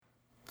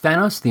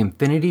Thanos the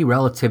Infinity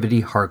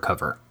Relativity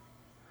hardcover.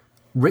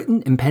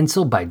 Written in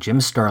pencil by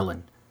Jim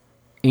Starlin.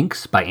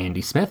 Inks by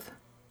Andy Smith.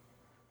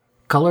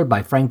 Colored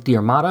by Frank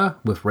D'Armata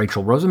with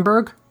Rachel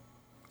Rosenberg.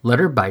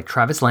 Lettered by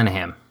Travis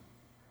Lanham.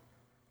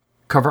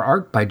 Cover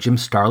art by Jim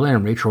Starlin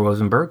and Rachel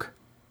Rosenberg.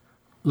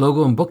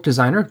 Logo and book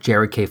designer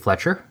Jared K.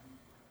 Fletcher.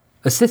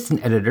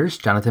 Assistant editors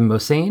Jonathan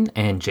Mosaine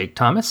and Jake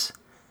Thomas.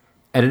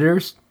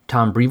 Editors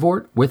Tom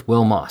Brevoort with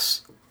Will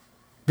Moss.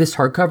 This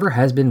hardcover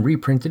has been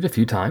reprinted a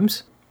few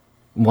times.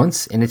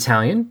 Once in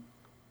Italian,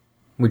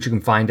 which you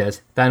can find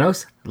as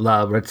Thanos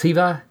La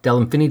Relativa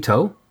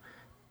dell'Infinito.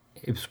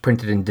 It was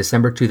printed in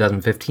December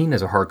 2015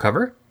 as a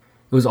hardcover. It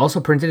was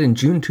also printed in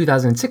June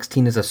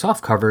 2016 as a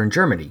softcover in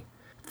Germany.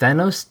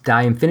 Thanos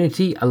Die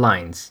Infinity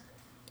Alliance.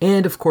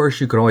 And of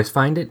course, you can always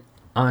find it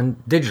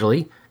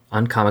digitally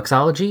on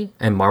Comixology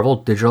and Marvel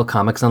Digital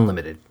Comics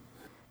Unlimited.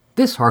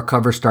 This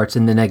hardcover starts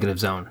in the Negative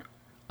Zone.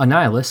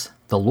 Annihilus,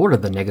 the Lord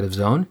of the Negative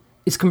Zone,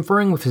 is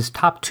conferring with his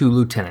top two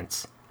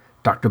lieutenants,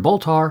 Dr.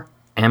 Boltar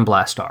and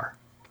Blastar.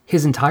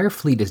 His entire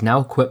fleet is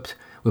now equipped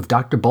with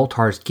Dr.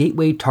 Boltar's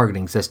Gateway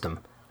targeting system,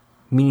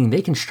 meaning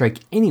they can strike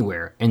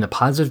anywhere in the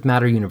Positive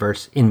Matter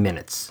universe in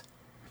minutes.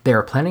 They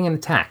are planning an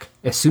attack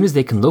as soon as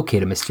they can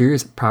locate a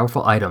mysterious,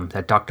 powerful item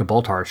that Dr.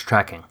 Boltar is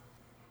tracking.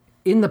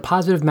 In the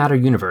Positive Matter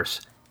universe,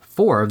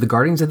 4 of the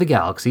Guardians of the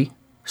Galaxy,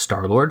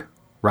 Star-Lord,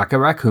 Rocket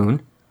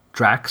Raccoon,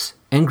 Drax,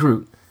 and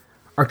Groot,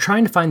 are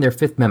trying to find their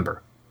 5th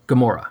member,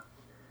 Gamora.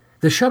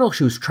 The shuttle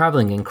she was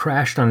traveling in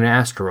crashed on an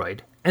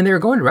asteroid, and they are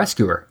going to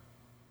rescue her,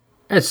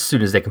 as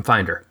soon as they can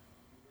find her.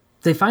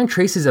 They find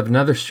traces of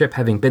another ship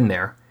having been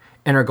there,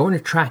 and are going to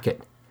track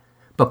it.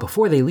 But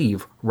before they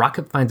leave,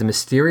 Rocket finds a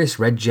mysterious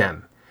red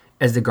gem.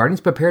 As the Guardians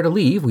prepare to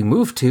leave, we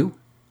move to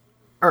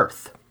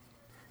Earth.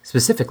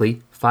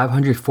 Specifically,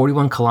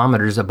 541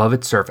 kilometers above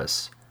its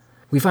surface.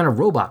 We find a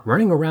robot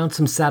running around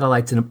some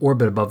satellites in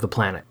orbit above the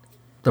planet.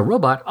 The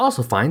robot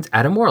also finds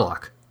Adam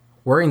Warlock,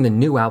 wearing the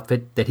new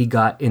outfit that he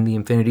got in the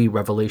Infinity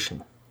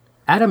Revelation.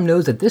 Adam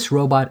knows that this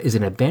robot is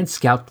an advanced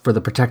scout for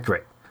the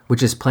Protectorate,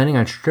 which is planning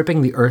on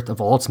stripping the Earth of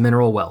all its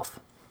mineral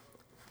wealth.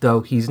 Though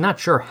he's not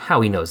sure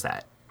how he knows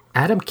that.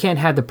 Adam can't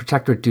have the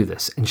Protectorate do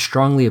this, and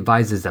strongly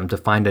advises them to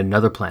find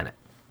another planet.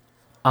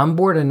 On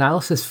board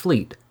Annihilus'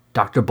 fleet,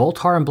 Dr.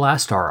 Boltar and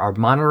Blastar are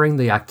monitoring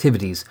the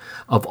activities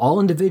of all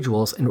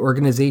individuals and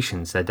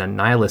organizations that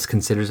Annihilus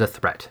considers a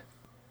threat.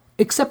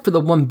 Except for the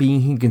one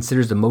being he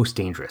considers the most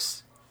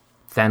dangerous,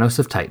 Thanos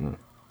of Titan,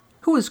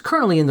 who is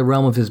currently in the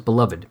realm of his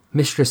beloved,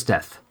 Mistress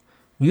Death,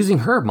 using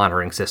her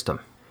monitoring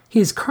system. He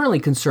is currently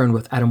concerned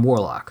with Adam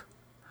Warlock,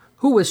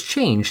 who was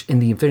changed in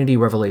the Infinity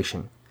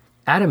Revelation.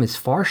 Adam is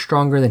far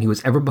stronger than he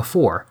was ever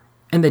before,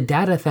 and the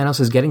data Thanos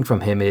is getting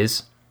from him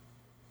is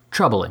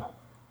troubling.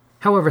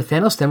 However,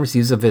 Thanos then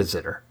receives a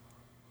visitor.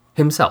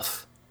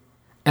 Himself.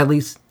 At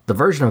least, the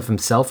version of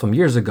himself from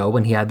years ago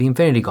when he had the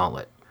Infinity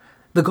Gauntlet.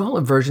 The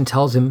Gauntlet version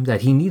tells him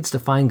that he needs to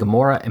find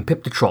Gamora and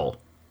Pip the Troll,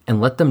 and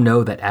let them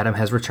know that Adam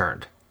has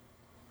returned.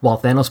 While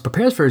Thanos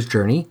prepares for his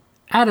journey,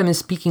 Adam is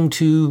speaking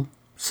to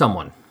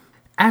someone.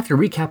 After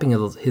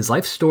recapping his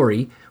life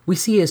story, we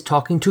see he is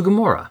talking to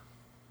Gamora.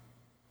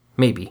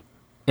 Maybe.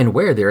 And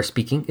where they are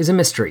speaking is a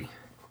mystery.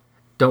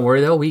 Don't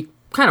worry though, we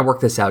kind of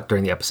worked this out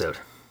during the episode.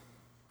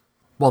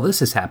 While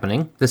this is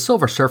happening, the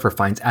Silver Surfer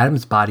finds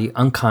Adam's body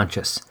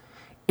unconscious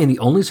in the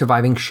only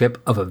surviving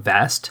ship of a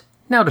vast,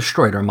 now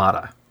destroyed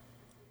armada.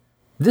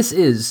 This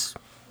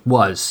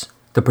was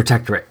the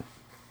Protectorate.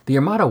 The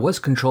Armada was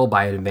controlled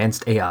by an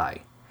advanced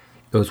AI.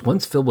 It was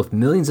once filled with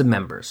millions of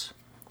members.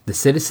 The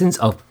citizens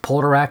of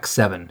Polterax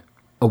 7.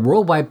 A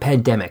worldwide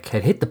pandemic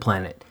had hit the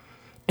planet,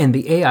 and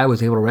the AI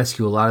was able to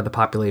rescue a lot of the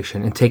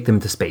population and take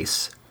them to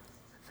space,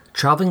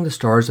 traveling the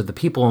stars of the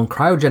people in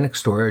cryogenic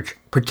storage,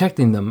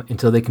 protecting them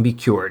until they can be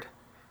cured.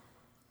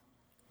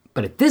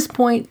 But at this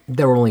point,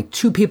 there were only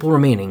 2 people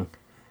remaining,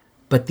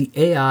 but the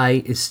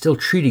AI is still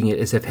treating it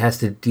as if it has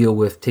to deal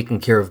with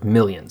taking care of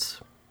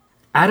millions.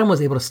 Adam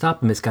was able to stop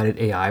the misguided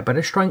AI by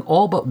destroying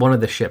all but one of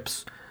the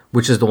ships,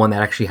 which is the one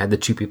that actually had the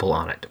 2 people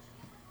on it.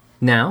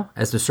 Now,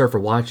 as the Surfer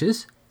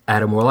watches,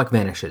 Adam Warlock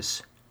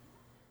vanishes.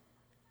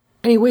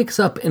 And he wakes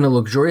up in a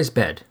luxurious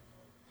bed.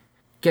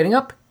 Getting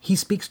up, he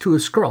speaks to a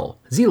Skrull,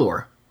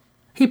 Zelor.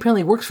 He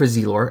apparently works for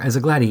Zelor as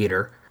a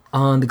gladiator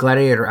on the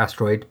gladiator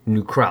asteroid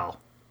New Kral.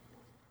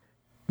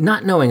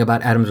 Not knowing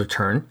about Adam's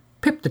return,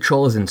 Pip the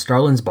Troll is in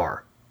Starlin's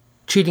bar,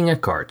 cheating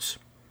at cards.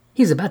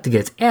 He's about to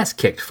get his ass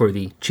kicked for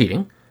the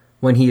cheating,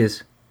 when he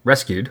is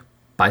rescued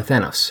by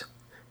Thanos.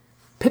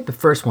 Pip at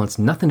first wants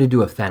nothing to do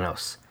with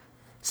Thanos,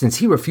 since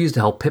he refused to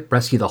help Pip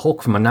rescue the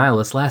Hulk from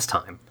Annihilus last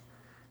time.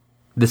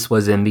 This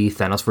was in the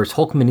Thanos vs.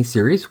 Hulk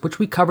miniseries, which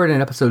we covered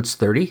in episodes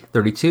 30,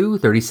 32,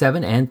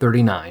 37, and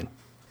 39.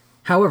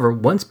 However,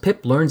 once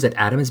Pip learns that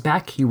Adam is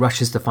back, he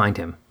rushes to find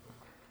him.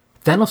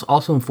 Thanos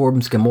also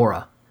informs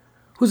Gamora,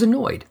 who's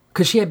annoyed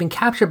because she had been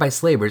captured by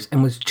slavers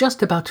and was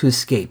just about to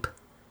escape.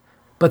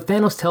 But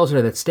Thanos tells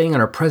her that staying on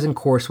her present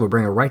course will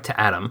bring her right to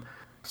Adam,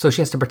 so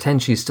she has to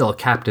pretend she's still a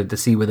captive to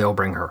see where they'll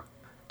bring her.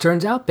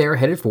 Turns out they're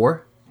headed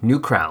for New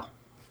Kral.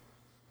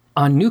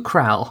 On New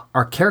Kral,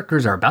 our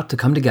characters are about to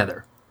come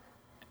together.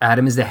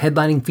 Adam is the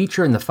headlining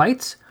feature in the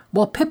fights,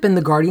 while Pip and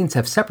the Guardians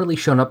have separately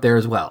shown up there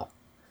as well.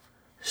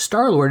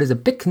 Star-Lord is a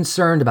bit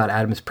concerned about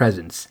Adam's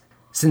presence.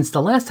 Since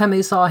the last time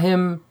they saw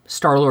him,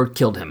 Star-Lord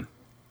killed him.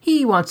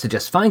 He wants to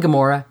just find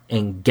Gamora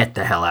and get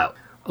the hell out.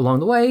 Along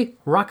the way,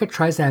 Rocket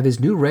tries to have his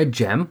new red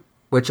gem,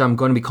 which I'm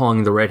going to be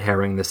calling the red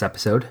herring this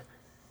episode,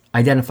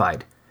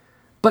 identified.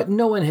 But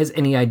no one has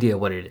any idea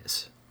what it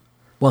is.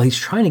 While he's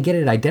trying to get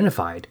it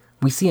identified,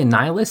 we see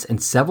Annihilus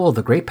and several of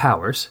the Great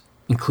Powers,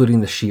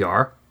 including the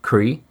Shi'ar,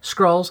 Kree,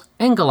 Skrulls,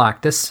 and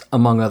Galactus,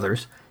 among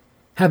others,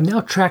 have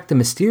now tracked the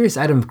mysterious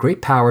item of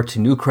great power to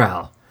New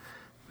Kral.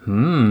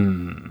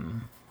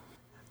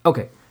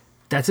 Okay,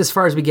 that's as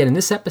far as we get in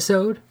this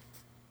episode.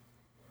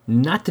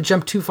 Not to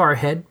jump too far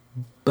ahead,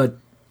 but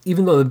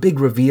even though the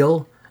big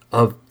reveal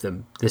of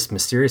this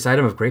mysterious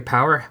item of great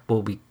power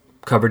will be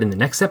covered in the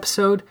next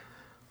episode,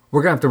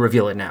 we're going to have to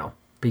reveal it now,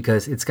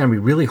 because it's going to be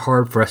really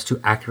hard for us to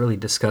accurately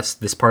discuss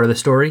this part of the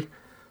story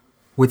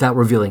without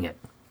revealing it.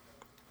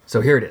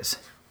 So here it is.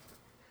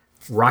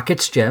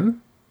 Rocket's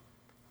gem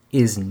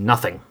is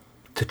nothing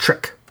to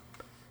Trick.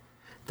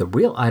 The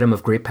real item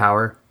of great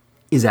power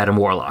is Adam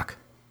Warlock.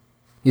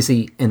 You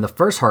see, in the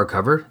first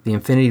hardcover, The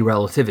Infinity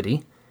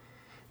Relativity,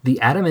 the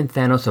Adam and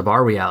Thanos of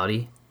our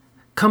reality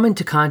come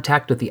into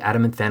contact with the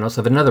Adam and Thanos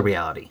of another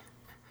reality.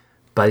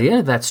 By the end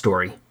of that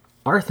story,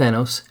 our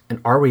Thanos and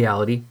our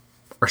reality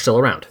are still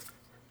around.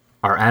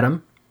 Our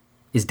Adam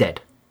is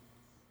dead,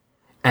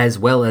 as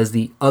well as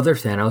the other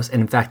Thanos,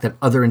 and in fact that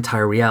other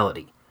entire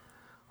reality.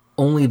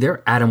 Only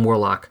their Adam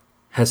Warlock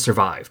has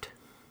survived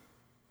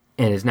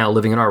and is now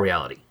living in our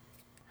reality.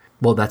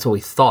 Well, that's what we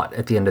thought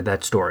at the end of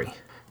that story.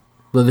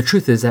 Well, the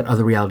truth is that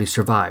other reality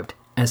survived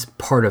as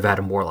part of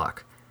Adam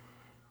Warlock.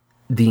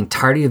 The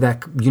entirety of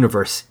that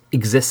universe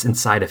exists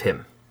inside of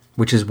him,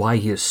 which is why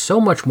he is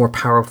so much more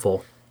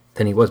powerful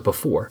than he was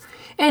before,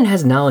 and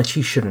has knowledge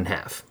he shouldn't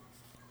have.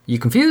 You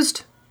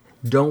confused?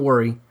 Don't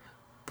worry.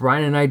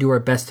 Brian and I do our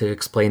best to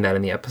explain that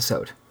in the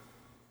episode.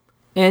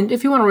 And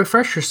if you want to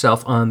refresh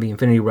yourself on the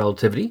Infinity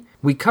Relativity,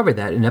 we covered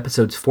that in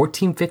episodes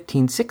 14,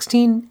 15,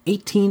 16,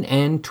 18,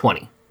 and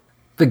 20.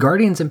 The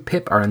Guardians and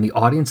Pip are in the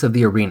audience of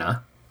the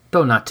arena,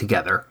 though not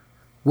together,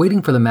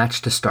 waiting for the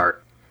match to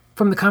start.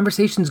 From the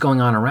conversations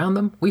going on around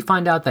them, we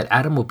find out that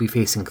Adam will be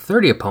facing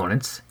 30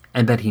 opponents,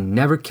 and that he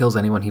never kills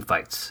anyone he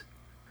fights.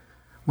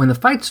 When the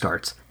fight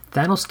starts,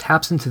 Thanos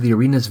taps into the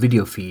arena's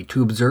video feed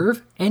to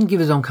observe and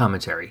give his own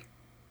commentary.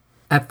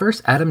 At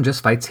first, Adam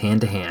just fights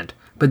hand-to-hand,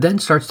 but then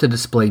starts to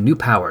display new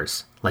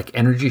powers, like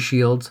energy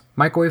shields,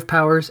 microwave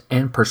powers,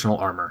 and personal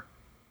armor.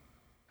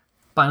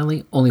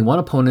 Finally, only one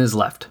opponent is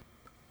left,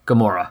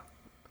 Gamora.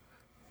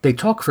 They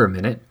talk for a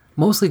minute,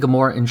 mostly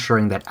Gamora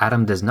ensuring that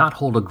Adam does not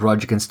hold a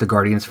grudge against the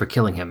Guardians for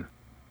killing him.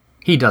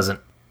 He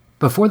doesn't.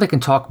 Before they can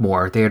talk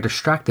more, they are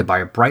distracted by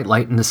a bright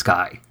light in the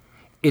sky.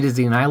 It is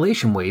the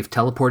Annihilation Wave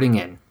teleporting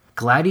in.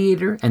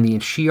 Gladiator and the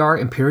Shi'ar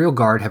Imperial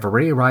Guard have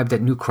already arrived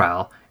at New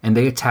Kral, and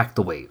they attack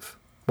the wave.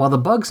 While the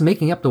bugs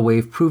making up the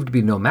wave prove to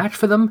be no match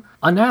for them,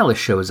 Annihilus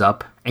shows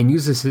up and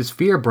uses his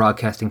fear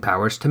broadcasting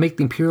powers to make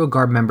the Imperial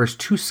Guard members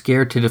too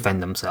scared to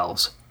defend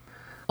themselves.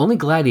 Only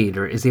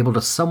Gladiator is able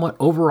to somewhat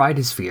override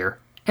his fear,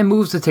 and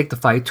moves to take the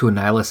fight to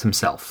Annihilus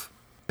himself.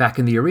 Back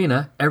in the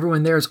arena,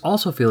 everyone there is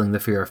also feeling the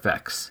fear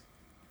effects.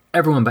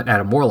 Everyone but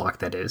Adam Warlock,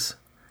 that is.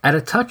 At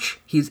a touch,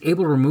 he is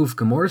able to remove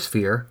Gamora's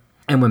fear,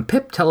 and when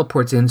Pip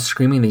teleports in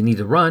screaming they need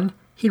to run,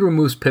 he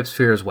removes Pip's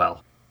fear as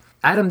well.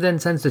 Adam then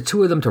sends the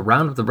two of them to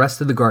round up the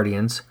rest of the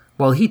Guardians,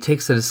 while he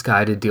takes to the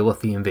sky to deal with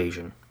the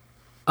invasion.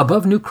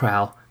 Above New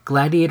Kral,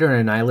 Gladiator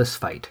and Annihilus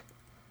fight,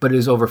 but it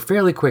is over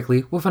fairly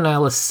quickly, with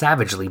Annihilus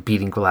savagely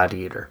beating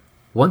Gladiator.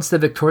 Once the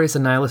victorious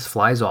Annihilus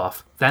flies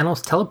off,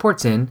 Thanos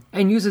teleports in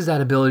and uses that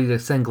ability to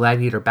send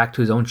Gladiator back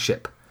to his own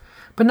ship,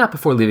 but not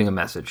before leaving a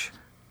message.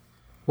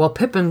 While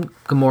Pip and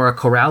Gamora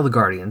corral the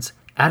Guardians,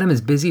 Adam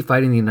is busy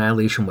fighting the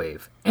Annihilation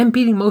Wave, and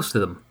beating most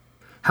of them.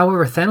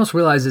 However, Thanos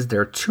realizes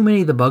there are too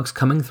many of the bugs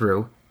coming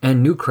through,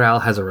 and New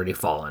Kral has already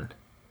fallen.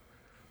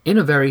 In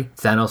a very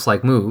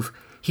Thanos-like move,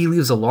 he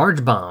leaves a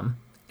large bomb,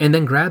 and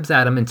then grabs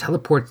Adam and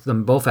teleports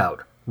them both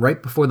out,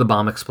 right before the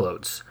bomb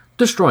explodes,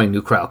 destroying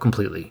New Kral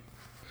completely.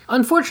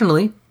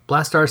 Unfortunately,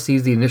 Blastar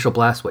sees the initial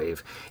blast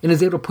wave, and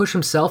is able to push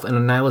himself and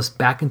Annihilus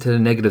back into the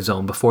negative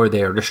zone before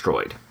they are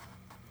destroyed.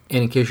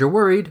 And in case you're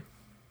worried,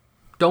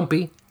 don't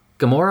be.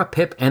 Gamora,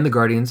 Pip, and the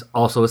Guardians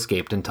also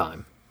escaped in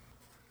time.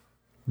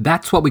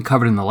 That's what we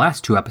covered in the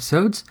last two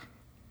episodes,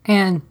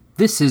 and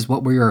this is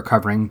what we are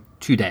covering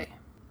today.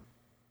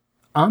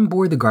 On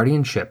board the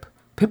Guardian ship,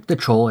 Pip the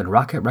Troll and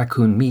Rocket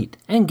Raccoon meet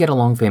and get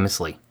along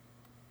famously.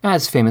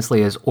 As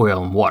famously as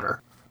oil and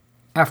water.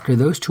 After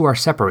those two are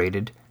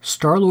separated,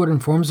 Star-Lord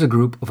informs the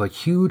group of a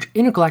huge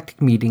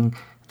intergalactic meeting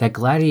that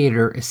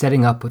Gladiator is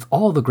setting up with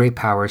all the great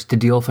powers to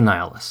deal with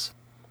Annihilus.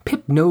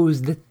 Pip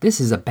knows that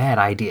this is a bad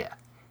idea,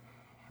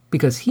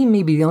 because he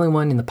may be the only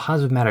one in the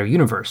positive matter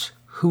universe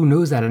who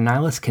knows that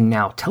Annihilus can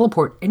now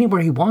teleport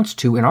anywhere he wants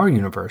to in our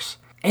universe,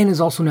 and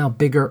is also now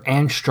bigger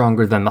and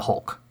stronger than the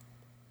Hulk.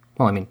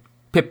 Well, I mean,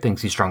 Pip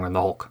thinks he's stronger than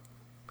the Hulk.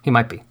 He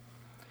might be.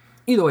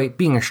 Either way,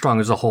 being as strong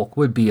as a Hulk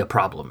would be a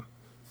problem,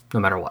 no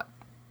matter what.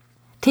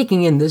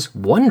 Taking in this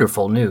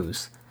wonderful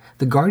news,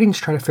 the Guardians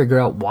try to figure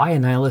out why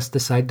Annihilus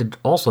decided to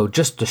also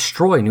just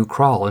destroy New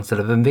Krawl instead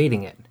of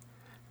invading it,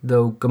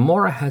 though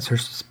Gamora has her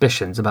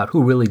suspicions about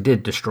who really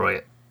did destroy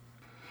it.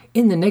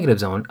 In the Negative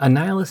Zone,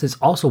 Annihilus is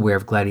also aware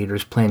of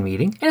Gladiator's planned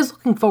meeting and is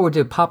looking forward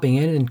to popping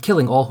in and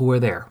killing all who are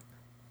there.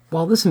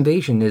 While this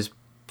invasion is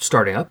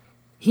starting up,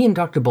 he and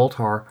Dr.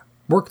 Boltar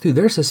work through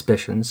their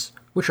suspicions,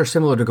 which are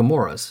similar to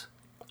Gamora's,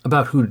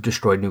 about who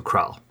destroyed New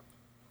Krawl.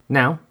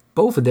 Now,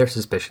 both of their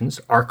suspicions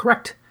are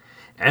correct.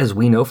 As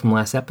we know from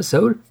last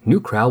episode, New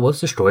Krawl was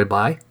destroyed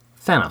by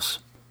Thanos,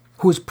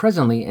 who is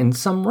presently in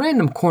some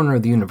random corner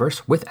of the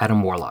universe with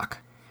Adam Warlock.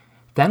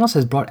 Thanos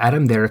has brought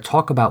Adam there to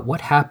talk about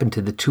what happened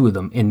to the two of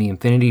them in the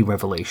Infinity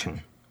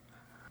Revelation.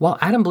 While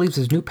Adam believes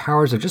his new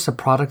powers are just a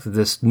product of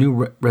this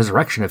new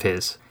resurrection of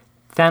his,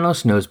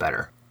 Thanos knows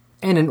better.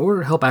 And in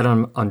order to help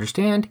Adam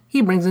understand,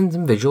 he brings in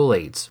some visual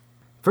aids.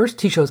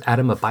 First, he shows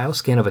Adam a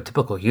bioscan of a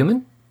typical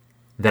human,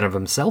 then of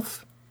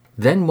himself,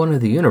 then one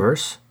of the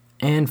universe,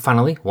 and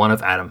finally one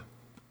of Adam.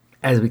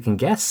 As we can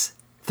guess,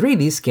 3 of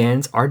these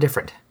scans are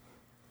different.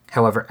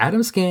 However,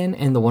 Adam's scan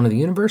and the one of the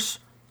universe,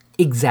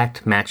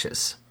 exact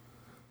matches.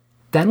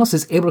 Thanos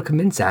is able to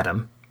convince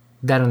Adam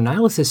that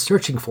Annihilus is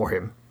searching for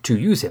him to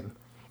use him,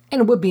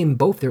 and it would be in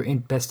both their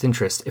best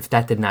interest if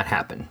that did not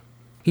happen.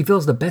 He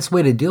feels the best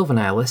way to deal with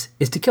Annihilus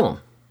is to kill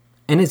him,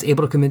 and is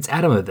able to convince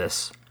Adam of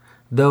this,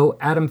 though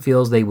Adam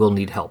feels they will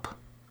need help.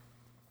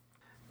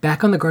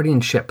 Back on the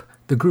Guardian ship,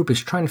 the group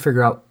is trying to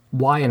figure out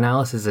why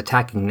Annihilus is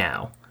attacking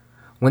now.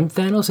 When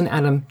Thanos and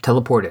Adam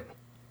teleport in,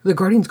 the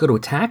Guardians go to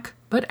attack,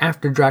 but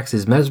after Drax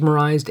is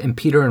mesmerized and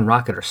Peter and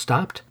Rocket are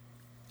stopped,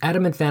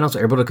 Adam and Thanos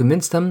are able to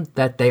convince them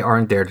that they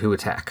aren't there to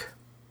attack.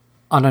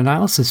 On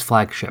Annihilus'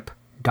 flagship,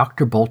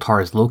 Dr. Boltar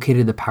has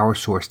located the power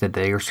source that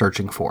they are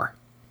searching for.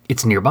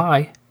 It's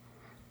nearby,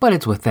 but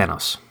it's with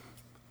Thanos.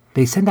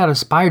 They send out a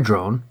spy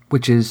drone,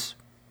 which is,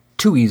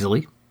 too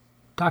easily,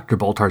 Dr.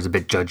 Boltar's a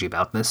bit judgy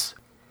about this,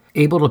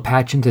 able to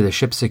patch into the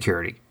ship's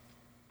security.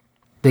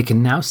 They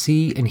can now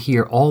see and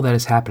hear all that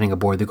is happening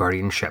aboard the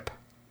Guardian ship.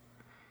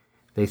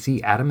 They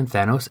see Adam and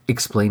Thanos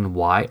explain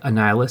why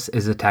Annihilus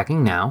is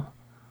attacking now,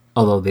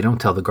 although they don't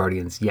tell the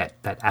Guardians yet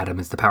that Adam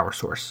is the power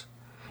source,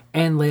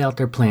 and lay out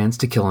their plans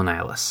to kill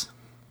Annihilus.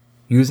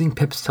 Using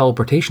Pip's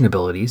teleportation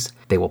abilities,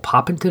 they will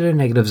pop into the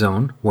Negative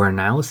Zone where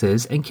Annihilus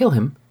is and kill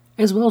him,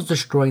 as well as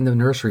destroying the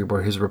nursery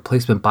where his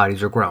replacement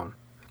bodies are grown.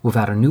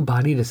 Without a new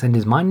body to send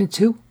his mind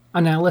into,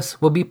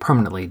 Annihilus will be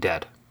permanently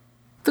dead.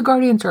 The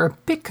Guardians are a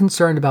bit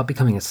concerned about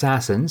becoming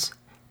assassins,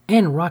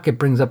 and Rocket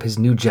brings up his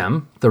new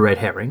gem, the Red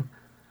Herring,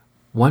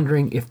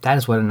 wondering if that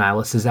is what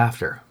Annihilus is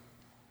after.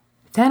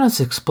 Thanos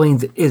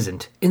explains it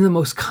isn't in the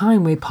most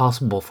kind way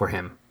possible for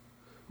him,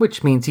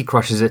 which means he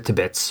crushes it to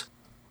bits,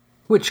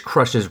 which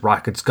crushes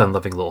Rocket's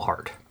gun-loving little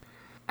heart.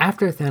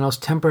 After Thanos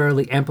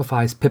temporarily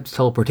amplifies Pip's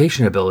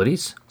teleportation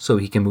abilities, so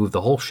he can move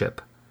the whole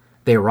ship,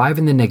 they arrive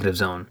in the Negative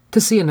Zone to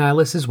see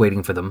Annihilus is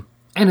waiting for them,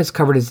 and has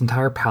covered his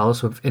entire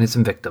palace with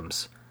innocent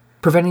victims,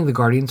 preventing the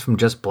Guardians from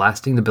just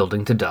blasting the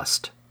building to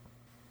dust.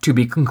 To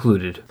be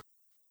concluded.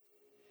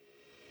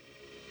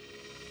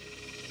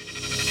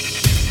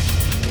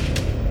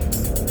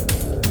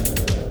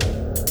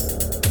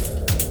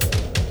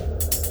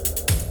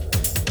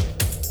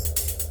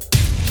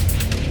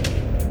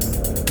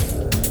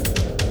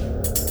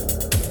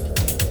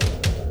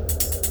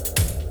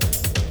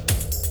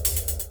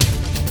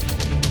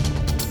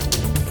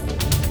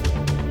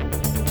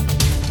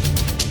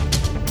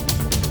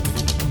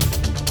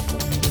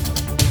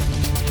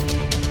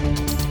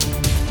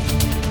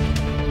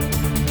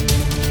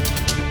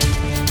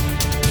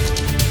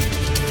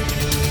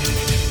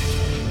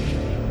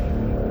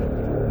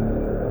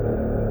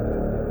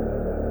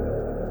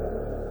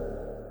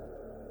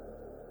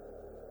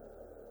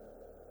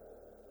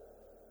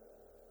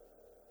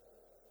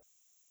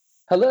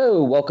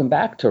 Hello, welcome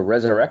back to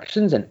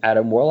Resurrections and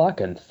Adam Warlock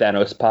and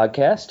Thanos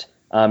podcast.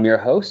 I'm your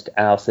host,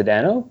 Al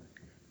Sedano,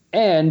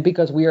 and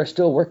because we are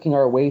still working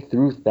our way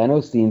through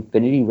Thanos the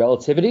Infinity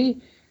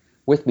Relativity,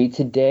 with me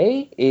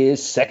today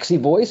is sexy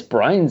voice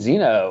Brian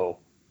Zeno.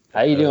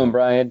 How you doing,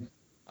 Brian?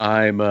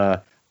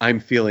 I'm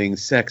feeling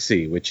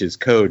sexy, which is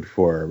code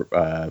for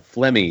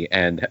phlegmy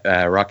and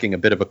rocking a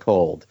bit of a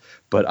cold,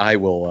 but I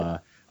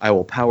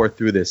will power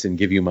through this and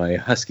give you my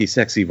husky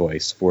sexy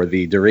voice for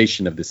the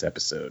duration of this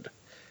episode.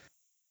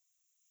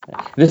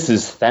 This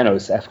is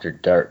Thanos After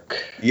Dark.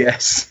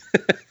 Yes.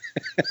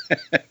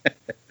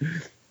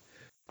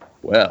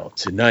 Well,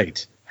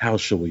 tonight, how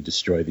shall we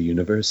destroy the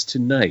universe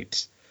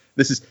tonight?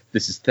 This is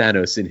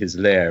Thanos in his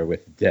lair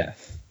with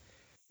death.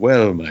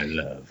 Well, my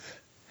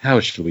love, how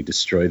shall we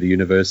destroy the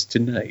universe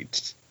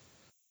tonight?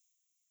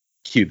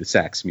 Cue the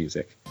sax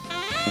music.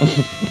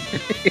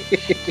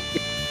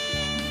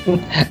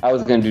 I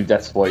was going to do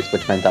Death's voice,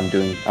 which meant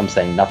I'm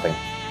saying nothing.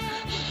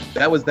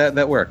 That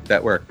worked.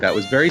 That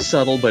was very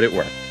subtle, but it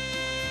worked.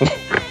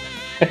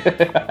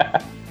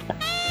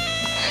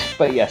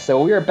 But yeah,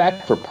 so we are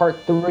back for part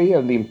 3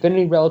 of the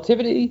Infinity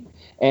Relativity,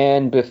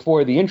 And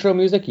before the intro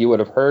music, you would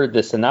have heard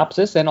the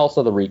synopsis and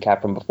also the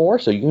recap from before,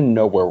 so you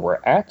know where we're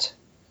at.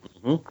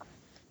 Mm-hmm.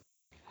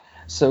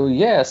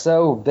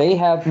 So they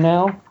have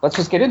now. Let's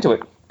just get into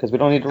it because we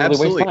don't need to really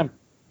waste time.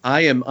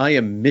 I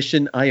am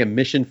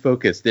mission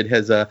focused. It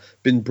has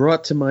been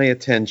brought to my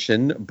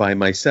attention by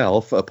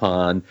myself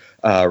upon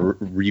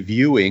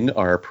reviewing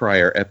our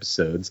prior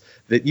episodes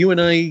that you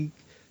and I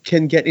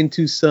can get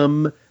into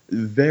some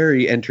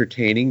very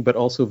entertaining but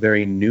also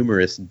very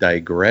numerous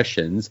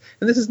digressions,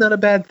 and this is not a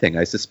bad thing.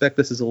 I suspect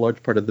this is a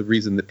large part of the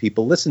reason that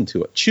people listen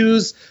to it,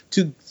 choose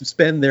to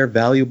spend their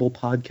valuable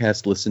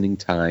podcast listening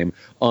time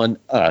on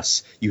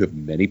us. You have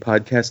many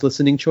podcast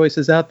listening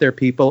choices out there,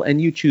 people,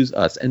 and you choose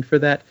us, and for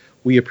that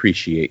we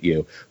appreciate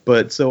you.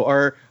 But so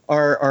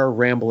our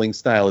rambling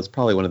style is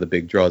probably one of the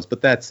big draws. But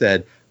that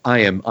said, I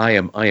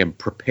am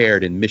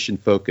prepared and mission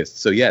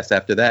focused. So yes,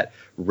 after that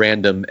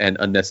random and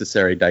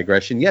unnecessary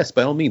digression, yes,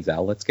 by all means,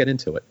 Al, let's get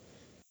into it.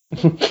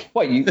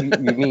 What you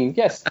mean?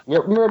 Yes,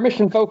 we're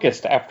mission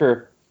focused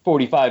after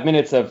 45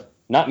 minutes of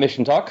not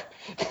mission talk.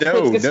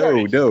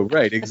 No,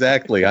 right,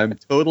 exactly. I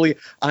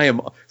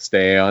am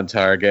stay on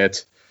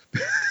target.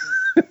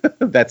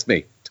 That's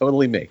me,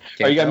 totally me.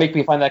 Are you gonna make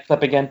me find that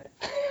clip again?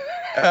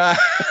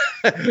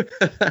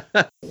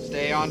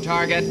 Stay on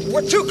target.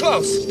 We're too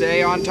close.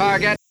 Stay on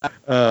target.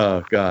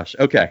 Oh, gosh.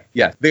 Okay.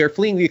 Yeah. They are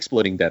fleeing the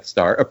exploding Death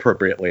Star,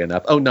 appropriately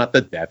enough. Oh, not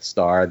the Death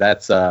Star.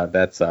 That's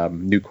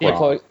New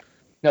Crawl.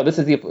 No, this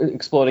is the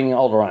exploding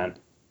Alderaan.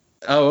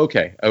 Oh,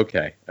 okay.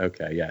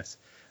 Yes.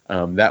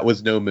 That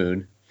was no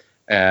moon.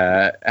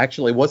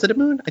 Actually, was it a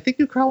moon? I think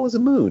New Crawl was a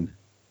moon.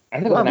 I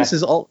think this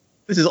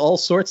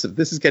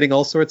is getting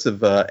all sorts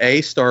of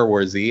A, Star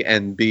Wars-y,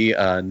 and B,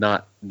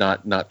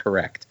 not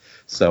correct.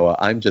 So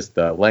I'm just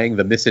laying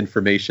the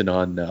misinformation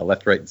on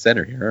left, right, and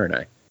center here, aren't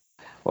I?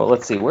 Well,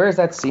 let's see. Where is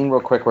that scene real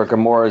quick where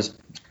Gamora's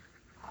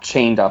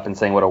chained up and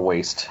saying what a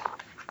waste?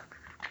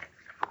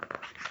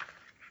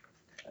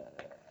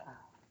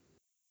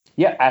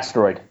 Yeah,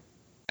 asteroid.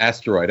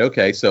 Asteroid.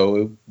 Okay,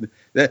 so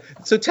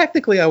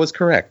technically I was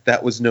correct.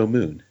 That was no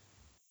moon.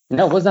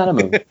 No, it was not a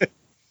moon.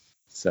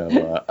 So,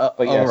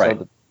 but yeah, all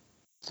right.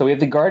 So we have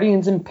the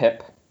Guardians and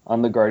Pip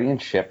on the Guardian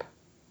ship.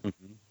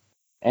 Mm-hmm.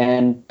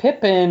 And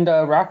Pip and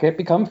Rocket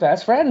become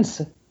fast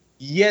friends.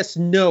 Yes,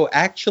 no,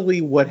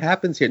 actually what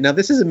happens here. Now,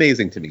 this is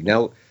amazing to me.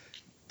 Now,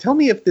 tell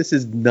me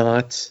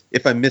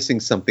if I'm missing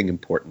something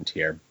important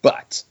here.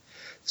 But,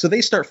 so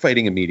they start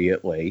fighting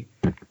immediately.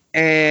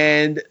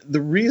 And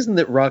the reason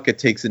that Rocket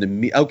takes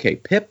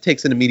Pip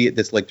takes an immediate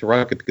dislike to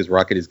Rocket because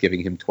Rocket is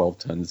giving him 12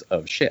 tons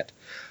of shit.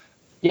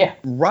 Yeah.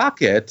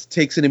 Rocket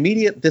takes an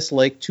immediate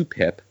dislike to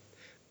Pip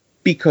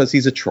because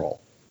he's a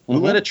troll.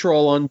 Mm-hmm. We let a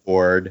troll on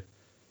board.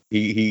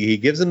 He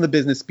gives him the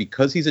business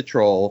because he's a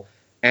troll.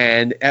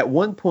 And at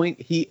one point,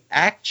 he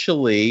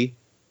actually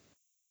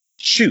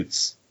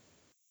shoots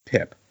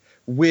Pip,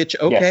 which,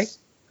 okay.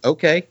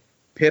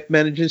 Pip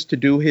manages to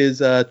do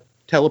his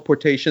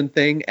teleportation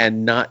thing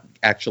and not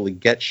actually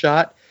get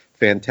shot.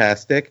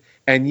 Fantastic.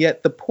 And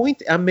yet the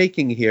point I'm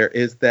making here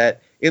is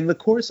that in the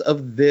course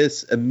of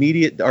this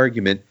immediate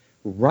argument,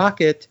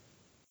 Rocket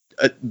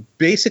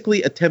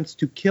basically attempts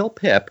to kill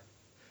Pip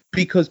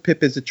because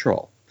Pip is a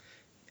troll.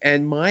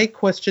 And my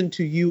question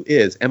to you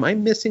is, am I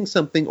missing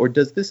something, or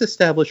does this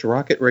establish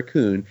Rocket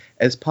Raccoon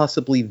as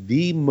possibly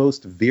the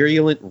most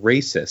virulent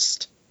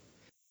racist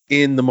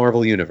in the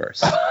Marvel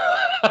Universe?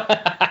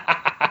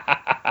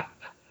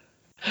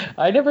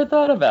 I never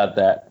thought about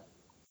that.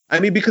 I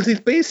mean, because he's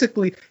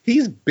basically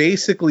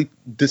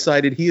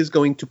decided he is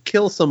going to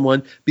kill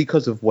someone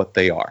because of what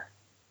they are.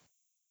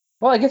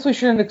 Well, I guess we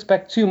shouldn't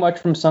expect too much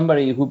from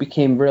somebody who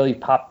became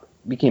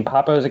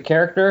popular as a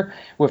character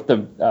with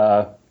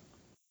the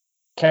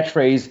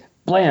catchphrase,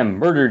 "Blam,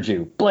 murdered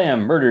you.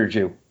 Blam, murdered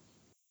you."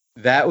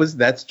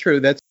 That's true.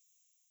 This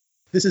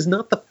is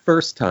not the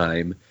first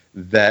time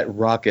that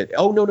Rocket...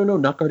 Oh, no,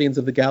 not Guardians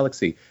of the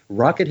Galaxy.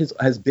 Rocket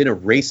has been a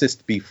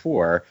racist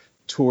before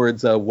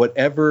towards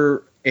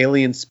whatever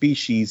alien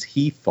species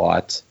he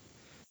thought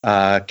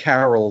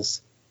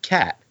Carol's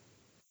cat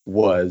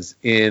was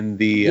in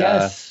the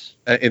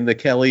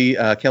Kelly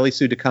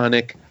Sue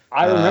DeConnick.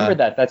 I remember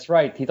that. That's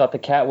right. He thought the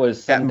cat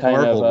was some kind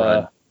Marvel of...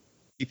 run.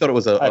 He thought it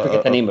was I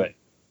forget the name of it.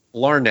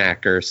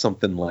 Flarnak or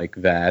something like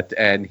that,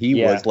 and he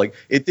was like,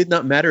 it did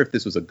not matter if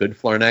this was a good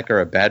Flarnak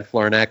or a bad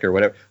Flarnak or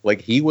whatever, like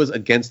he was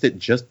against it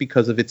just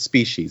because of its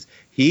species.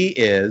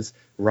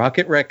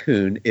 Rocket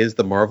Raccoon is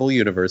the Marvel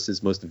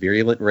Universe's most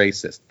virulent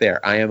racist. There,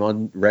 I am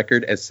on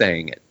record as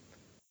saying it.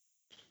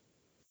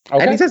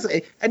 Okay. And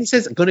he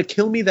says, gonna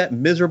kill me, that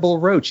miserable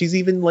roach. He's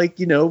even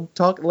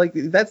talk like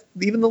that's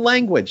even the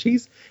language.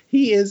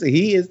 He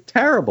is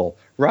terrible.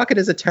 Rocket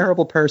is a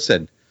terrible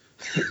person.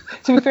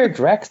 To be fair,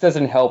 Drax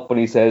doesn't help when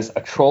he says a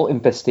troll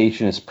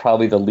infestation is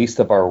probably the least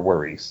of our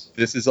worries.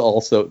 This is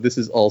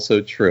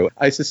also true.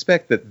 I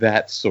suspect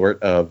that sort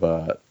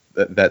of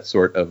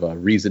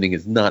reasoning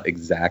is not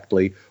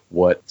exactly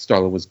what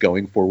Starlin was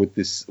going for with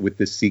this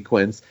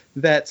sequence.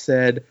 That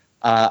said,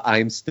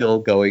 I'm still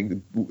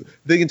going.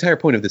 The entire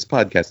point of this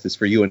podcast is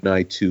for you and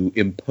I to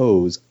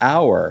impose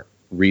our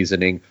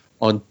reasoning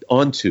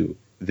onto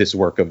this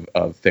work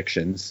of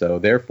fiction. So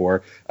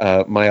therefore,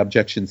 my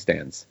objection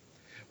stands.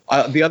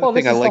 The other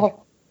thing I like...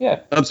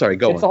 I'm sorry,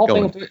 go on. It's the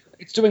whole thing.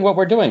 It's doing what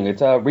we're doing.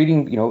 It's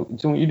reading,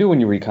 it's doing what you do when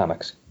you read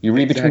comics. You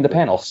read between the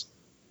panels.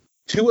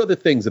 Two other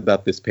things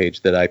about this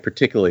page that I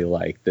particularly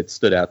like that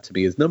stood out to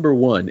me is, number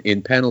one,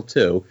 in panel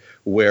 2,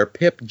 where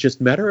Pip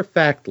just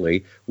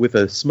matter-of-factly, with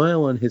a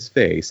smile on his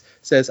face,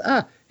 says,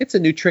 it's a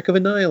new trick of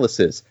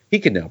Annihilus's. He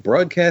can now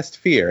broadcast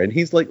fear. And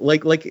he's like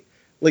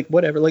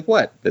whatever, like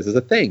what? This is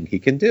a thing he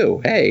can do.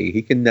 Hey,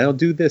 he can now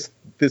do this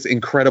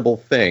incredible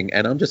thing.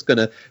 And I'm just going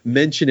to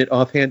mention it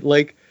offhand.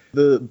 Like,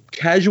 the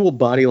casual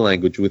body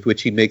language with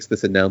which he makes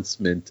this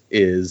announcement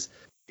is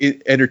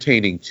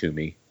entertaining to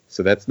me.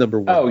 So that's number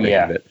one. Oh,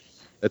 yeah. Of it.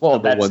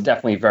 That's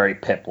definitely very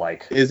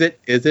Pip-like. Is it?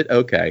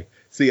 Okay.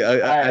 See,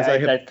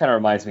 that kind of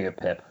reminds me of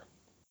Pip.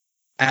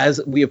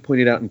 As we have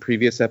pointed out in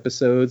previous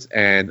episodes,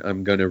 and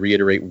I'm going to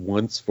reiterate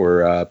once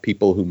for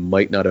people who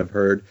might not have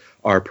heard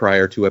our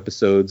prior 2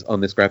 episodes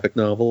on this graphic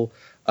novel,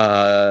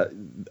 I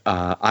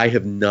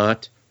have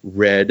not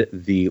read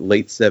the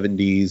late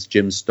 70s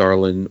Jim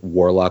Starlin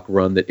Warlock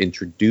run that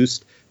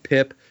introduced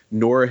Pip,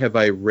 nor have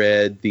I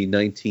read the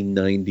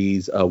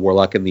 1990s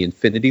Warlock and the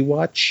Infinity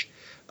Watch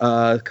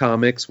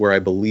comics, where I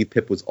believe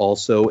Pip was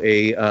also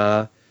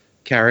a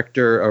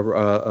character,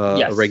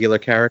 a regular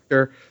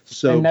character.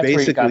 So and that's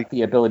basically, where he got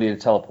the ability to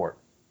teleport.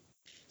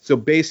 So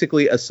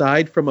basically,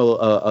 aside from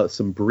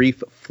some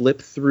brief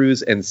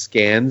flip-throughs and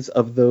scans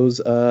of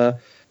those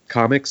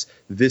comics,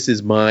 this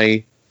is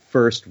my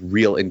first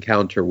real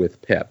encounter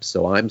with Pip.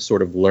 So I'm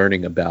sort of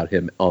learning about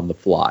him on the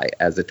fly,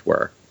 as it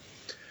were.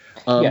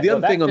 The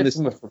other thing on this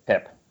for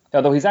Pip,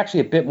 although he's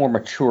actually a bit more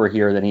mature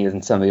here than he is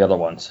in some of the other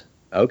ones.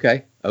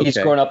 Okay. He's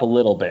grown up a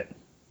little bit.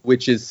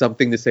 Which is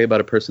something to say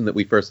about a person that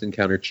we first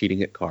encountered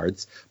cheating at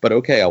cards. But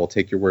okay, I will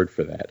take your word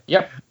for that.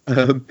 Yep.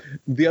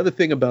 The other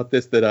thing about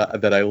this that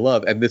I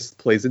love, and this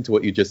plays into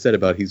what you just said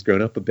about he's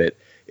grown up a bit,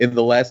 in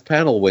the last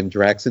panel when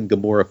Drax and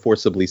Gamora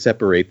forcibly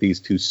separate these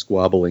two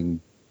squabbling,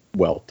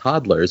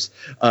 toddlers,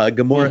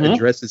 Gamora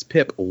addresses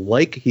Pip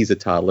like he's a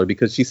toddler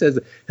because she says,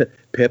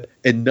 Pip,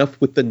 enough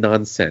with the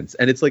nonsense.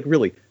 And it's like,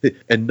 really,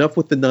 enough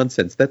with the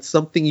nonsense. That's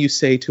something you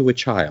say to a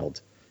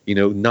child.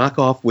 Knock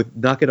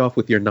it off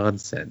with your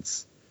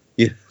nonsense.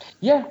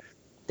 Yeah,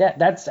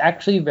 that's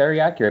actually very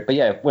accurate. But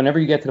yeah, whenever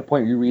you get to the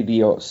point where you read the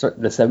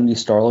 70s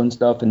Starlin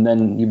stuff and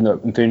then even the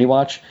Infinity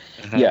Watch,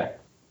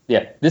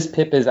 this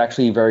Pip is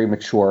actually very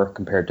mature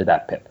compared to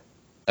that Pip.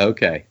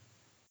 Okay.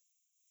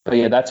 But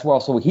yeah, that's where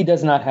also he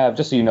does not have,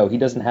 just so you know, he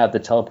doesn't have the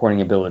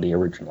teleporting ability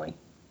originally.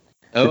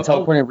 The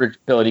teleporting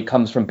ability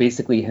comes from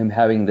basically him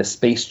having the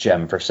space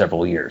gem for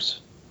several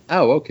years.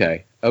 Oh,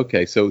 okay.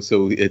 Okay, so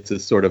it's a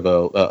sort of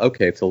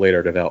it's a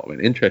later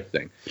development.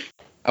 Interesting.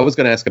 I was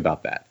going to ask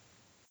about that.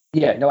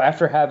 Yeah, no,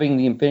 after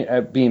having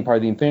being part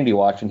of the Infinity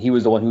Watch, and he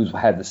was the one who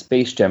had the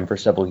space gem for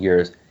several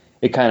years,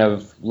 it kind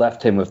of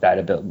left him with that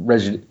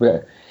ability.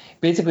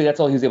 Basically, that's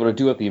all he was able to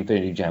do with the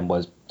Infinity Gem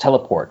was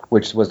teleport,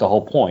 which was the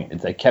whole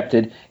point. They kept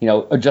it,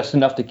 just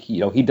enough to,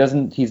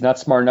 he's not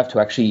smart enough to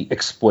actually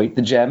exploit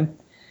the gem,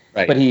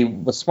 right. But he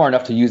was smart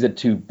enough to use it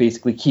to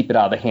basically keep it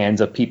out of the hands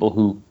of people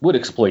who would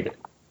exploit it.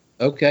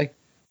 Okay.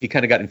 He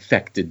kind of got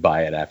infected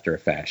by it after a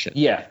fashion.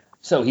 Yeah.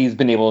 So he's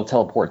been able to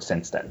teleport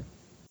since then.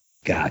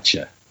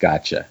 Gotcha.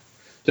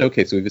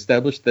 Okay, so we've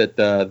established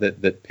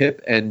that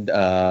Pip and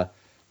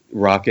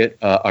Rocket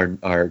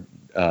are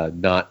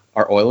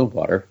oil and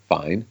water.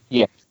 Fine.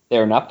 Yeah,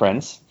 they're not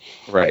friends.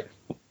 Right.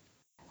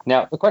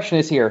 Now the question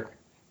is here: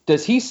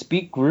 does he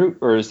speak Groot,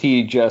 or is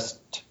he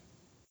just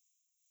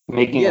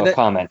making a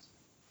comment?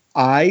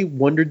 I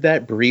wondered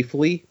that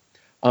briefly,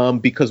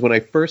 because when I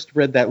first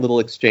read that little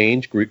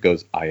exchange, Groot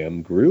goes, "I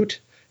am Groot,"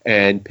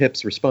 and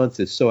Pip's response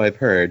is, "So I've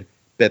heard.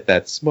 Bet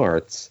that's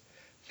smarts."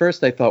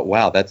 First, I thought,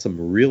 wow, that's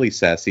some really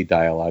sassy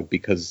dialogue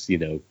because,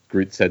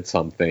 Groot said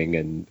something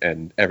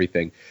and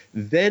everything.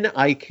 Then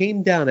I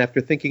came down after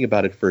thinking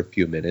about it for a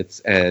few minutes.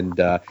 And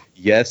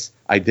yes,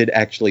 I did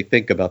actually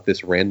think about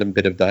this random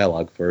bit of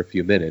dialogue for a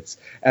few minutes.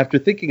 After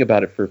thinking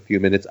about it for a few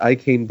minutes, I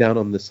came down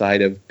on the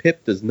side of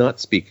Pip does not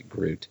speak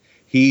Groot.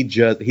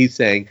 He's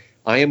saying,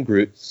 I am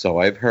Groot, so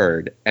I've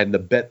heard. And the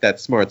bet that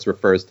smarts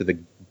refers to the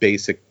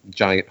basic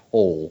giant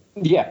hole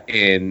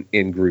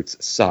in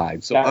Groot's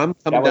side. So I'm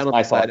coming down on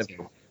the side of...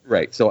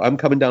 Right, so I'm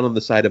coming down on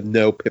the side of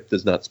no, Pip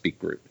does not speak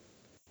Groot.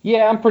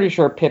 Yeah, I'm pretty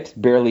sure Pip's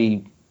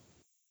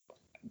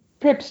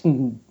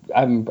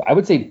I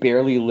would say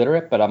barely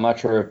literate, but I'm not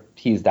sure if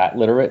he's that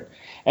literate.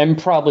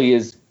 And probably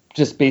is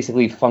just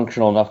basically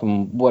functional enough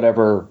in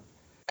whatever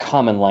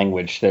common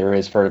language there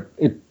is for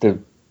it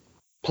to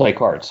play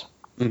cards.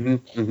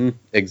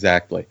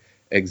 Exactly.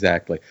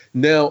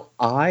 Now,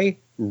 I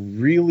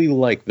really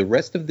like the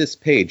rest of this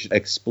page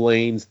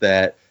explains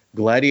that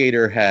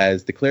Gladiator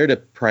has declared a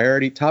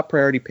top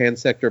priority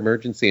pansector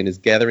emergency and is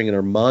gathering an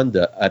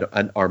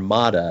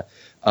armada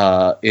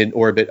in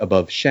orbit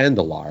above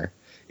Chandalar.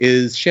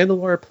 Is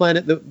Chandalar a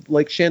planet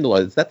like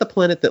Chandalar? Is that the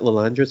planet that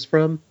Lilandra's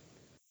from?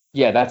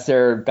 Yeah, that's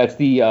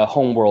the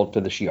home world for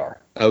the Shi'ar.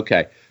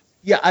 Okay.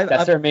 Yeah,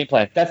 That's their main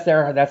plan. That's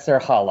their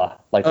Hala,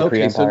 like the Kree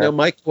okay. So Empire. now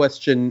my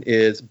question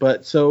is,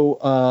 the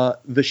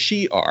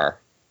Shi'ar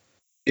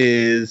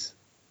is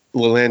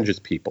Lilandra's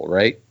people,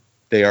 right?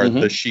 They are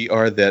the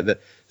Shi'ar.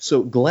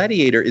 So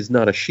Gladiator is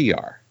not a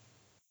Shi'ar.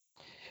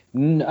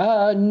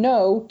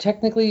 No,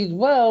 technically,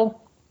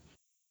 well,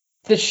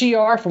 the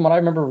Shi'ar, from what I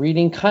remember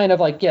reading, kind of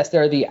like, yes,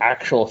 they're the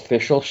actual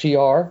official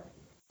Shi'ar.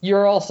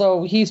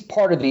 He's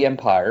part of the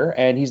Empire,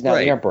 and he's now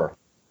the Emperor.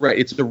 Right,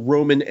 it's the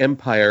Roman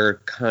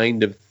Empire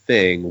kind of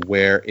thing,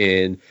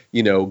 wherein,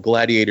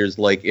 gladiators,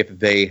 like if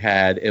they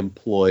had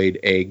employed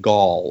a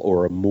Gaul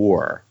or a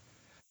Moor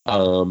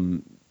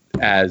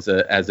as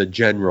a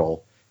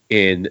general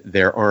in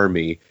their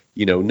army,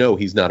 no,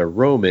 he's not a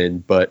Roman,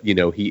 but,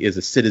 he is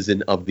a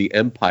citizen of the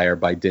Empire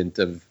by dint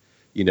of,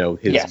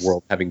 his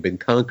world having been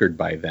conquered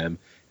by them,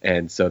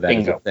 and so that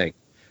is a thing.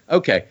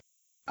 Okay.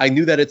 I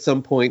knew that at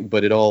some point,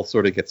 but it all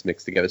sort of gets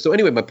mixed together. So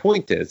anyway, my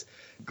point is,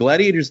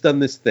 Gladiator's done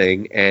this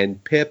thing,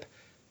 and Pip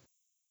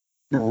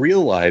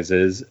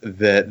realizes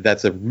that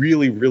that's a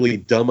really, really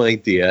dumb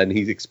idea, and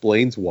he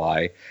explains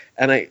why.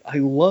 And I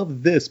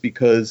love this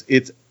because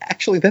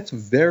that's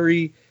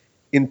very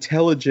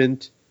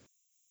intelligent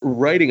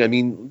writing. I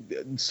mean,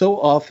 so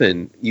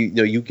often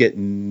you get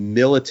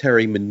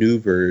military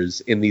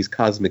maneuvers in these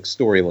cosmic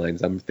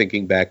storylines. I'm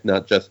thinking back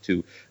not just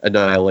to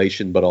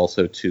Annihilation, but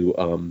also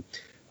to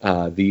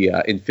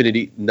the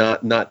Infinity,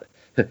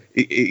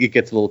 it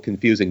gets a little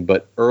confusing,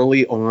 but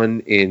early on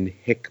in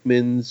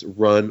Hickman's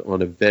run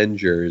on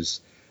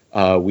Avengers,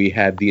 we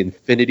had the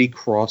Infinity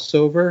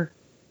crossover,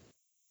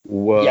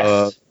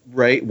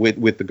 right,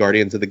 with the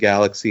Guardians of the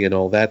Galaxy and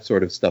all that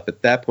sort of stuff.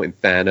 At that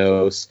point,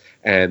 Thanos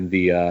and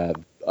the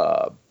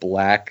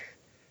Black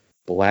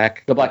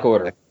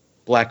Order.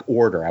 Black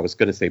Order. I was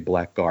going to say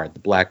Black Guard, the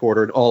Black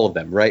Order, and all of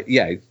them, right?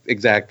 Yeah,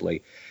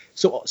 exactly.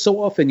 So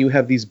often you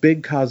have these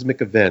big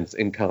cosmic events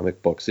in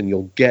comic books, and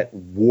you'll get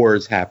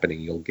wars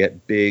happening. You'll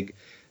get big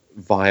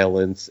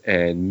violence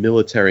and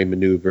military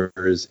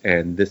maneuvers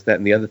and this, that,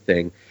 and the other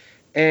thing.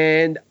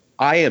 And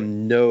I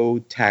am no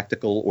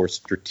tactical or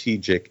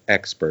strategic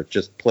expert.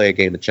 Just play a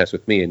game of chess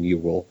with me, and you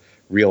will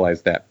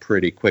realize that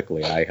pretty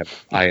quickly. I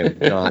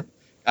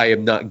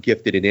am not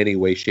gifted in any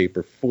way, shape,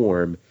 or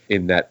form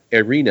in that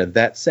arena.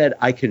 That said,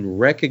 I can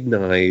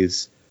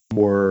recognize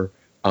more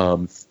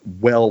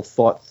well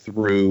thought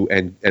through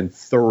and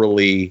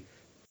thoroughly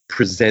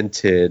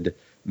presented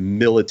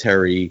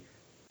military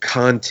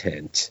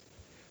content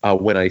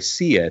when I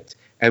see it.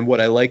 And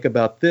what I like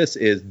about this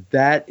is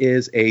that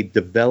is a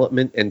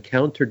development and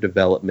counter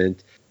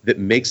development that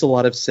makes a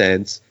lot of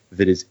sense,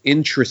 that is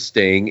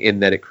interesting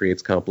in that it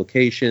creates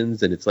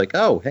complications, and it's like,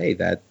 oh, hey,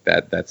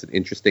 that's an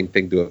interesting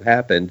thing to have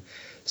happened.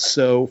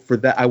 So for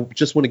that, I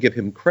just want to give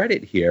him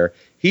credit here.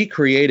 He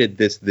created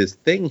this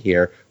thing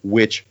here,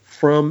 which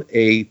from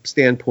a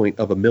standpoint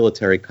of a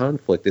military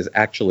conflict is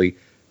actually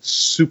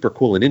super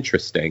cool and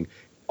interesting,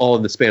 all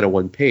in the span of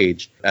one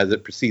page. As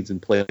it proceeds and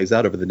plays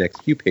out over the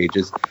next few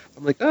pages,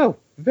 I'm like, oh,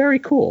 very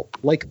cool.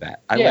 Like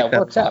that. It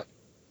works out.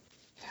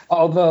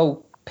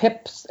 Although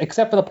Pip's,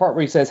 except for the part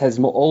where he says, has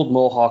old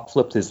Mohawk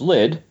flipped his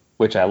lid,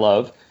 which I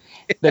love,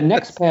 the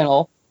next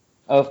panel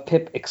of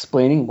Pip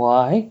explaining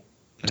why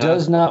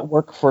does not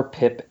work for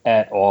Pip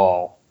at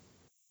all.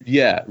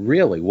 Yeah,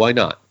 really? Why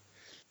not?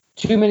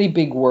 Too many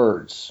big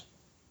words.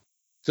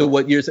 So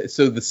what you're saying?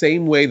 So the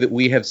same way that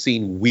we have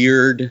seen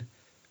weird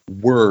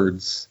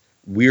words,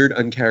 weird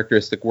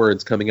uncharacteristic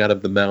words coming out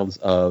of the mouths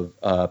of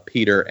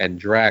Peter and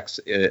Drax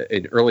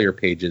in earlier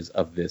pages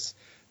of this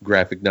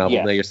graphic novel.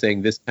 Yeah. Now you're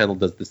saying this panel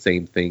does the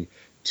same thing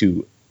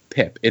to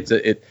Pip. It's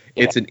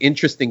an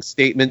interesting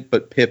statement,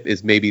 but Pip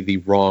is maybe the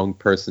wrong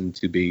person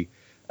to be.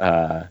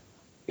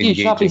 You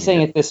should not be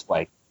saying it this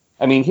way.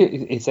 I mean,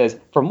 it says,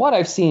 from what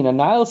I've seen,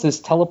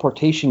 Annihilus'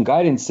 teleportation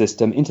guidance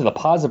system into the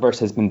Posiverse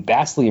has been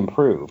vastly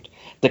improved.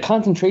 The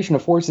concentration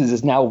of forces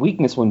is now a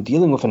weakness when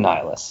dealing with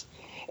Annihilus.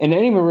 An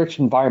enemy-rich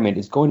environment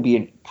is going to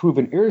be prove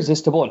an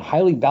irresistible and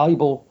highly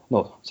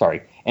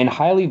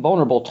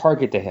vulnerable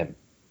target to him.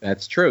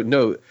 That's true.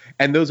 No,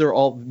 and those are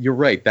all, you're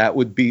right. That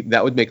would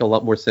make a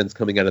lot more sense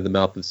coming out of the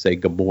mouth of, say,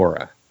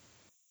 Gamora.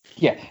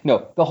 Yeah,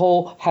 no, the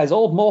whole, has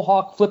old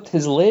Mohawk flipped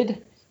his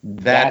lid?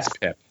 That's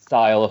Pip.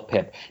 Style of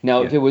Pip.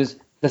 Now, if it was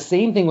the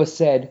same thing was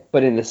said,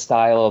 but in the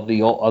style of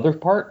the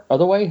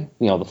other way,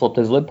 the flipped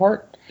his lid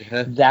part,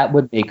 that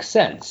would make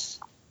sense.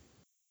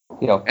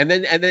 And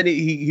then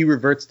he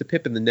reverts to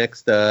Pip in the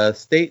next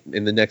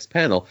in the next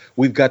panel.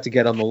 We've got to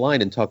get on the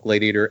line and talk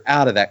Gladiator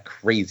out of that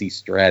crazy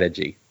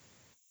strategy.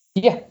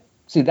 Yeah.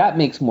 See, that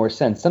makes more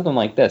sense. Something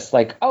like this.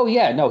 Like, oh,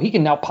 yeah, no, he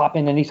can now pop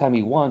in anytime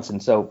he wants.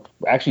 And so,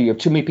 actually, you have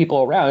too many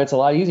people around. It's a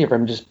lot easier for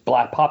him to just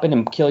pop in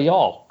and kill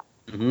y'all.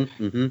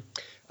 Mm-hmm, mm-hmm.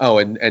 Oh,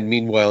 and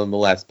meanwhile, in the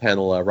last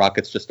panel,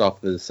 Rocket's just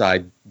off to the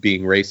side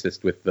being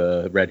racist with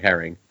the red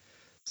herring.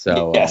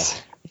 So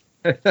yes.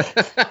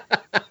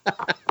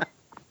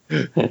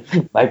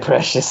 My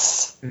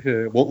precious.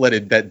 Won't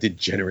let that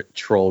degenerate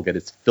troll get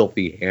his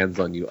filthy hands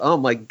on you. Oh,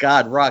 my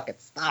God, Rocket,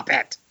 stop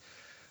it.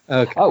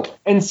 Okay. Oh,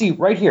 and see,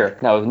 right here,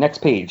 now, the next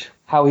page,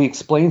 how he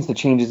explains the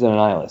changes in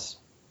Annihilus.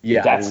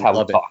 Yeah, That's how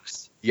he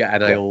talks. Yeah,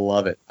 and I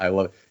love it. I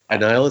love it.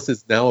 Annihilus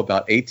is now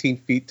about 18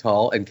 feet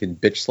tall and can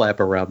bitch slap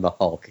around the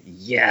Hulk.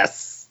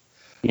 Yes!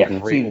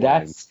 Yeah, see,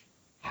 that's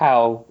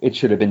how it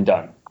should have been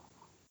done.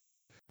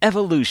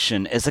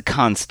 Evolution is a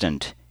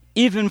constant,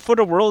 even for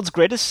the world's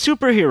greatest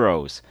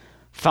superheroes.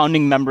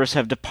 Founding members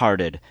have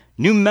departed,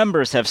 new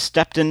members have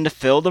stepped in to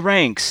fill the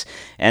ranks,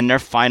 and their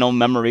final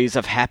memories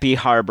of Happy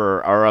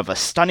Harbor are of a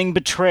stunning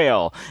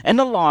betrayal and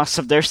the loss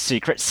of their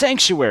secret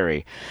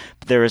sanctuary.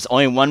 But there is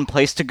only one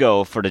place to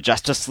go for the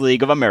Justice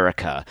League of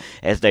America,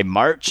 as they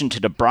march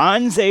into the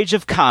Bronze Age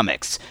of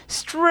comics,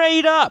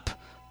 straight up!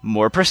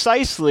 More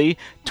precisely,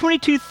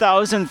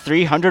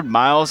 22,300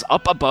 miles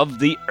up above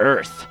the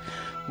Earth.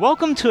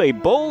 Welcome to a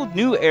bold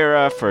new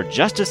era for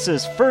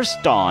Justice's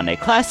First Dawn, a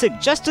classic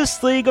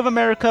Justice League of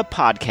America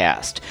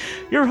podcast.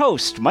 Your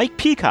host, Mike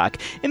Peacock,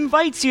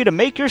 invites you to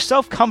make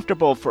yourself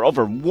comfortable for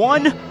over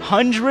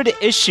 100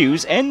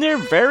 issues and their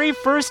very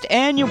first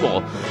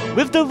annual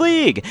with the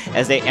League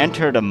as they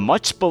enter the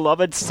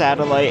much-beloved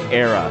satellite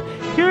era.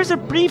 Here's a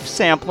brief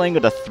sampling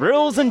of the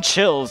thrills and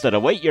chills that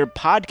await your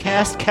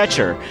podcast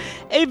catcher.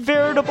 A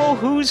veritable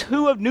who's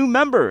who of new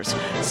members,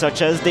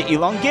 such as the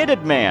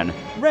Elongated Man,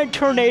 Red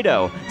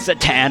Tornado,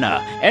 Zatanna,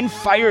 and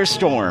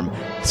Firestorm.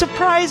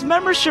 Surprise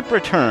membership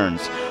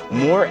returns.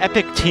 More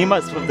epic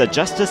team-ups with the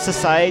Justice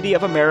Society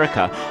of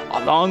America,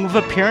 along with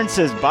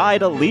appearances by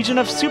the Legion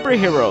of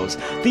Superheroes,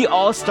 the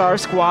All-Star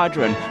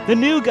Squadron, the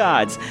New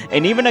Gods,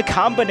 and even a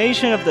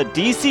combination of the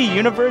DC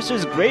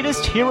Universe's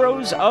greatest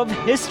heroes of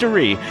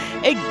history.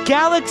 A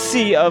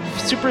galaxy of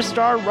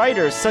superstar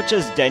writers such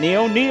as Denny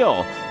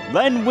O'Neil,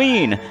 Len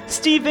Wein,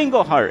 Steve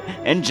Englehart,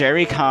 and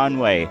Jerry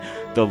Conway.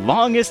 The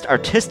longest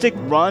artistic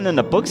run in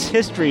the book's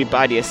history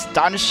by the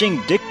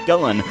astonishing Dick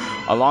Gillen,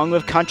 along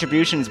with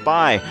contributions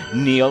by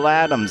Neil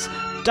Adams,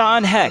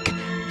 Don Heck,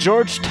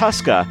 George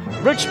Tuska,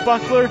 Rich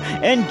Buckler,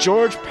 and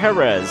George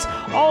Perez.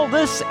 All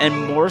this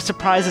and more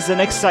surprises and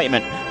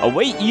excitement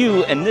await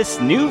you in this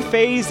new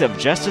phase of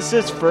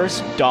Justice's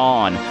First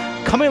Dawn.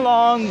 Come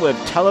along with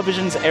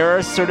television's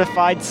era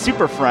certified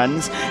super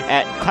friends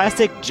at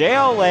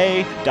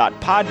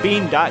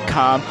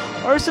classicjla.podbean.com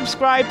or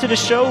subscribe to the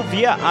show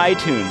via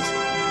iTunes.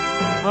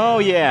 Oh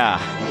yeah,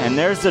 and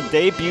there's the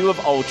debut of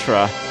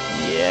Ultra.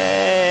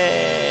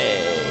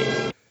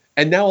 Yay!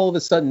 And now all of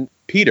a sudden,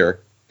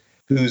 Peter,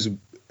 whose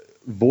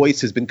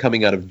voice has been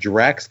coming out of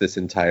Drax this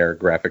entire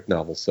graphic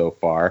novel so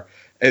far,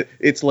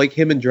 it's like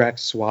him and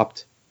Drax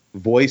swapped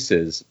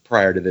voices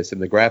prior to this in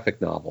the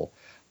graphic novel.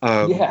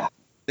 Yeah.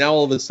 Now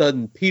all of a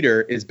sudden,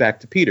 Peter is back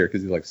to Peter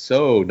because he's like,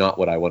 so not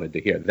what I wanted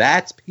to hear.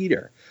 That's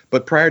Peter.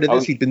 But prior to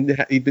this, he'd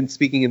been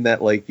speaking in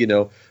that like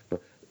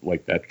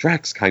that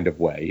Drax kind of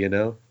way, you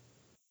know.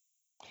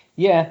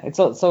 Yeah,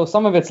 so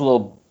some of it's a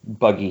little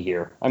buggy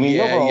here. I mean,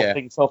 the overall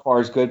thing so far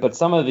is good, but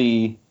some of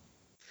the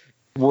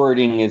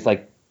wording is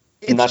like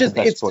not the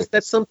best choice.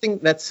 That's something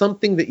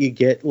that you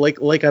get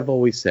like I've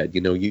always said,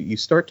 you know, you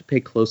start to pay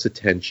close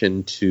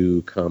attention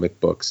to comic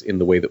books in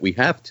the way that we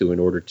have to in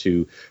order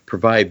to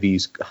provide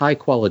these high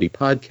quality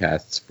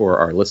podcasts for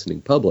our listening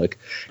public,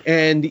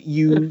 and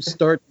you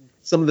start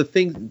some of the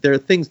things. There are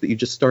things that you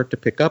just start to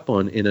pick up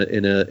on in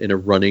a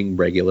running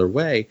regular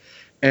way.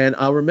 And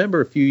I'll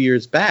remember a few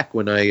years back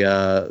when I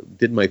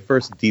did my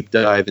first deep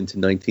dive into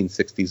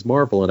 1960s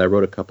Marvel, and I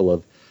wrote a couple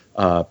of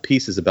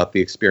pieces about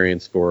the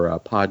experience for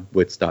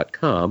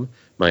podwits.com,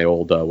 my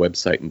old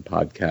website and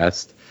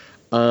podcast.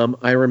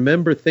 I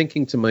remember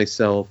thinking to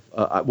myself,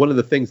 one of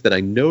the things that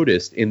I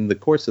noticed in the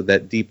course of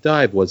that deep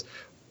dive was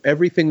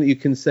everything that you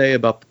can say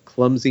about the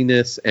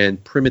clumsiness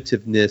and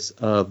primitiveness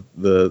of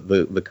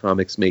the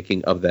comics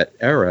making of that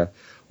era.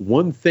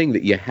 One thing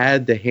that you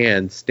had to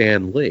hand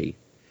Stan Lee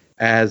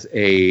as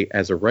a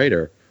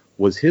writer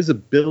was his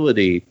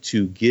ability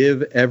to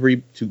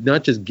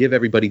not just give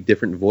everybody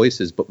different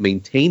voices, but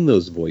maintain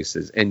those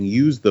voices and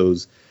use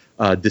those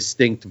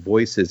distinct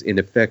voices in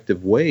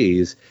effective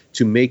ways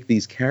to make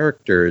these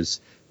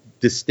characters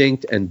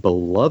distinct and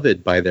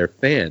beloved by their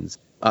fans.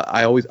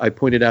 I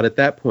pointed out at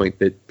that point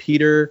that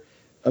Peter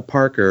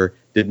Parker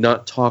did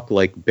not talk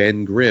like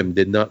Ben Grimm,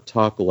 did not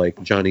talk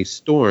like Johnny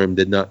Storm,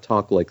 did not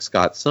talk like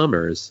Scott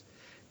Summers,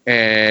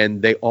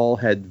 and they all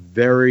had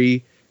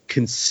very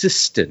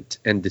consistent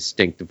and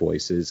distinct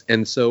voices.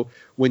 And so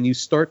when you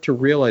start to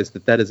realize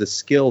that is a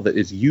skill that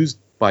is used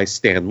by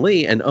Stan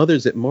Lee and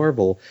others at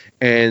Marvel,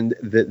 and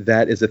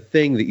that is a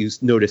thing that you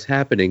notice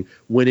happening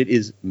when it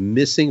is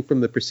missing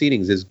from the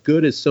proceedings, as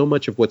good as so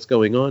much of what's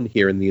going on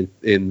here in the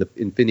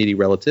Infinity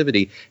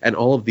Relativity and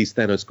all of these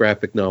Thanos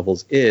graphic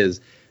novels is,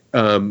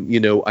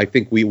 I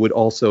think we would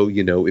also,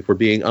 if we're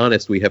being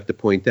honest, we have to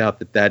point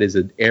out that is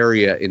an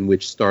area in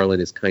which Starlin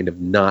is kind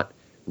of not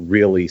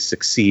really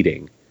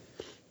succeeding.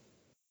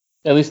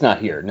 At least not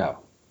here, no.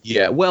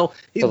 Yeah, well,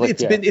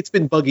 it's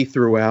been buggy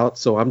throughout,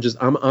 so I'm just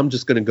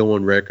going to go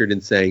on record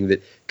in saying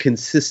that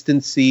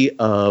consistency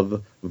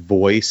of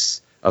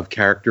voice, of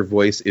character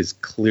voice, is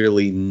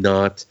clearly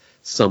not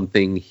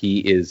something he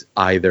is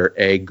either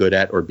A, good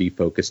at, or B,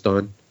 focused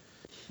on.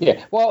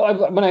 Yeah.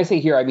 Well, when I say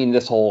here, I mean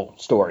this whole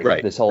story.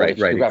 Right, This whole right,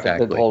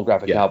 the whole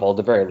graphic Yeah. novel, at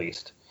the very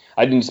least.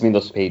 I didn't just mean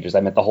those pages.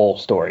 I meant the whole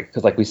story.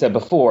 Because like we said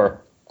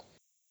before,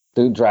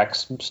 the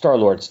Drax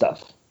Star-Lord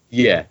stuff.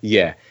 Yeah,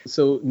 yeah.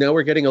 So now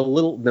we're getting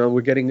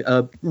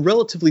a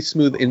relatively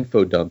smooth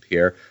info dump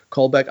here.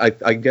 Callback.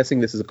 I'm guessing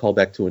this is a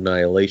callback to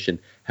Annihilation.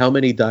 How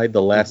many died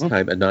the last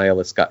time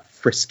Annihilus got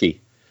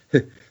frisky?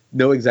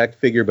 No exact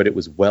figure, but it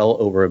was well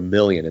over 1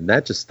 million, and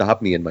that just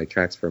stopped me in my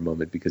tracks for a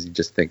moment because you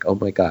just think, oh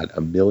my god,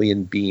 1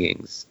 million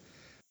beings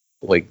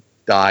like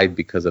died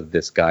because of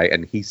this guy,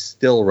 and he's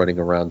still running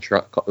around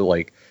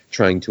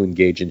trying to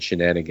engage in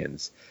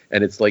shenanigans.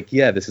 And it's like,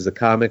 yeah, this is a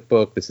comic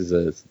book, this is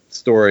a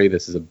story,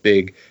 this is a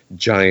big,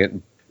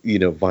 giant,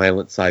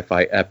 violent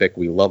sci-fi epic.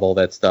 We love all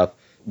that stuff.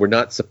 We're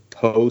not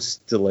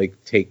supposed to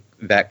take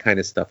that kind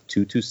of stuff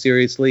too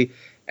seriously,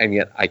 and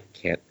yet I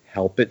can't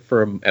help it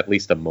for at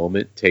least a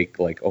moment take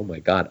oh my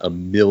god,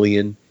 1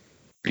 million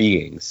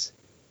beings.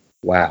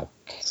 Wow.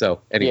 So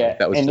anyway,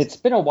 that was. And it's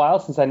been a while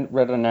since I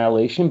read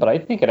Annihilation, but I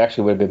think it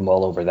actually would have been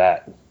well over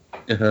that.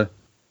 Uh-huh.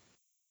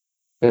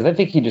 Because I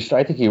think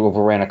he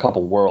overran a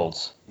couple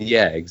worlds.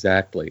 Yeah,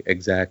 exactly.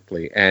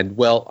 And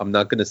well, I'm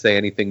not going to say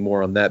anything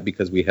more on that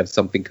because we have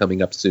something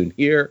coming up soon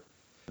here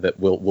that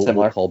we'll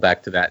call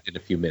back to that in a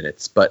few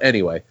minutes. But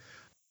anyway,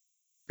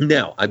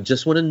 now I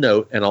just want to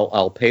note, and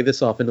I'll pay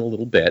this off in a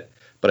little bit,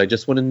 but I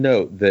just want to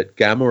note that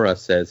Gamora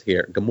says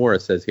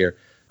here,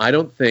 I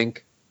don't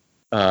think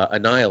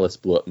Annihilus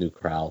blew up New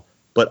Kral,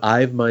 but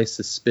I've my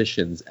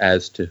suspicions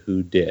as to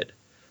who did.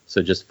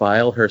 So just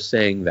file her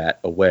saying that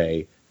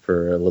away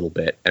for a little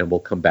bit, and we'll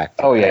come back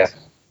to that. Yeah.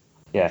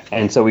 Yeah,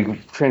 and so we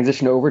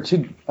transition over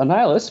to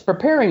Annihilus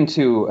preparing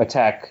to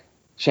attack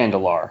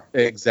Chandalar.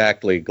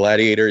 Exactly.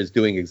 Gladiator is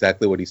doing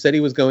exactly what he said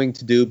he was going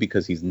to do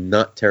because he's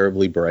not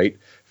terribly bright.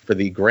 For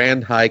the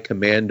Grand High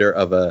Commander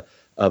of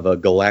a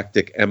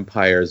galactic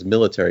empire's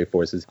military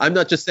forces. I'm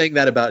not just saying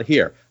that about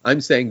here.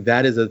 I'm saying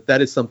that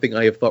is something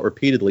I have thought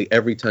repeatedly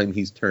every time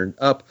he's turned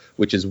up,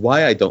 which is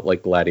why I don't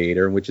like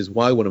Gladiator, and which is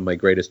why one of my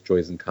greatest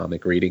joys in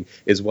comic reading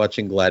is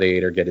watching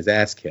Gladiator get his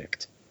ass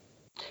kicked.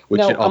 I'm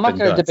not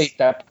going to debate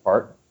that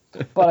part,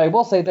 but I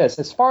will say this.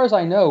 As far as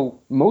I know,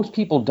 most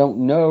people don't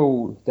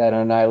know that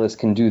Annihilus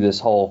can do this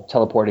whole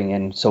teleporting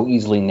in so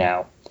easily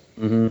now.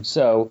 Mm-hmm.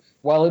 So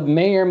while it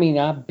may or may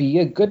not be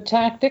a good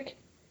tactic,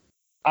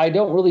 I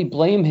don't really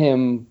blame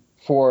him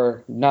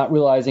for not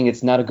realizing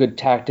it's not a good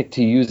tactic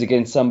to use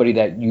against somebody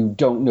that you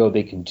don't know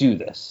they can do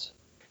this.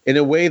 In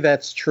a way,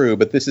 that's true,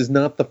 but this is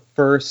not the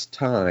first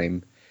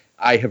time.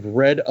 I have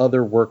read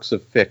other works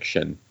of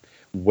fiction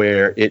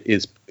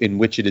in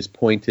which it is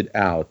pointed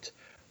out.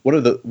 One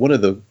of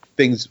the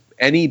things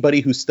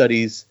anybody who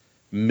studies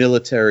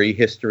military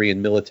history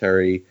and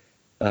military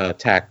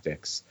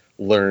tactics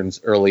learns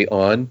early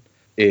on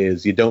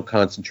is you don't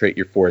concentrate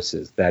your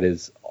forces. That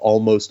is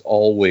almost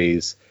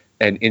always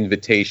an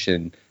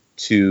invitation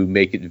to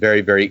make it very,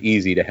 very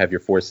easy to have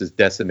your forces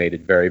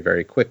decimated very,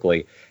 very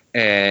quickly.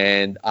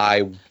 And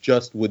I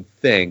just would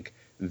think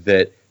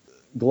that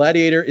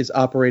Gladiator is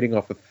operating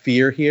off of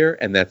fear here,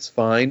 and that's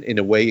fine. In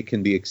a way, it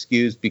can be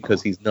excused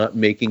because he's not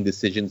making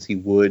decisions he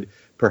would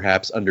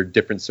perhaps under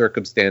different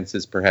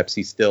circumstances. Perhaps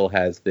he still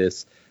has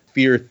this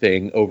fear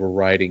thing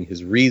overriding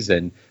his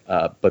reason.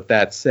 But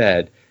that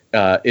said,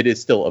 it is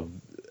still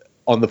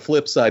on the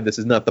flip side, this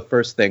is not the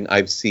first thing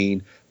I've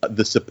seen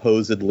the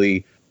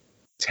supposedly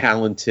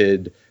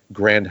talented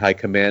Grand High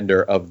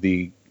Commander of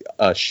the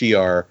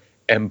Shi'ar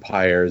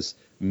Empire's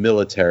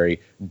military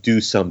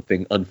do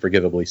something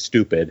unforgivably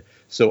stupid.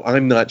 So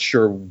I'm not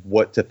sure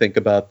what to think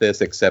about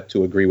this, except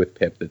to agree with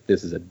Pip that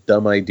this is a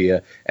dumb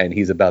idea, and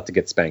he's about to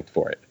get spanked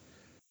for it.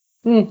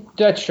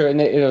 That's true.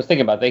 And I was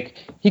thinking about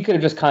he could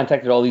have just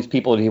contacted all these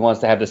people that he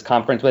wants to have this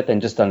conference with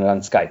and just done it on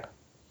Skype.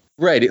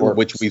 Right,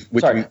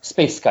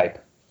 Space Skype.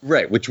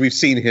 Right, which we've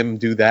seen him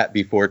do that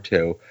before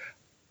too.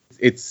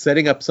 It's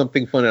setting up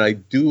something fun, and I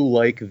do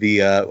like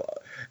the,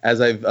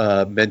 as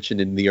I've mentioned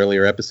in the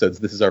earlier episodes,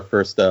 this is our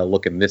first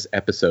look in this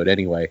episode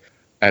anyway,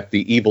 at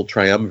the evil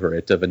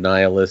triumvirate of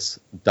Annihilus,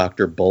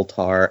 Dr.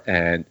 Boltar,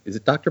 and... Is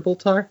it Dr.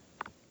 Boltar?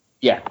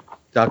 Yeah.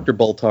 Dr.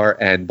 Boltar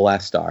and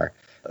Blastar.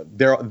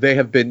 They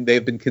have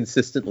been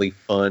consistently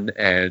fun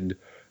and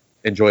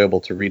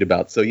enjoyable to read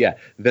about. So yeah,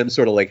 them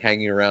sort of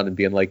hanging around and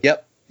being like,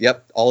 yep,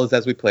 all is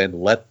as we planned.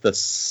 Let the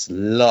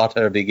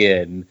slaughter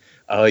begin.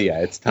 Oh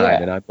yeah, it's time.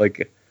 Yeah. And I'm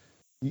like,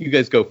 you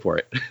guys go for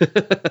it.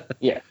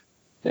 Yeah.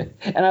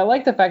 And I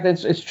like the fact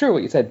that it's true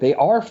what you said. They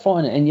are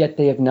fun, and yet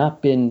they have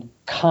not been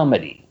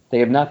comedy. They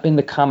have not been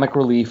the comic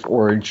relief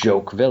or a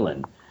joke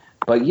villain.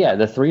 But yeah,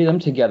 the three of them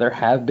together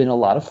have been a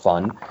lot of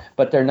fun,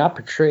 but they're not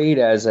portrayed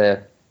as if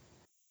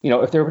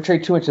they're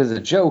portrayed too much as a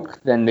joke,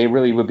 then they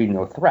really would be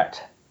no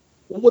threat.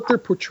 Well, what they're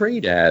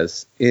portrayed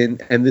as, and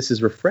this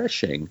is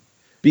refreshing,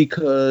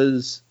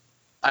 because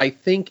I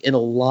think in a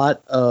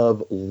lot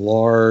of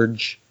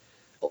large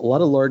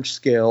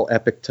scale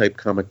epic type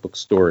comic book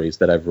stories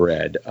that I've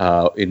read,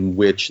 in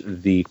which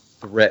the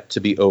threat to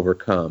be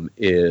overcome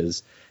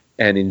is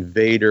an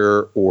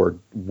invader or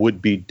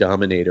would-be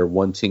dominator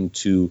wanting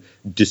to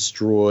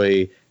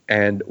destroy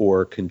and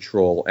or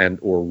control and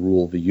or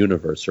rule the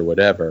universe or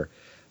whatever.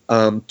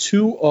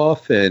 Too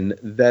often,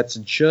 that's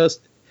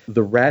just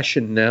the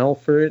rationale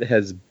for it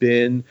has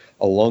been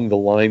along the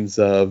lines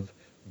of,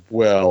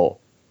 well,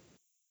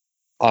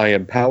 I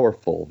am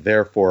powerful,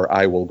 therefore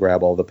I will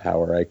grab all the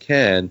power I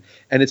can.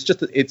 And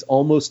it's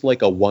almost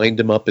like a wind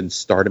 'em up and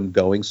start 'em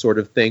going sort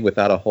of thing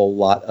without a whole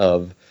lot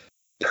of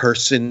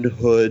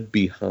personhood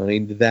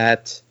behind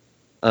that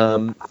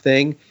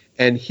thing.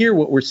 And here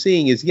what we're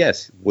seeing is,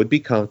 yes,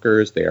 would-be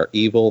conquerors, they are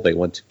evil, they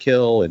want to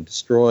kill and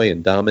destroy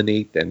and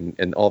dominate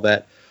and all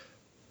that.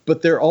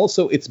 But they're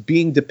also, it's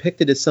being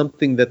depicted as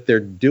something that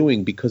they're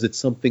doing because it's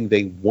something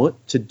they want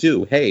to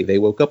do. Hey, they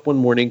woke up one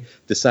morning,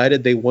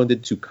 decided they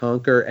wanted to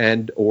conquer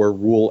and or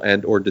rule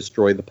and or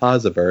destroy the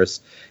Posiverse.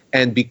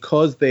 And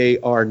because they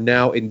are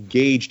now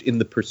engaged in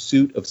the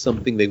pursuit of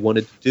something they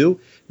wanted to do,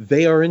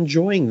 they are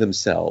enjoying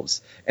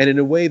themselves. And in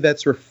a way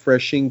that's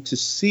refreshing to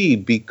see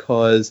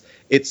because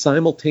it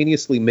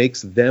simultaneously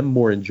makes them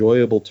more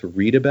enjoyable to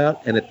read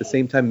about and at the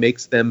same time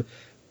makes them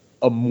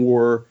a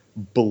more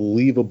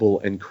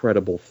believable and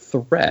credible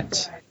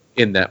threat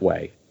in that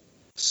way.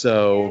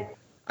 So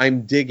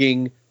I'm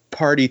digging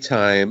Party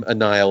Time,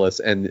 Annihilus,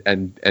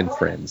 and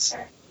Friends.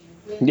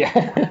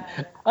 Yeah,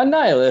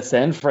 Annihilus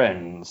and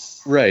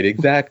Friends. Right,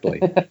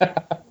 exactly.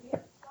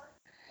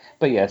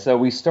 But yeah, so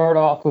we start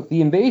off with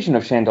the invasion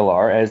of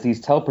Chandalar as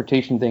these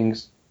teleportation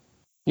things.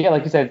 Yeah,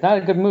 like you said, it's not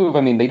a good move.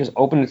 I mean, they just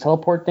open the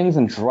teleport things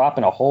and drop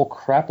in a whole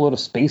crap load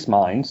of space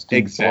mines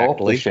to blow up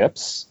the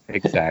ships.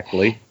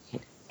 Exactly.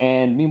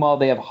 And meanwhile,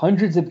 they have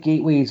hundreds of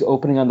gateways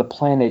opening on the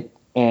planet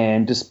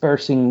and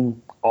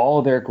dispersing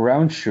all their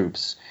ground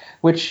troops,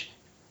 which,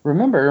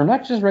 remember, are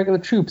not just regular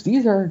troops.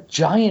 These are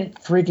giant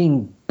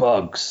frigging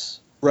bugs.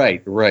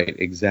 Right,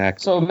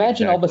 exactly. So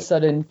imagine all of a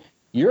sudden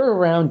you're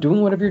around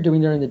doing whatever you're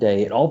doing during the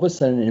day, and all of a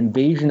sudden an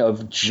invasion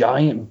of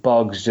giant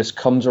bugs just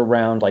comes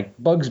around, like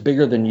bugs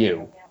bigger than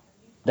you.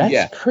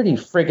 That's pretty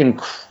friggin'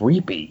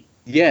 creepy.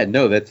 Yeah,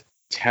 no, that's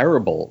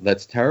terrible.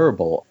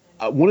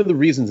 One of the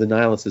reasons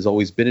Annihilus has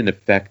always been an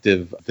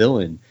effective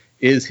villain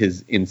is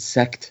his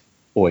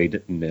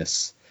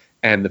insectoidness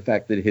and the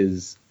fact that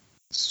his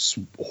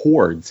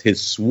hordes,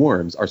 his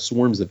swarms, are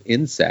swarms of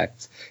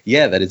insects.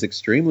 Yeah, that is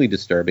extremely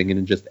disturbing,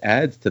 and it just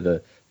adds to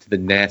the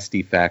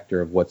nasty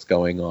factor of what's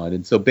going on.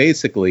 And so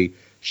basically,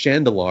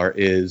 Chandalar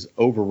is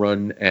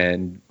overrun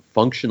and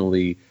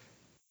functionally,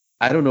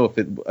 I don't know if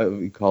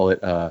we call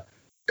it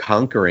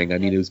conquering. I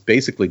mean, it was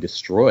basically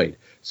destroyed.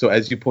 So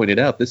as you pointed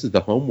out, this is the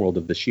homeworld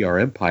of the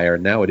Shi'ar Empire,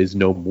 and now it is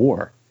no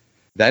more.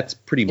 That's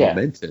pretty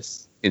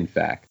momentous, in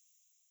fact.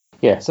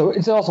 Yeah, so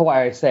it's also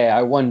why I say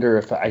I wonder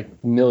if a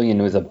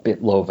million was a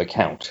bit low of a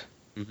count.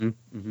 And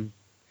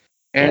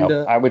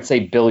I would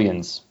say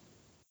billions.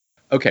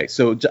 Okay,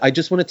 so I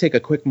just want to take a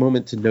quick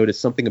moment to notice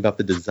something about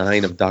the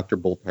design of Dr.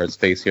 Boltar's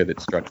face here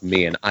that struck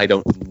me, and I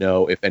don't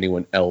know if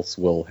anyone else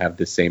will have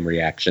the same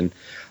reaction.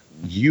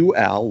 You,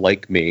 Al,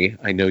 like me,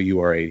 I know you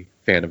are a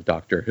fan of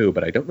Doctor Who,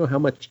 but I don't know how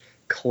much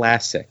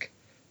classic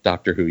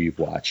Doctor Who you've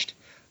watched,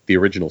 the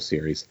original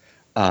series.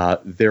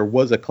 There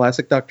was a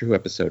classic Doctor Who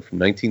episode from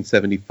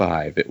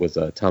 1975. It was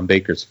Tom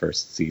Baker's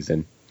first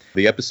season.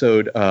 The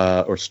episode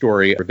or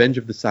story, Revenge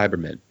of the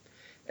Cybermen.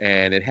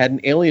 And it had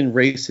an alien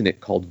race in it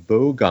called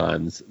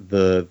Vogons,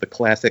 the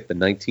classic, the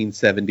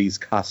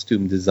 1970s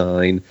costume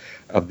design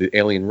of the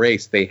alien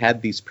race. They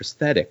had these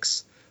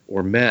prosthetics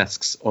or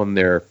masks on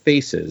their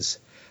faces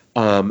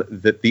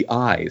that the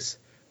eyes,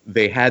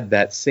 they had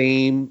that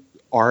same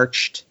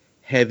arched,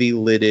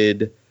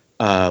 heavy-lidded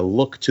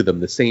look to them,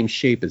 the same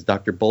shape as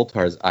Dr.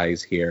 Boltar's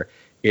eyes here.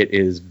 It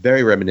is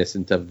very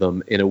reminiscent of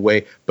them in a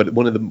way, but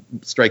one of the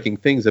striking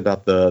things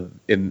about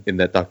in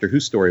that Doctor Who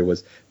story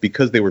was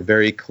because they were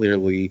very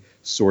clearly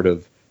sort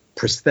of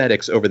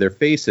prosthetics over their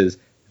faces,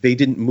 they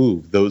didn't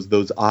move.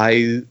 Those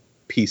eye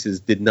pieces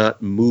did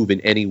not move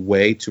in any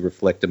way to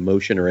reflect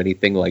emotion or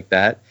anything like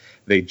that.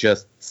 They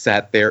just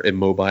sat there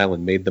immobile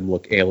and made them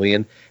look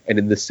alien. And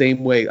in the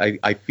same way,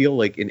 I feel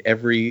like in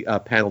every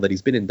panel that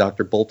he's been in,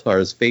 Dr.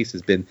 Boltar's face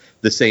has been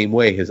the same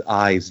way. His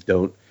eyes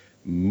don't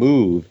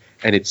move.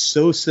 And it's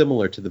so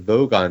similar to the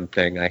Vogon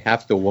thing, I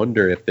have to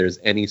wonder if there's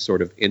any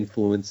sort of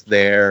influence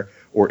there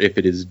or if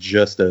it is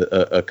just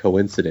a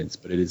coincidence.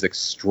 But it is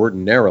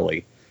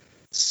extraordinarily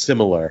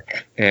similar.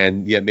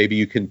 And yeah, maybe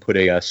you can put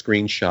a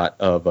screenshot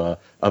of a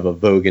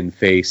Vogon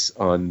face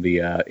on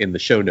the in the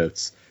show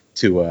notes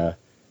to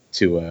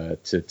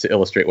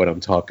illustrate what I'm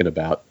talking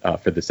about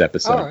for this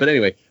episode. Right. But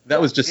anyway, that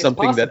was just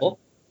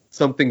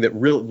something that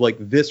real, like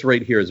this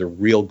right here is a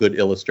real good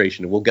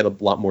illustration. We'll get a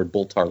lot more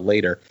Boltar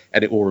later,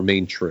 and it will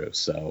remain true.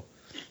 So,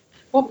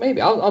 well,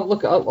 maybe I'll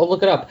look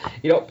it up.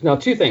 Now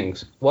two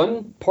things.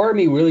 One, part of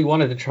me really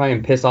wanted to try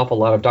and piss off a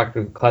lot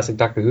of classic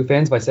Doctor Who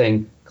fans by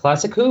saying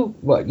classic Who.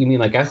 What you mean,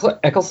 like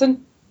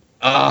Eccleston?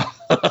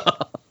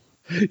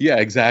 Yeah,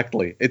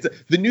 exactly.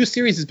 The new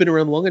series has been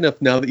around long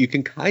enough now that you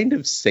can kind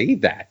of say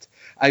that.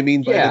 I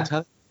mean, by the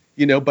time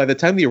You know, by the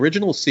time the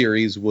original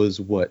series was,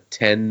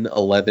 10,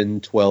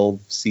 11, 12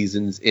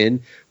 seasons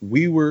in,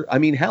 we were, I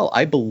mean, hell,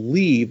 I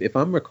believe, if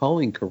I'm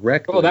recalling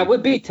correctly. Oh, that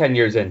would be 10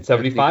 years in.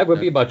 75 would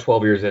be about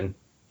 12 years in.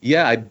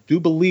 Yeah, I do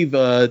believe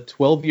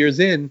 12 years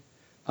in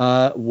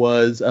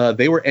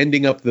they were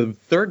ending up the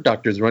third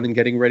Doctor's run and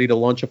getting ready to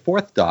launch a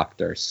fourth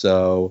Doctor.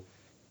 So.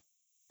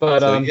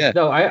 But yeah.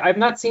 No, I've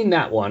not seen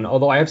that one,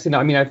 although I have seen,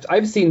 I mean,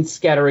 I've seen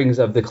scatterings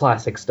of the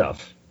classic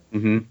stuff.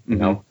 You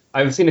know.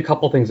 I've seen a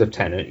couple things of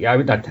Tennant. Yeah,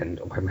 not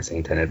Tennant. Why am I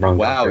saying Tennant? Wrong.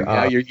 Wow,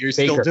 Doctor. Yeah, you're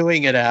still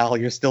doing it, Al.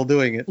 You're still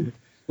doing it.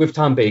 With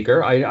Tom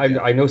Baker.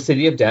 I know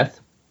City of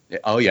Death.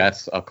 Oh,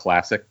 yes, a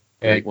classic.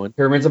 Great one.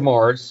 Pyramids of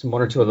Mars,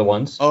 one or two other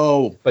ones.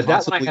 Oh, but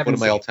possibly that one of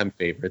my all-time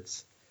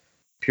favorites.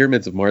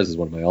 Pyramids of Mars is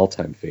one of my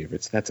all-time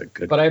favorites. That's a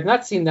good But one. I have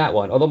not seen that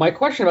one. Although my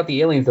question about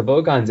the aliens, the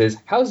Vogons, is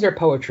how's their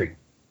poetry?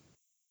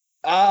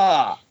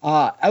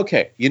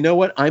 Okay. You know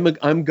what?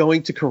 I'm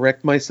going to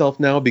correct myself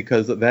now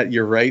because that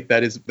you're right.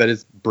 That is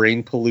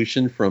brain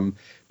pollution from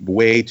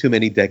way too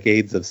many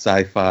decades of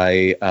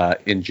sci-fi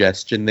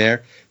ingestion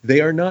there.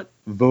 They are not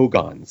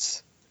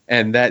Vogons.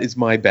 And that is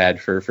my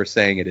bad for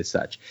saying it as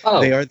such.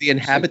 They are the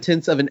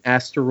inhabitants of an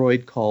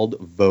asteroid called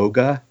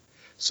Voga.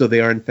 So they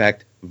are, in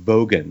fact,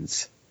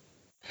 Vogons.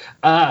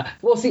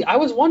 Well, see, I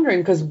was wondering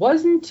because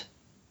wasn't...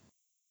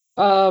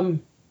 oh,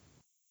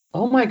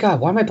 my God.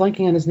 Why am I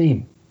blanking on his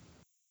name?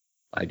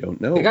 I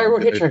don't know. The guy who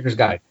wrote Hitchhiker's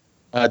Guide.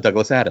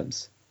 Douglas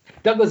Adams.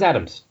 Douglas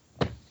Adams.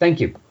 Thank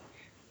you.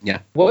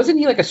 Yeah. Wasn't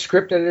he like a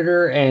script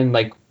editor and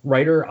like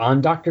writer on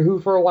Doctor Who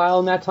for a while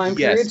in that time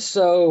period? Yes.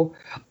 So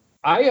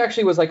I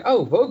actually was like,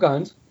 oh,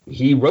 Vogons.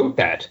 He wrote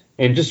that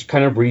and just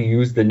kind of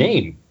reused the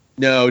name.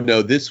 No.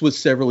 This was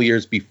several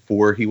years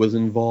before he was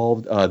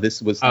involved.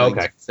 This was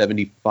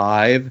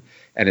 1975.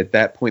 And at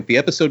that point, the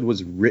episode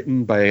was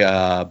written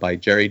by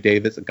Jerry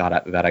Davis.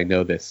 God, that I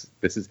know this.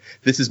 This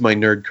is my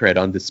nerd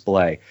cred on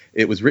display.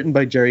 It was written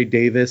by Jerry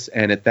Davis,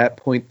 and at that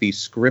point, the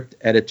script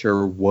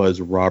editor was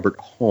Robert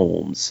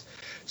Holmes.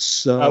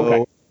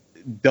 So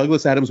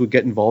Douglas Adams would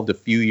get involved a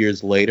few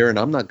years later, and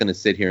I'm not going to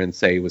sit here and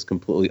say he was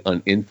completely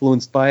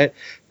uninfluenced by it.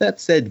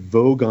 That said,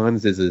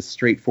 Vogons is a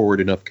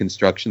straightforward enough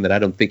construction that I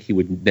don't think he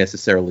would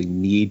necessarily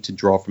need to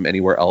draw from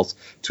anywhere else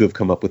to have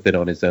come up with it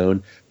on his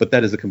own. But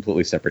that is a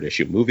completely separate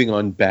issue. Moving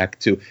on back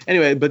to...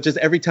 Anyway, but just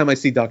every time I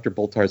see Dr.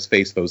 Boltar's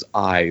face, those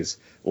eyes,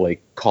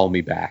 like, call me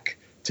back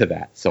to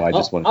that. So I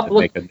just wanted to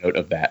make a note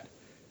of that.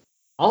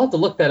 I'll have to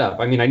look that up.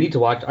 I mean, I do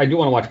want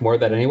to watch more of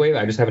that anyway.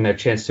 I just haven't had a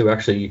chance to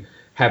actually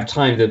have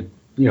time to...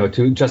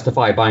 to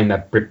justify buying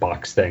that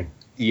BritBox thing.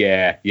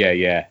 Yeah.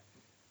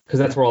 Because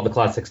that's where all the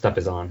classic stuff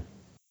is on.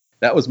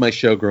 That was my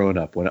show growing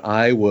up. When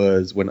I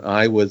was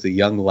a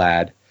young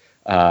lad,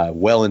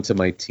 well into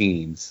my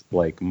teens,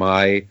 like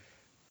my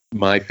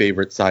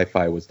favorite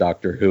sci-fi was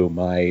Doctor Who.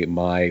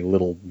 My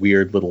little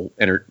weird little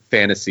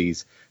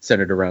fantasies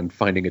centered around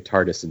finding a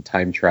TARDIS and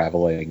time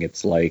traveling.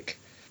 It's like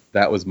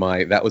that was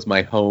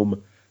my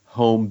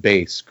home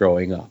base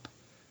growing up.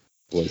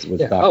 Was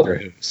Doctor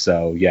Who.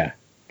 So yeah.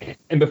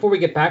 And before we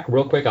get back,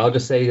 real quick, I'll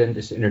just say and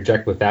just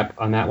interject with that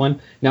on that one.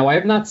 Now, I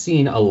have not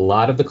seen a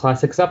lot of the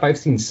classic stuff. I've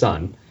seen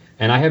some,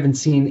 and I haven't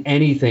seen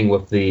anything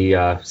with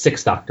the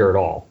Sixth Doctor at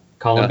all,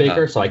 Colin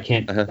Baker. So I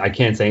can't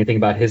say anything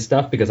about his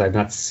stuff because I've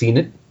not seen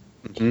it.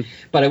 Mm-hmm.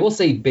 But I will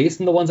say, based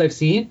on the ones I've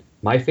seen,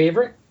 my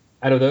favorite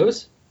out of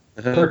those,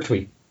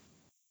 Pertwee.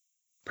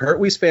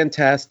 Pertwee's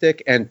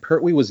fantastic, and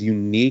Pertwee was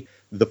unique.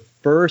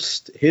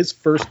 His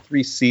first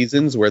 3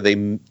 seasons where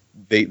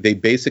they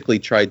basically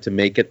tried to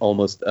make it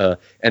almost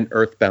an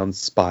Earthbound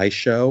spy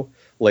show,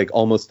 like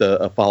almost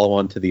a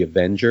follow-on to the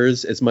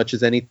Avengers as much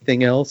as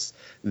anything else.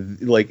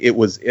 Like that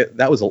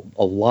was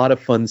a lot of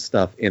fun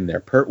stuff in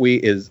there.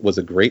 Pertwee was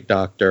a great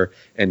Doctor,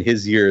 and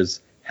his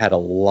years had a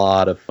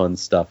lot of fun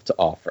stuff to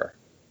offer.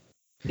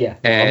 Yeah,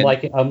 and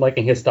I'm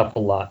liking his stuff a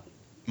lot.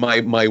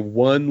 My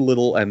one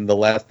little, and the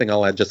last thing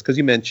I'll add, just because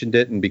you mentioned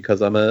it, and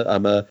because I'm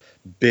a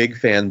big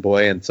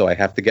fanboy, and so I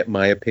have to get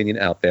my opinion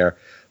out there.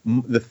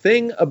 The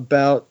thing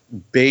about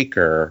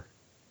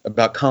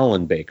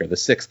Colin Baker, the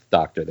Sixth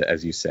Doctor,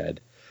 as you said,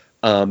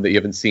 that you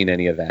haven't seen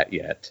any of that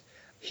yet.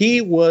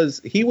 He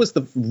was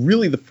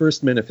really the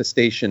first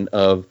manifestation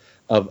of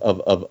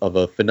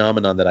a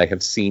phenomenon that I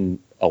have seen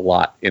a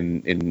lot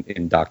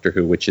in Doctor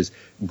Who, which is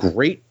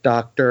great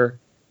Doctor,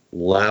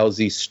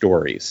 lousy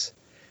stories.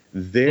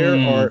 There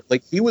are,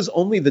 like, he was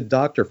only the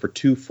Doctor for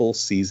 2 full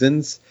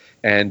seasons,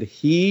 and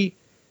he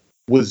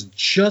was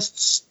just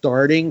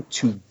starting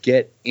to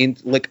get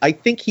into, like, I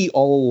think he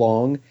all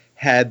along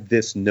had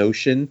this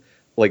notion,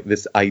 like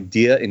this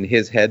idea in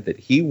his head that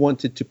he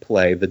wanted to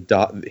play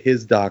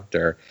his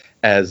Doctor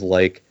as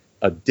like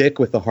a dick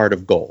with a heart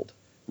of gold,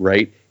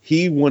 right?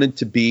 He wanted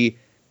to be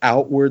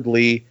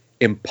outwardly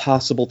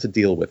impossible to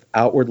deal with,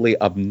 outwardly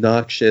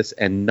obnoxious,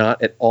 and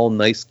not at all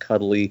nice,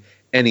 cuddly,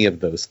 any of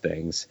those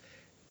things.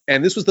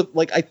 And this was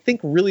I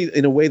think really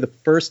in a way the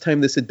first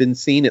time this had been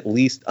seen, at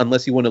least,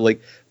 unless you want to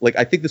like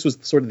I think this was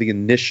sort of the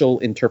initial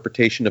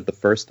interpretation of the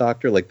first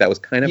Doctor. Like that was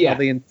kind of how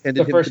they intended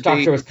him to be. The first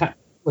Doctor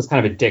was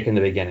kind of a dick in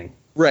the beginning.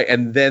 Right,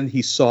 and then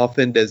he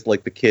softened as,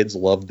 like, the kids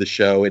loved the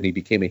show, and he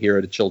became a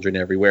hero to children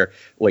everywhere.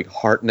 Like,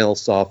 Hartnell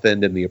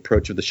softened, and the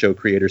approach of the show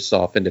creators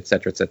softened, et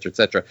cetera, et cetera, et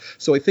cetera.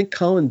 So I think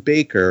Colin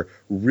Baker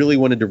really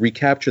wanted to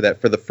recapture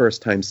that for the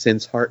first time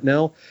since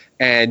Hartnell.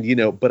 And,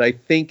 but I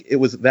think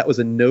that was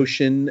a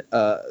notion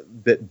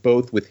that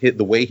both with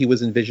the way he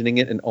was envisioning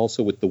it and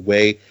also with the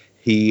way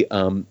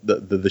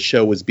the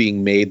show was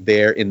being made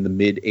there in the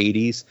mid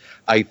 80s.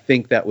 I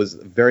think that was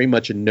very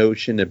much a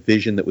notion, a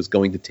vision that was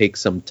going to take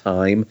some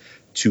time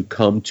to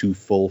come to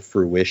full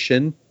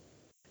fruition.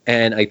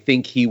 And I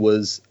think he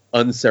was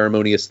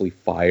unceremoniously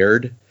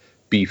fired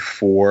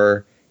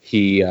before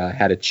he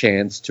had a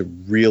chance to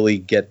really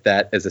get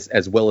that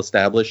as well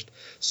established.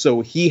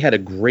 So he had a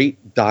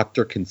great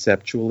Doctor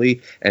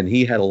conceptually, and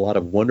he had a lot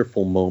of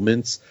wonderful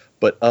moments.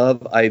 But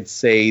I'd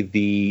say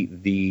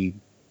the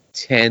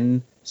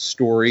 10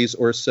 stories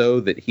or so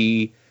that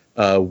he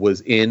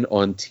was in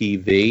on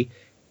TV,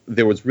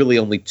 there was really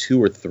only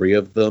 2 or 3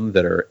 of them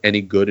that are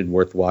any good and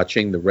worth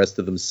watching. The rest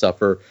of them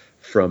suffer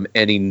from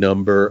any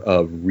number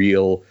of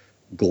real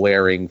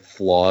glaring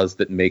flaws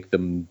that make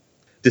them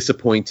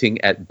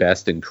disappointing at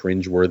best and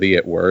cringeworthy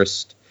at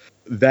worst.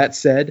 That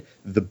said,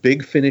 the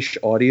Big Finish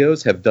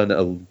audios have done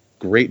a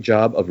great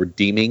job of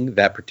redeeming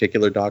that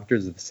particular Doctor.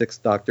 The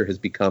Sixth Doctor has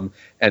become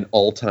an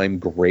all-time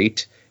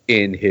great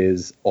in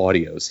his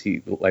audios.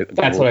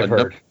 That's what I've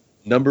heard.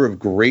 Number of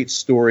great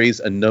stories,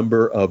 a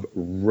number of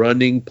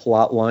running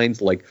plot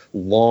lines, like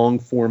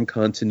long-form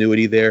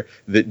continuity there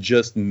that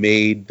just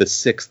made the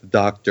Sixth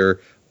Doctor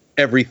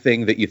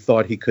everything that you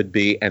thought he could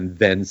be and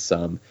then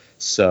some.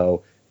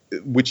 So,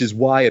 which is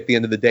why at the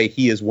end of the day,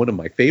 he is one of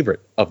my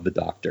favorite of the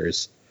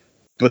Doctors.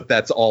 But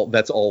that's all.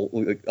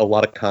 A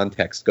lot of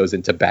context goes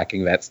into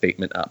backing that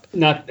statement up.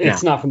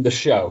 It's not from the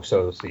show,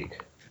 so to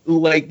speak.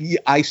 Like,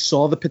 I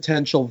saw the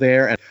potential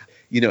there,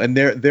 and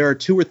there are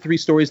 2 or 3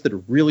 stories that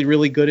are really,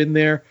 really good in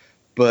there,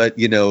 but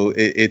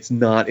it's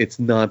not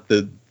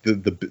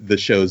the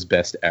show's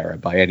best era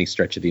by any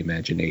stretch of the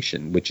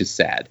imagination, which is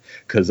sad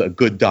because a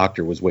good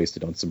Doctor was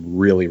wasted on some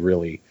really,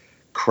 really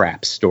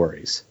crap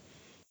stories.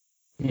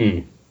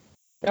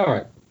 All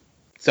right.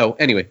 So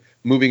anyway,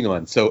 moving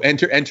on. So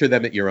enter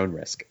them at your own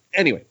risk.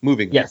 Anyway,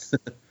 moving on. Yes.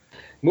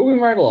 Moving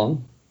right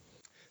along.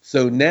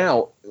 So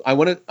now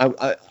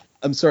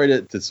I'm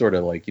sorry to sort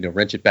of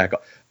wrench it back.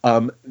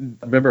 I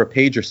remember a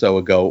page or so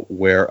ago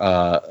where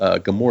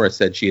Gamora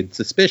said she had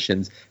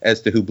suspicions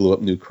as to who blew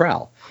up New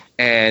Krall.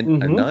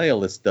 And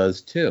Annihilus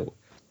does too.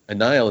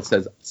 Annihilus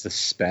says,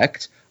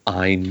 suspect?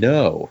 I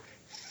know.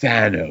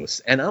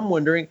 Thanos. And I'm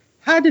wondering,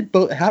 why did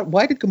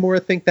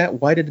Gamora think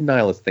that? Why did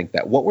Annihilus think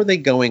that? What were they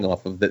going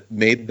off of that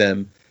made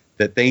them,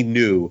 that they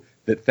knew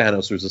that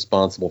Thanos was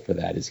responsible for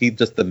that? Is he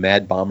just the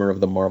mad bomber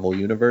of the Marvel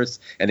Universe?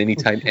 And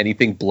anytime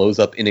anything blows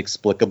up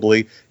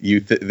inexplicably,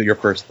 your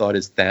first thought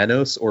is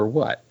Thanos, or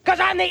what? Because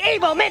I'm the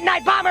evil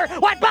midnight bomber.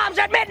 What bombs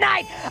at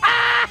midnight?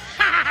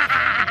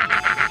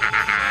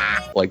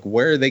 Like,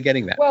 where are they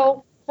getting that?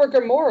 Well, for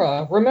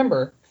Gamora,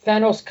 remember,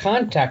 Thanos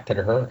contacted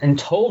her and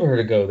told her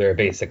to go there,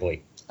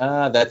 basically.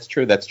 That's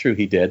true. That's true.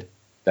 He did.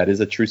 That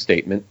is a true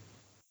statement.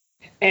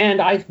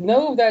 And I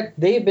know that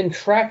they've been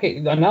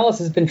tracking, Annihilus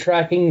has been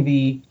tracking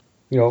the,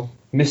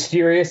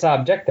 mysterious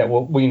object that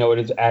we know it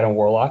is Adam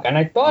Warlock. And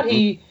I thought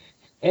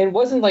and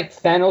wasn't like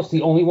Thanos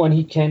the only one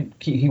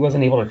he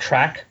wasn't able to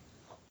track?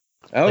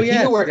 Oh, yeah.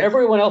 He knew where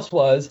everyone else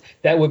was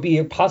that would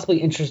be possibly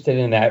interested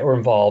in that or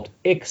involved,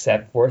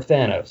 except for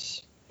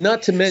Thanos.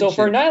 Not to mention. So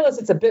for Annihilus,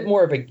 it's a bit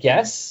more of a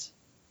guess,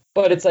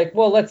 but it's like,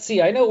 well, let's see.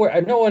 I know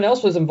where no one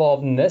else was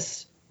involved in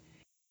this.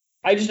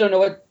 I just don't know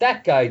what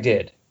that guy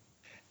did.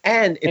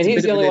 And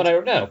he's the only one I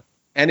don't know.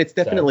 And it's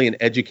definitely an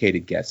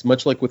educated guess.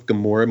 Much like with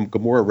Gamora,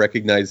 Gamora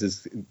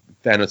recognizes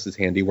Thanos'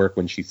 handiwork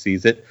when she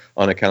sees it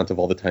on account of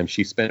all the time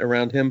she spent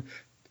around him.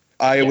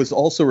 I was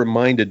also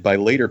reminded by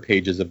later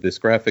pages of this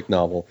graphic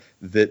novel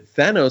that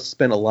Thanos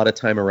spent a lot of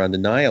time around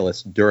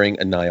Annihilus during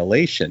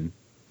Annihilation.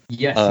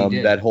 Yes, he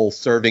did. That whole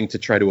serving to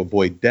try to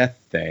avoid death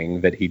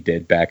thing that he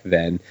did back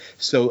then.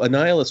 So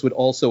Annihilus would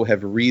also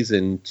have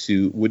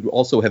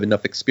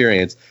enough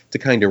experience to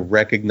kind of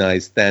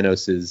recognize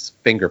Thanos'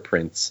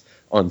 fingerprints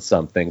on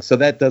something. So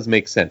that does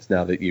make sense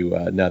now that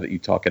you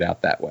talk it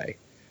out that way.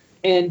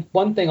 And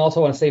one thing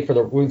also I want to say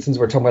since we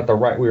were talking about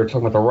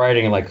the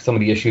writing and like some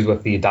of the issues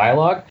with the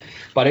dialogue,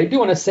 but I do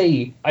want to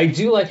say I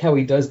do like how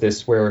he does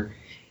this where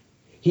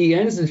he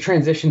ends the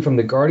transition from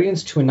the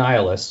Guardians to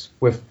Annihilus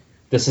with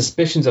the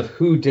suspicions of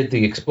who did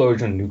the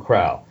explosion in New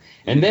Krall.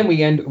 And then we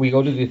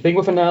go to the thing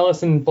with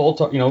Annihilus and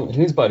Boltar, and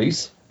his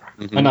buddies,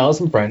 Annihilus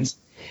and friends.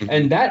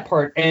 And that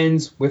part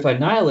ends with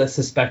Annihilus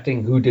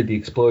suspecting who did the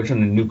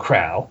explosion in New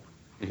Krall.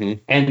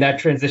 And that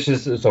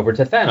transitions us over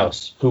to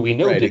Thanos, who we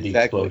know did the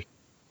explosion.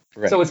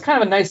 Right. So it's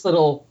kind of a nice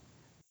little,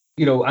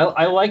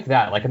 I like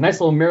that, like a nice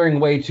little mirroring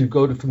way to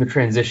go from the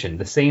transition,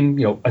 the same,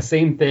 a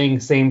same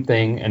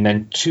thing, and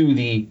then to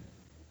the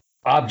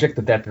object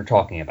that they're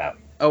talking about.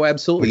 Oh,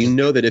 absolutely. You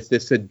know that if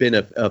this had been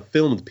a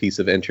filmed piece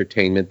of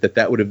entertainment,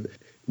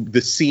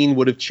 the scene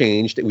would have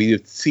changed. We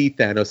would see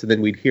Thanos, and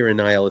then we'd hear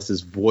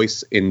Annihilus's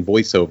voice in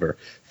voiceover.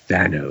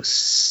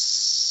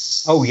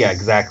 Thanos. Oh, yeah,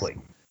 exactly.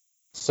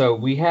 So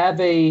we have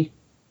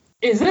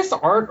is this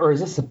art or is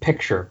this a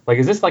picture? Like,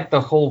 is this like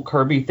the whole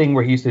Kirby thing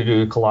where he used to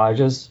do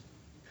collages?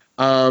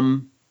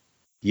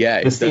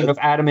 Yeah. The scene of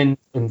Adam and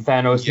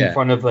Thanos Yeah. in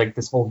front of like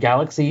this whole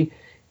galaxy.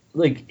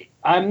 Like,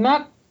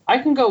 I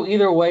can go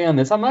either way on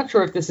this. I'm not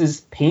sure if this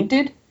is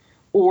painted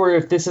or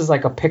if this is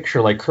like a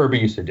picture like Kirby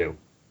used to do.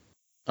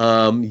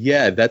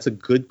 Yeah, that's a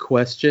good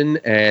question,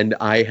 and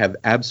I have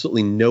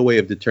absolutely no way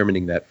of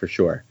determining that for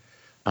sure.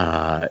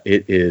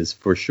 It is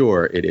for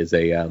sure. It is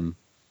a.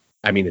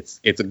 I mean, it's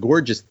a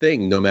gorgeous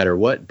thing, no matter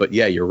what. But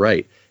yeah, you're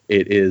right.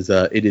 It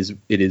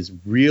is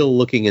real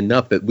looking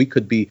enough that we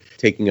could be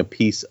taking a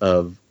piece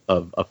of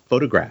a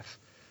photograph,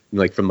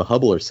 like from the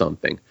Hubble or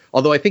something.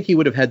 Although I think he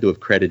would have had to have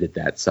credited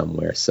that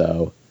somewhere.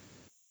 So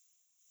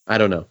I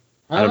don't know.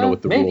 I don't know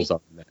what the maybe. rules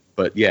are on that.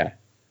 But yeah.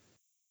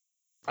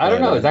 I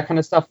don't know. Is that kind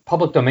of stuff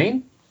public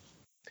domain?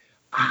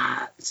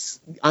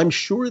 I'm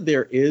sure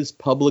there is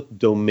public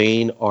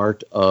domain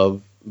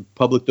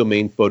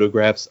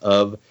photographs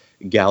of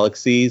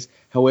galaxies.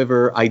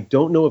 However, I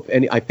don't know if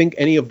I think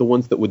any of the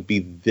ones that would be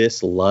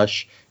this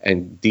lush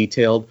and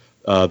detailed,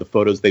 the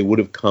photos, they would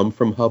have come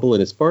from Hubble.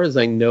 And as far as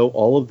I know,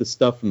 all of the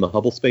stuff from the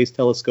Hubble Space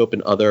Telescope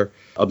and other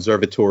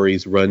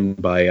observatories run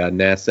by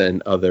NASA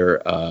and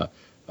other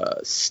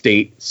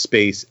state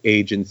space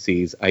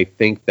agencies, I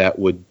think that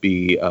would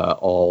be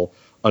all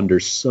under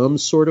some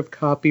sort of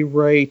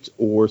copyright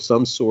or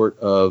some sort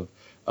of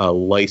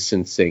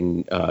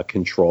licensing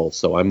control.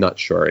 So I'm not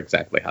sure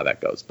exactly how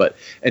that goes. But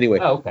anyway.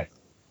 Oh, okay.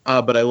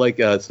 But I like,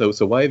 so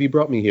why have you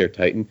brought me here,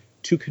 Titan?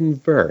 To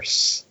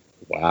converse.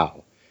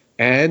 Wow.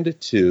 And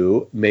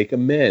to make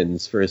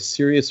amends for a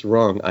serious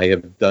wrong I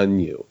have done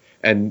you.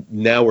 And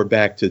now we're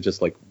back to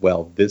just like,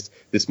 well, this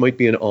might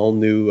be an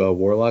all-new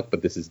Warlock,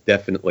 but this is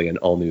definitely an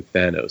all-new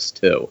Thanos,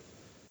 too.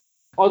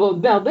 Although,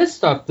 now this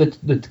stuff,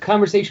 the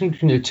conversation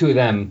between the two of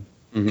them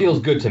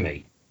feels good to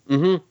me.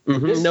 Mm-hmm.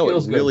 Mm-hmm. This No,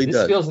 feels it good. really This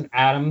does. feels an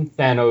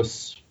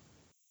Adam-Thanos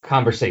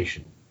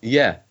conversation.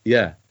 Yeah,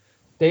 yeah.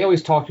 They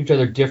always talk to each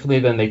other differently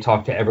than they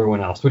talk to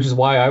everyone else, which is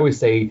why I always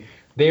say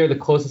they are the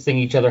closest thing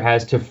each other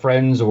has to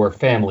friends or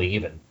family,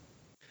 even.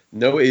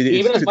 No,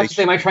 Even as much as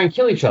they might try and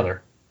kill each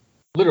other.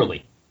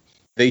 Literally.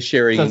 They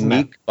share a Doesn't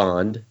unique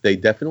bond. They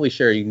definitely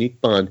share a unique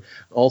bond.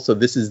 Also,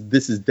 this is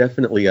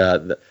definitely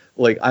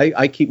like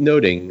I keep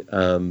noting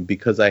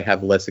because I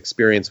have less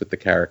experience with the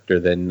character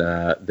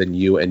than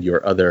you and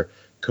your other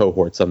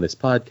cohorts on this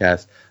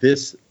podcast.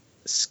 This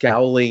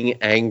scowling,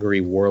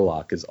 angry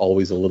Warlock is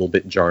always a little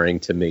bit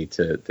jarring to me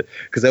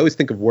because I always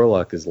think of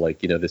Warlock as like,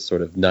 this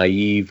sort of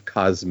naive,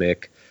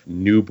 cosmic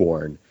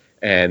newborn,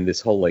 and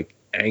this whole like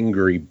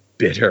angry,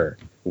 bitter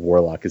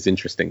Warlock is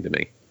interesting to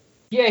me.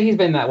 Yeah, he's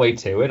been that way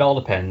too. It all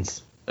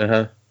depends.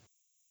 Uh-huh.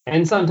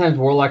 And sometimes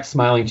Warlock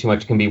smiling too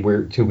much can be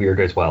too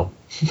weird as well.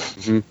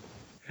 Mm-hmm.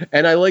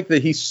 And I like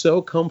that he's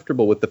so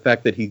comfortable with the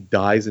fact that he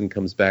dies and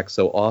comes back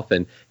so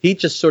often. He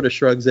just sort of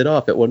shrugs it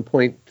off. At one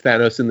point,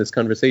 Thanos in this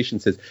conversation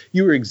says,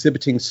 "You are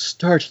exhibiting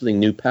startling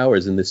new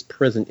powers in this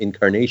present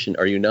incarnation,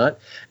 are you not?"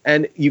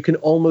 And you can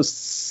almost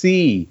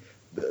see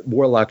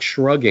Warlock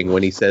shrugging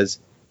when he says,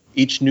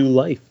 "Each new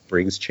life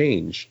brings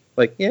change."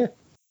 Like, yeah.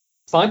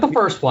 It's not like the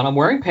first one. I'm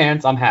wearing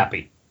pants. I'm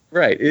happy.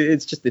 Right.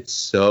 It's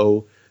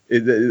so,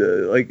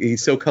 like,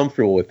 he's so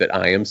comfortable with it.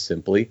 I am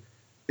simply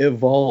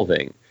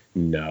evolving.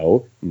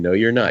 No,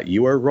 you're not.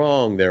 You are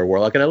wrong there,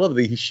 Warlock. And I love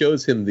that he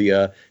shows him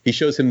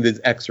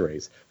his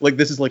x-rays. Like,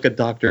 this is like a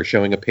doctor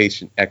showing a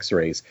patient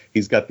x-rays.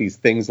 He's got these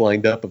things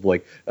lined up of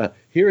like,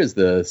 here is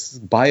the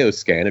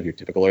bioscan of your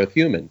typical Earth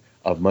human,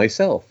 of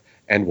myself,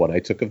 and what I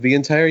took of the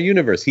entire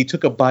universe. He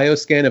took a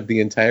bioscan of the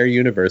entire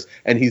universe,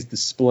 and he's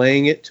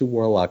displaying it to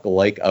Warlock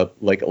like a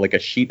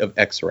sheet of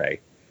x-ray.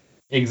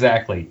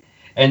 Exactly.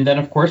 And then,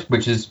 of course,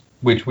 which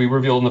we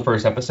revealed in the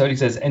first episode, he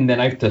says, and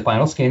then the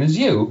final scan is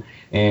you.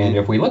 And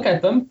if we look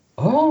at them,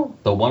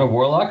 the one of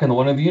Warlock and the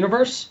one of the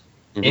universe,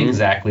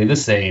 exactly the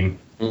same.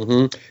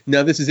 Mm-hmm.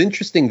 Now, this is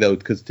interesting, though,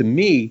 because to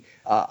me,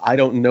 I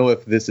don't know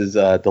if this is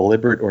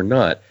deliberate or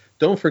not.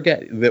 Don't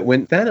forget that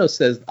when Thanos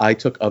says, I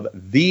took of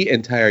the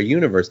entire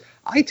universe,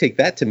 I take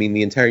that to mean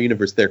the entire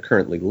universe they're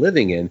currently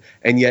living in.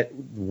 And yet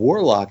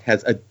Warlock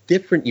has a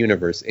different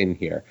universe in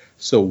here.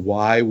 So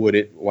why would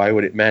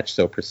it match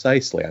so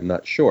precisely? I'm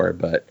not sure,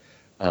 but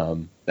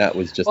that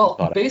was just a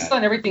thought. Based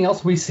on everything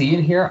else we see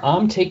in here,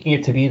 I'm taking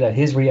it to be that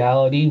his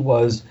reality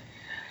was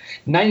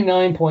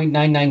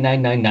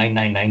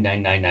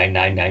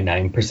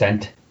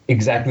 99.99999999999%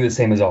 exactly the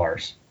same as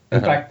ours.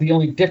 In fact, the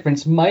only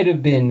difference might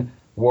have been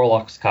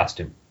Warlock's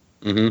costume.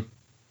 Mm-hmm.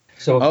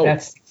 So if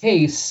that's the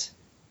case,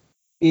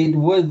 it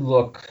would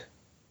look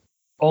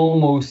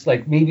almost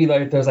like maybe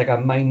like there's like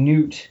a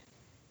minute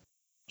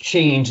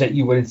change that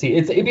you wouldn't see.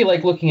 It'd be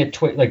like looking at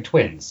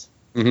twins,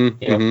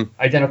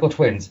 identical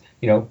twins.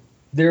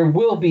 There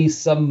will be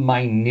some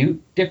minute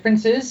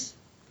differences,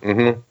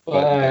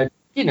 but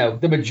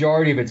the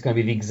majority of it's going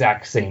to be the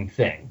exact same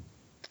thing.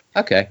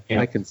 Okay,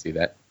 I can see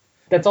that.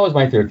 That's always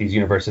my theory with these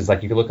universes.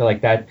 Like, you can look at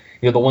like that,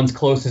 the ones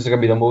closest are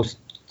going to be the most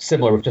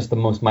similar with just the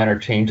most minor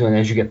change. And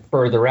as you get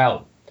further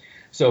out,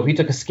 So if he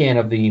took a scan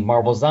of the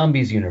Marvel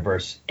Zombies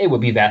universe, it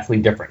would be vastly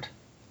different.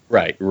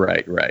 Right.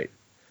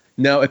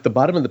 Now, at the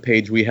bottom of the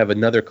page, we have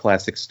another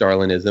classic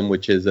Starlinism,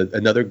 which is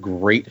another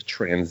great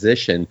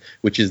transition,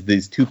 which is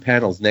these two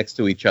panels next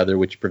to each other,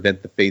 which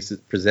present the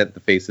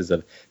faces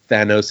of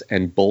Thanos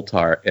and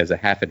Boltar as a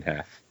half and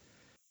half.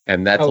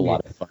 And that's a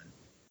lot of fun.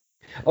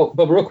 Oh,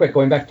 but real quick,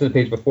 going back to the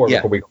page before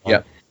we go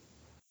on.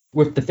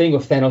 With the thing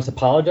of Thanos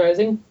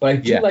apologizing, but I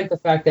do like the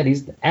fact that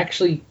he's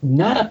actually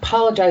not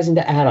apologizing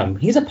to Adam.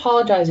 He's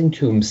apologizing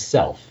to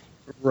himself.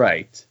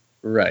 Right.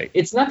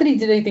 It's not that he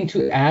did anything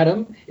to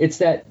Adam. It's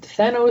that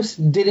Thanos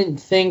didn't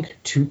think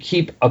to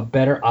keep a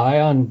better eye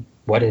on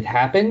what had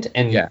happened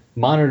and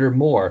monitor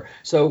more.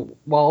 So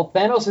while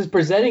Thanos is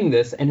presenting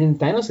this, and in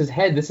Thanos'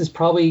 head, this is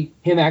probably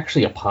him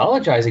actually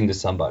apologizing to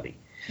somebody.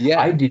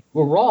 Yeah, I did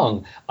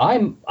wrong.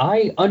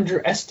 I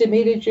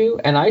underestimated you,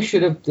 and I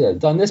should have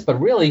done this. But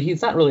really,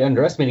 he's not really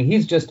underestimating.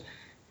 He's just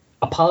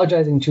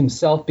apologizing to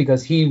himself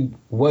because he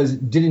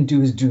didn't do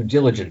his due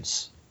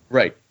diligence.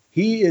 Right.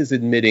 He is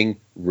admitting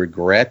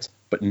regret,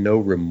 but no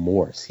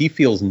remorse. He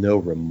feels no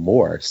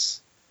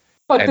remorse.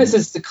 But this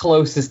is the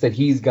closest that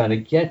he's going to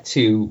get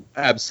to.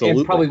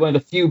 Absolutely. And probably one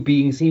of the few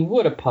beings he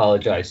would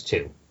apologize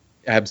to.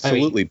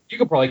 Absolutely. I mean, you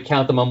could probably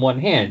count them on one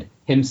hand.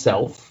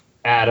 Himself,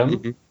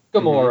 Adam,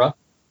 Gamora.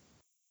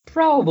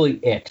 Probably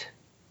it.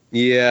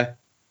 Yeah.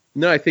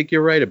 No, I think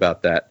you're right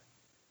about that.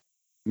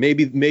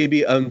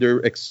 Maybe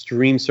under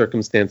extreme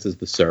circumstances,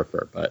 the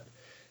Surfer, but...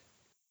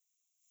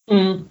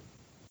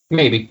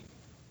 Maybe.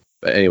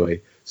 But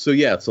anyway, so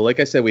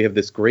like I said, we have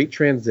this great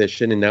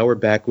transition, and now we're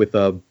back with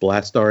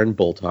Blastar and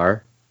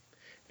Boltar,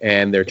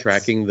 and they're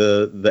tracking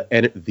the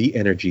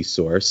energy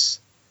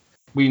source.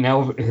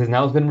 It has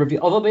now been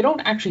revealed, although they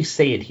don't actually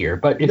say it here,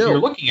 but if you're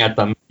looking at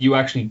them, you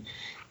actually,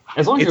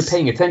 as long as you're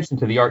paying attention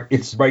to the art,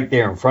 it's right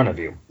there in front of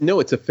you. No,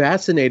 it's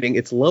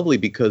it's lovely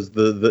because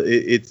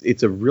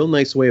it's a real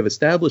nice way of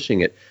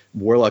establishing it.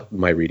 Warlock,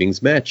 my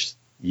readings match.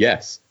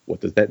 Yes.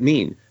 What does that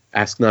mean?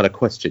 Ask not a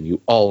question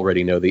you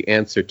already know the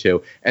answer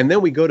to. And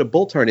then we go to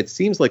Boltar, and it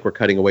seems like we're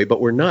cutting away,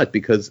 but we're not,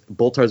 because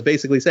Boltar's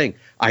basically saying,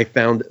 I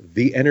found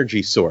the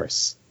energy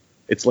source.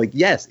 It's like,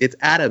 yes, it's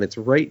Adam. It's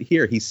right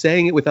here. He's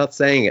saying it without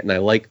saying it, and I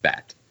like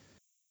that.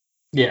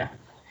 Yeah.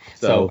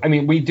 So I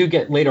mean, we do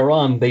get later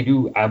on, they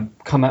do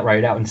come out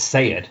right out and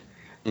say it.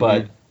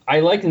 But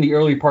I like in the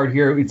early part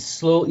here, it's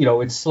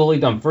slowly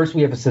done. First,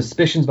 we have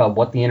suspicions about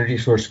what the energy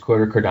source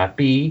could or could not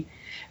be.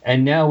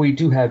 And now we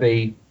do have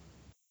a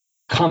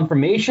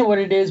confirmation what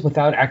it is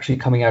without actually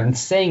coming out and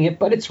saying it,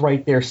 but it's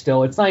right there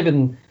still. It's not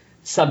even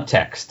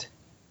subtext,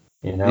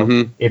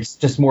 It's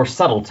just more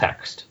subtle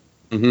text.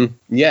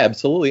 Yeah,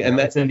 absolutely. And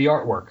that's in the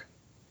artwork.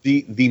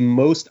 The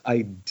most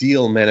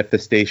ideal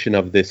manifestation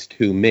of this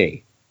to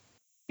me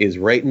is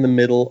right in the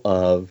middle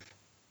of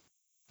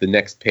the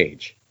next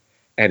page.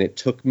 And it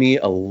took me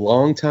a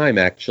long time,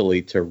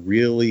 actually, to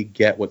really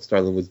get what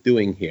Starlin was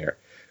doing here.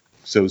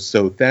 So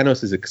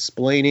Thanos is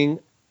explaining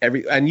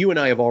and you and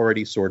I have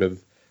already sort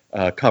of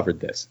covered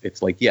this.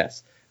 It's like,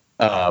 yes,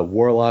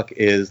 Warlock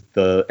is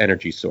the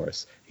energy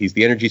source. He's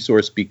the energy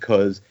source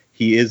because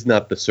he is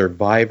not the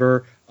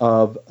survivor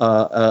of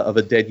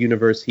a dead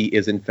universe. He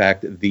is, in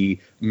fact, the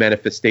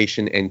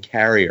manifestation and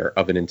carrier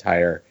of an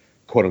entire,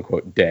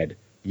 quote-unquote, dead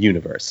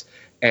universe.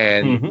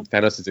 And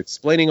Thanos is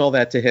explaining all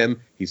that to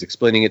him. He's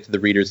explaining it to the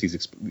readers.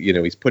 He's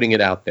putting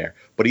it out there.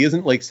 But he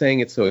isn't, like,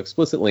 saying it so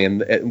explicitly.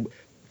 And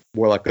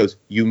Warlock goes,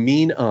 you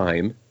mean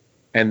I'm...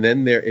 And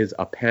then there is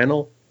a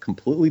panel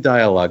completely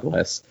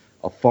dialogueless,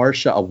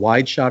 a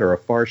wide shot or a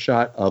far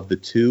shot of the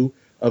two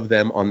of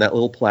them on that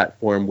little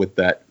platform with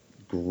that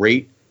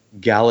great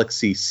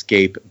galaxy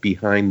scape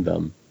behind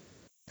them.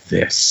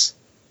 This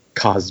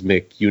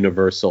cosmic,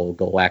 universal,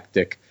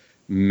 galactic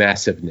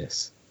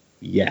massiveness.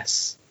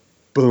 Yes.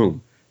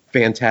 Boom.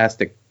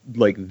 Fantastic.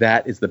 Like,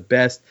 that is the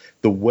best.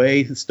 The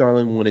way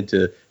Starlin wanted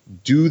to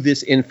do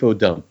this info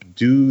dump,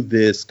 do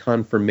this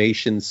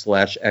confirmation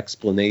 /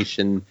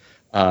 explanation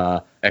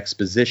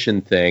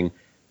exposition thing,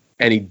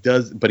 and he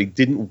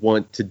didn't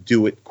want to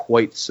do it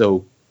quite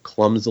so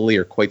clumsily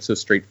or quite so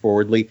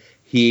straightforwardly.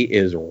 He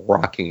is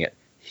rocking it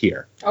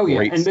here. Oh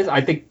yeah, and I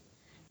think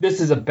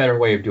this is a better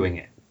way of doing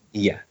it.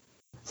 Yeah.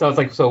 So it's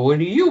like, so what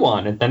do you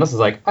want? And Thanos is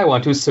like, I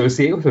want to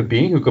associate with a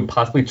being who could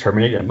possibly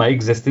terminate my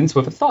existence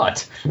with a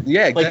thought.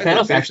 Yeah, exactly. Like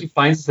Thanos actually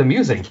finds this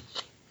amusing.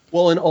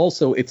 Well, and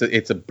also it's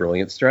a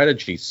brilliant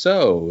strategy.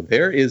 So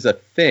there is a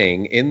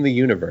thing in the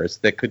universe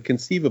that could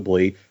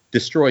conceivably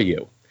destroy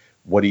you.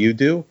 What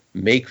do?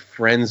 Make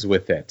friends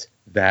with it.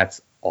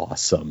 That's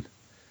awesome.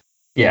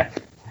 Yeah.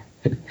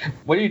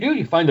 What do?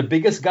 You find the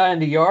biggest guy in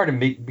the yard and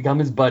become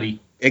his buddy.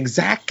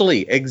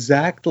 Exactly.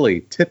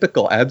 Absolutely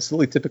typical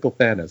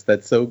Thanos.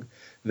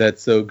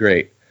 That's so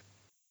great.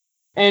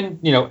 And,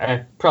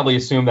 I probably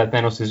assume that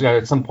Thanos is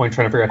at some point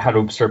trying to figure out how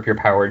to usurp your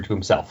power into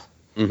himself.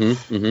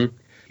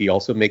 He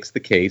also makes the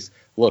case,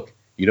 look,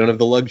 you don't have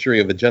the luxury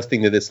of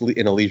adjusting to this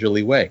in a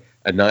leisurely way.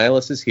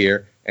 Annihilus is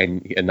here,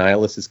 and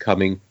Annihilus is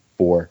coming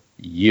for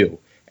you.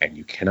 And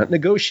you cannot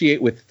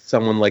negotiate with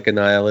someone like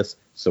Annihilus,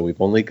 so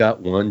we've only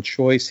got one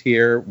choice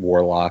here,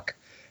 Warlock.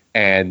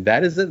 And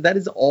that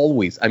is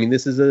always, I mean,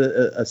 this is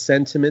a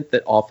sentiment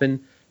that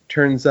often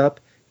turns up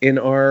in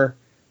our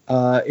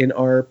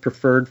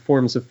preferred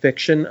forms of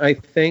fiction, I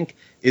think,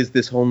 is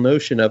this whole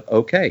notion of,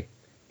 okay,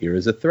 here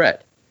is a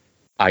threat.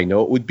 I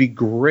know it would be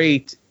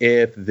great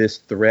if this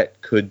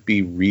threat could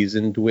be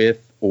reasoned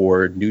with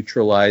or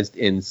neutralized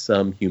in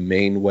some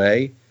humane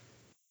way,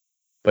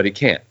 but it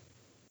can't.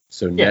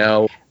 So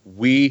now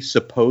we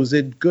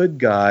supposed good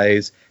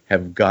guys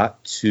have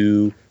got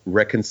to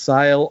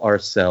reconcile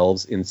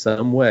ourselves in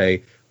some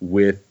way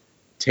with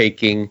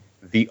taking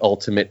the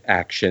ultimate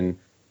action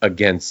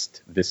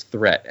against this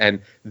threat.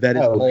 And that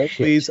is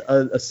always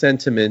a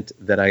sentiment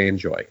that I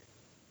enjoy.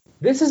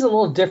 This is a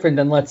little different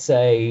than, let's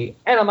say,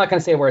 and I'm not going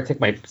to say where I take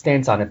my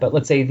stance on it, but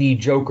let's say the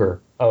Joker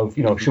of,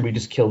 should we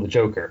just kill the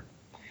Joker?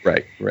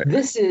 Right.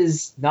 This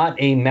is not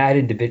a mad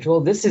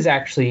individual. This is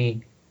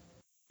actually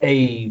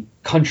a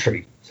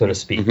country, so to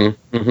speak.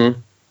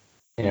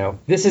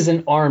 This is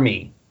an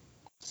army.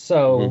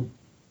 So,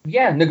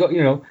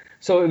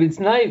 so if it's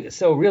not,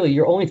 so really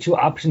your only two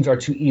options are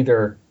to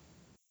either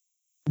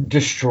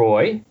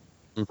destroy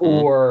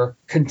or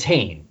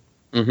contain.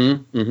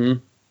 And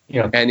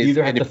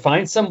either have to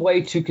find some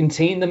way to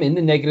contain them in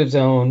the negative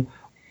zone.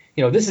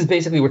 This is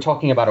basically, we're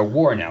talking about a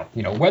war now.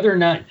 Whether or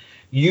not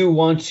you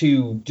want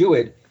to do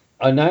it,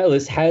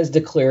 Annihilus has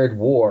declared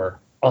war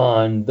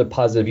on the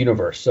positive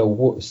universe.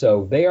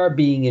 So they are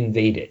being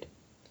invaded.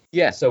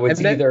 Yeah. So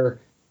it's either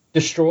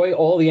destroy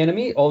all the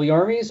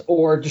armies,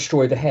 or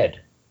destroy the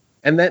head.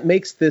 And that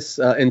makes this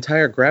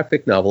entire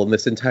graphic novel and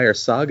this entire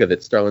saga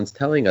that Starlin's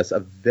telling us a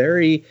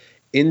very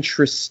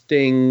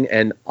interesting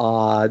and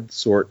odd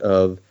sort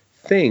of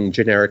thing,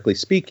 generically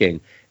speaking.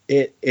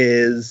 It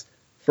is,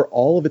 for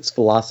all of its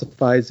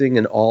philosophizing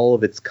and all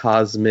of its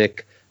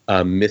cosmic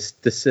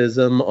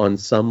mysticism on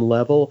some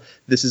level,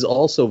 this is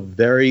also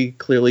very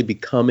clearly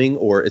becoming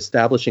or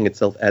establishing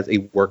itself as a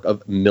work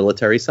of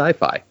military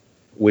sci-fi,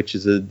 which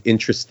is an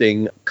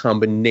interesting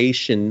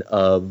combination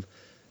of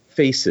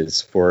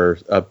faces for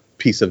a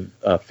piece of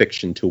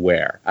fiction to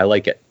wear. I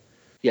like it.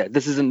 Yeah,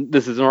 this is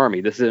an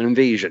army. This is an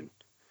invasion.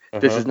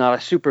 This is not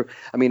a super.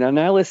 I mean,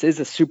 Annihilus is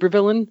a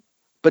supervillain,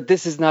 but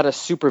this is not a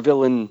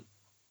supervillain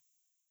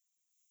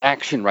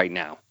action right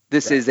now.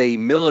 This is a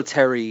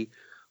military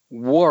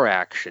war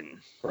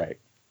action. Right.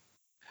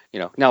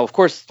 Now, of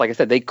course, like I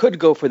said, they could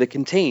go for the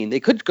contain. They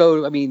could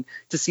go,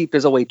 to see if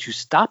there's a way to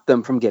stop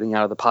them from getting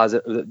out of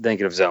the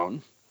negative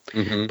zone.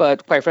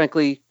 But quite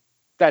frankly,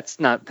 that's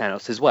not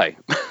Thanos' way.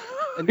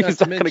 He's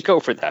not going to go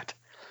for that.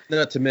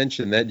 Not to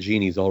mention that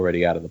genie's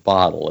already out of the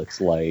bottle.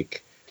 It's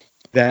like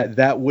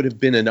that would have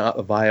been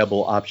a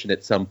viable option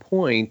at some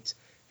point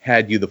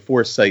had you the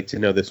foresight to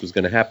know this was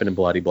going to happen and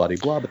blah, blah,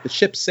 blah. But the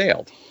ship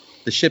sailed.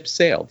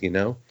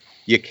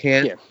 You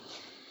can't. Yeah.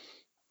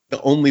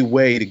 The only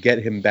way to get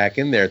him back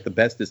in there at the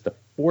best is to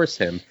force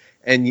him.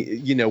 And,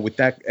 with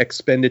that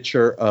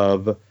expenditure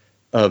of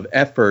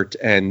effort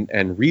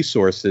and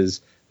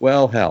resources,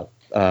 well, hell,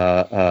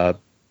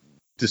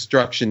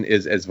 destruction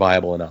is as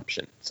viable an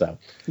option. So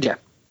yeah,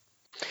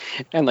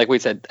 and like I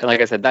said,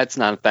 that's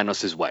not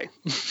Thanos' way.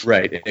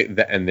 Right,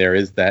 and there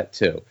is that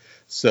too.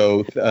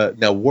 So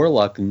now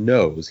Warlock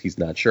knows, he's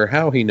not sure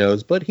how he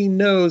knows, but he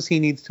knows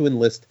he needs to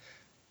enlist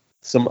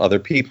some other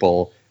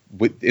people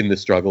in the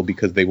struggle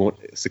because they won't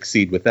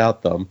succeed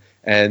without them,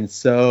 and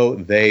so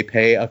they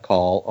pay a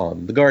call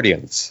on the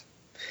Guardians.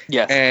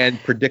 Yes, and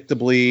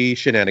predictably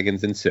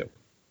shenanigans ensue.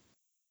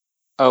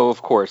 Oh,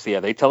 of course, yeah,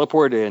 they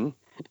teleport in.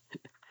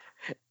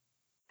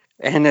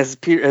 And as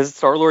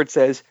Star-Lord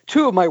says,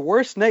 two of my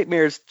worst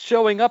nightmares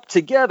showing up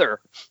together.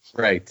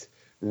 Right.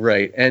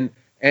 And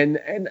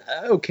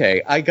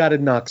okay, I got to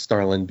knock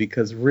Starlin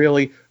because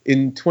really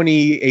in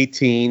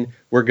 2018,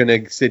 we're going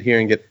to sit here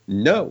and get,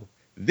 no,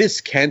 this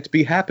can't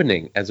be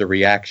happening as a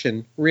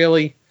reaction.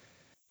 Really?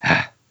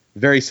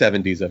 Very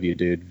 70s of you,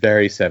 dude.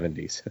 Very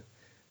 70s.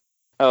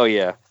 Oh,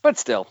 yeah. But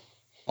still.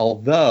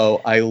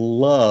 Although I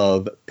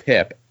love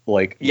Pip,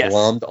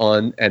 glommed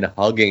on and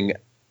hugging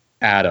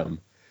Adam.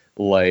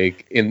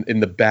 In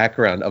the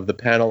background of the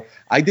panel.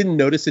 I didn't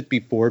notice it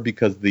before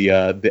because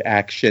the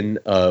action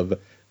of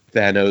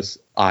Thanos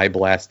eye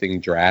blasting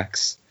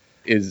Drax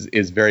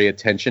is very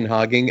attention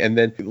hogging, and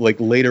then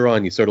later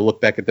on you sort of look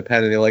back at the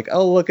panel and you're like,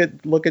 oh, look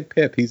at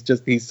Pip,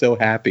 he's so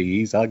happy,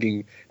 he's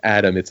hugging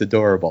Adam, it's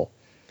adorable.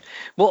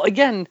 Well,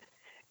 again,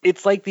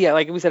 it's like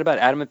we said about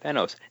Adam and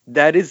Thanos,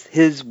 that is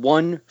his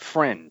one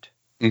friend.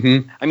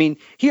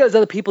 He has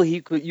other people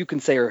you can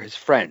say are his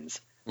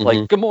friends.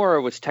 Like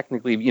Gamora was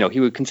technically, he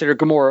would consider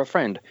Gamora a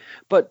friend,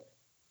 but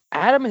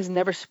Adam has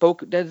never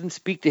doesn't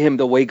speak to him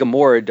the way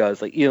Gamora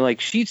does.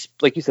 She's,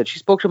 like you said, she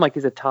spoke to him like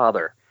he's a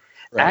toddler.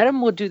 Right.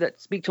 Adam would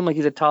speak to him like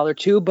he's a toddler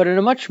too, but in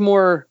a much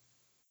more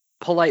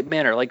polite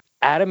manner. Like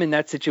Adam in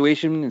that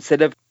situation,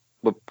 instead of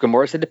what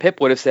Gamora said to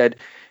Pip, would have said,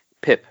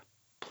 Pip,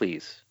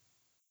 please.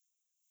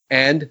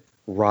 And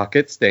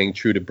Rocket, staying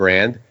true to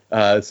brand,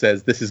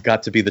 says this has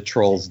got to be the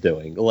Trolls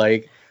doing.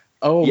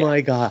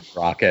 My God,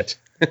 Rocket.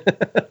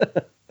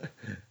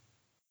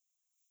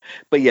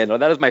 But yeah, no,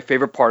 that is my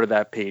favorite part of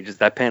that page, is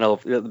that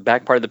panel, the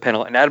back part of the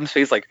panel, and Adam's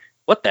face like,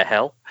 what the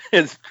hell?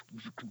 As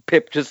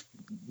Pip just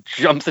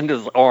jumps into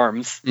his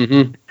arms.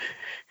 Mm-hmm.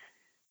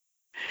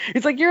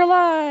 He's like, you're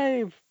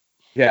alive!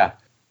 Yeah.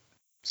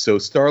 So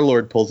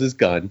Star-Lord pulls his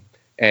gun,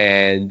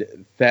 and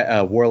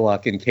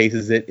Warlock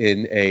encases it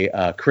in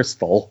a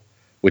crystal,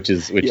 which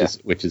is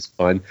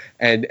fun.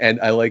 And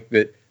I like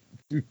that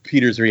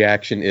Peter's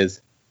reaction is,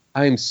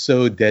 I'm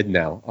so dead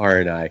now,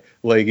 aren't I?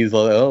 Like, he's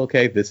like, oh,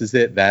 okay, this is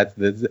it. That's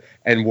it.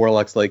 And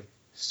Warlock's like,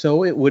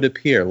 so it would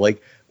appear.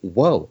 Like,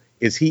 whoa,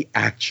 is he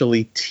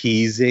actually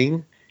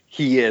teasing?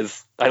 He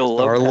is. I love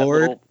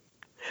Star-Lord? Look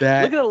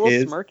at that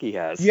little smirk he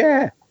has.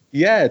 Yeah.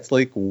 Yeah, it's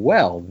like,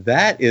 well,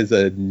 that is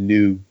a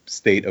new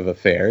state of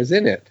affairs,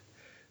 isn't it?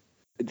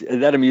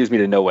 That amused me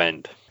to no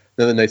end.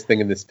 Another nice thing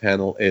in this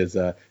panel is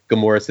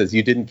Gamora says,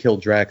 you didn't kill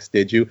Drax,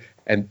 did you?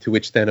 And to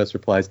which Thanos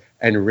replies,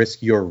 and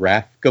risk your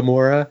wrath,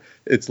 Gamora?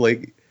 It's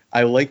like,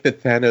 I like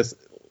that Thanos,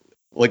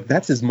 like,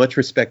 that's as much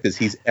respect as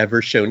he's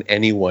ever shown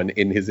anyone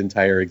in his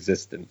entire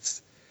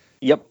existence.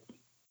 Yep.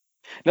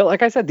 No,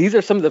 like I said, these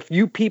are some of the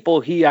few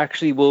people he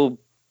actually will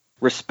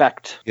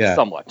respect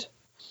somewhat.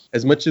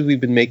 As much as we've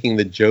been making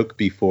the joke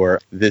before,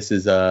 this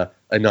is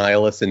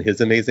Annihilus and his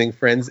amazing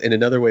friends. In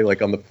another way,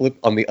 like on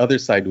the other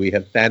side, we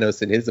have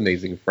Thanos and his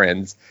amazing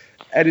friends.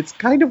 And it's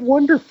kind of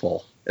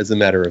wonderful, as a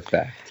matter of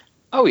fact.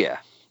 Oh, yeah.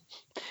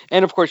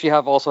 And of course, you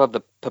also have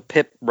the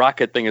Pip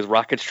rocket thing, as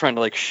Rocket's trying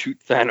to like shoot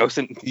Thanos,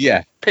 and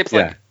Pip's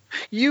like,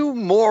 you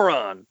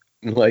moron.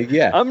 Like,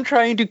 yeah. I'm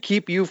trying to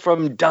keep you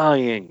from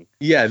dying.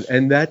 Yeah,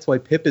 and that's why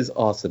Pip is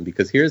awesome,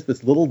 because here's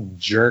this little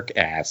jerk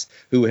ass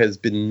who has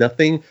been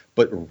nothing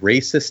but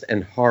racist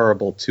and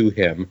horrible to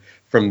him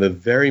from the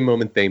very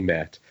moment they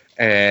met.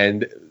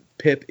 And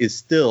Pip is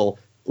still,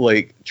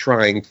 like,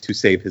 trying to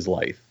save his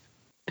life.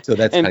 So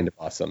that's kind of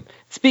awesome.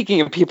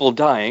 Speaking of people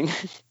dying,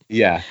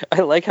 yeah,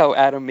 I like how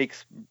Adam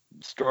makes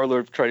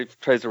Star-Lord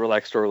tries to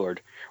relax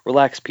Star-Lord.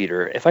 Relax,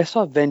 Peter. If I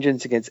saw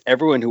vengeance against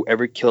everyone who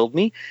ever killed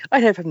me,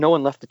 I'd have no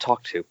one left to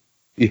talk to.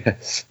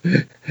 Yes.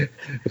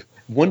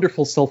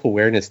 Wonderful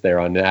self-awareness there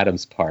on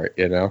Adam's part,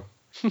 you know?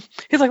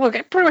 He's like, look,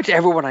 pretty much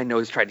everyone I know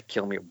has tried to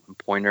kill me at one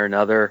point or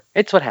another.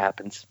 It's what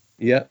happens.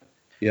 Yep.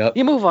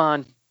 You move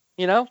on,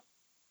 you know?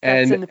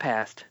 That's in the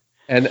past.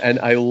 And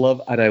I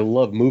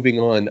love moving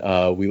on.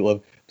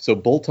 So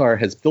Boltar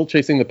has still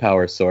chasing the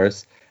power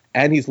source,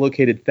 and he's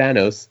located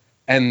Thanos,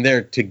 and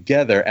they're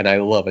together, and I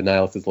love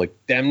Annihilus is like,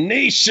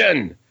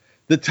 damnation!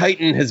 The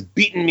Titan has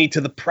beaten me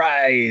to the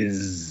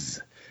prize!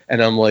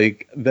 And I'm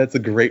like, that's a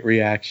great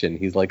reaction.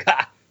 He's like,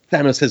 ha!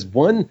 Thanos has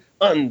won?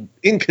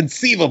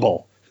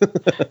 Inconceivable!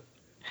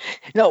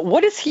 Now,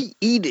 what is he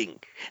eating?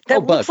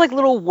 That looks like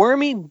little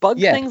wormy bug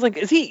things. Like,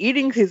 is he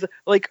eating his,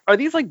 like, are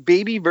these like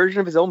baby version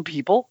of his own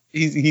people?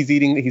 He's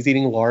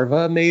eating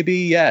larvae, maybe?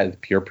 Yeah,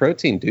 pure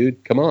protein,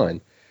 dude. Come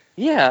on.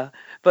 Yeah,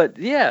 but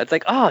yeah, it's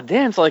like, oh,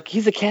 damn, so like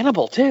he's a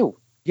cannibal too.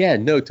 Yeah,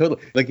 no,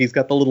 totally. Like, he's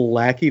got the little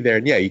lackey there,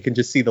 and yeah, you can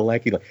just see the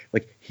lackey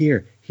like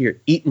here,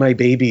 eat my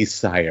babies,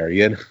 sire.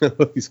 You know,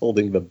 he's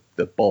holding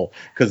the bowl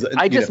because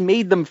I just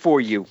made them for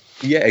you.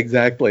 Yeah,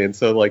 exactly. And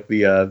so, like,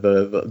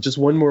 the just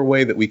one more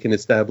way that we can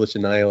establish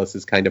Annihilus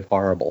is kind of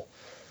horrible.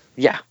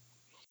 Yeah.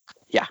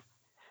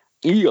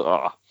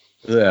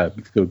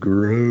 So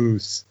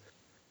gross.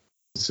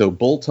 So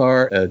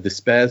Boltar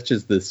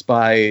dispatches the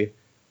spy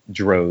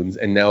drones,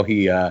 and now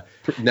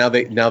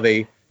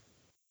they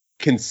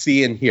can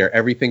see and hear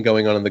everything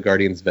going on in the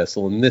Guardian's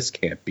vessel, and this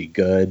can't be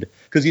good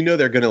because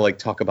they're going to like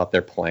talk about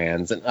their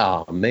plans, and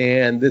oh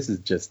man, this is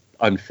just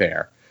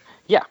unfair.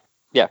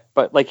 Yeah,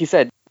 but like you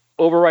said,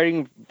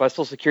 overriding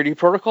vessel security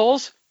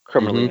protocols,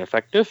 criminally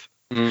ineffective.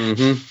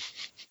 True.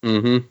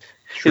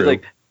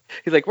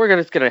 He's like, we're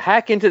just gonna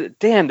hack into the.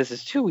 Damn, this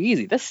is too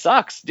easy. This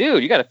sucks,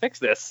 dude. You got to fix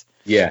this.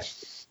 Yeah.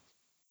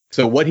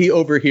 So what he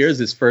overhears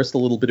is first a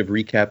little bit of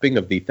recapping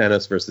of the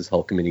Thanos versus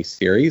Hulk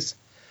miniseries,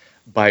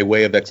 by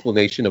way of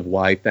explanation of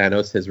why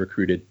Thanos has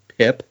recruited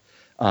Pip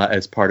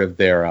as part of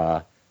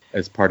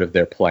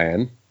their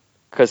plan.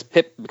 Because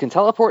Pip can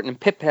teleport, and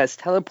Pip has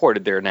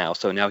teleported there now,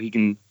 so now he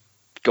can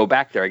go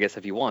back there, I guess,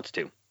 if he wants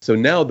to. So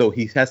now, though,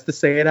 he has to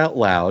say it out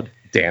loud.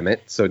 Damn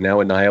it! So now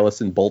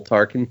Annihilus and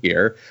Boltar can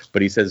hear,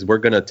 but he says we're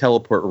going to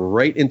teleport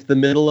right into the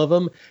middle of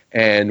him,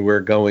 and we're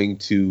going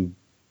to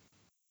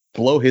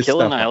blow his kill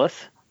stuff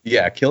Annihilus. Up.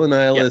 Yeah, kill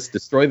Annihilus,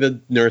 destroy the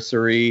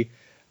nursery.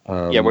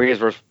 Where he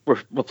has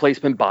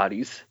replacement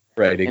bodies.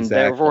 Right,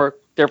 exactly. And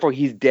therefore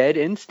he's dead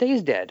and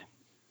stays dead.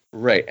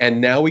 Right, and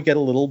now we get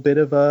a little bit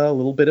of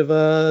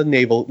a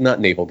not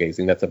navel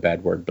gazing, that's a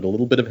bad word, but a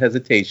little bit of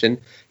hesitation,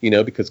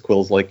 because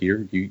Quill's like,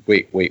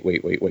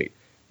 wait.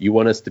 You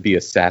want us to be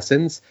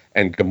assassins?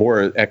 And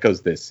Gamora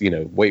echoes this,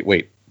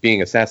 wait,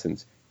 being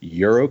assassins.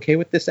 You're okay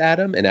with this,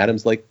 Adam? And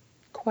Adam's like,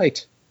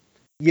 quite.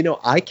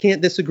 I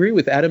can't disagree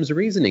with Adam's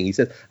reasoning. He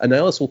says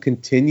Annihilus will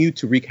continue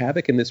to wreak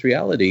havoc in this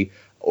reality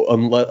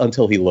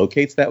until he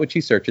locates that which he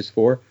searches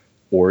for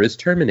or is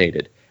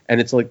terminated. And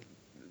it's like,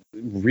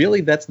 really,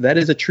 that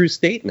is a true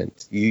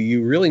statement.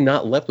 You're really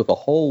not left with a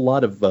whole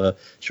lot of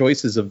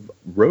choices of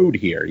road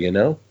here,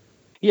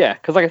 Yeah,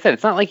 because like I said,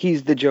 it's not like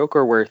he's the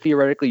Joker where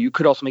theoretically you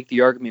could also make the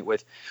argument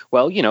with,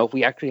 well, if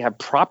we actually have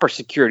proper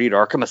security at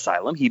Arkham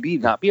Asylum,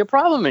 he'd not be a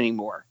problem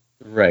anymore.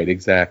 Right,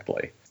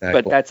 exactly.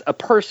 But that's a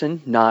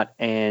person, not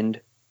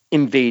an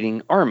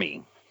invading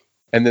army.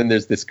 And then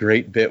there's this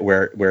great bit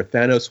where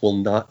Thanos will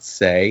not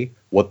say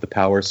what the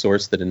power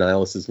source that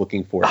Annihilus is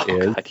looking for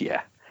is. God,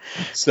 yeah.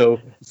 So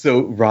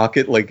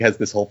Rocket has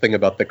this whole thing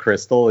about the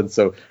crystal, and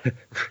so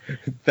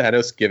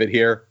Thanos, give it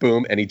here,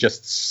 boom, and he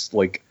just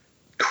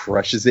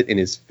crushes it in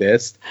his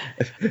fist.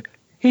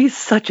 He's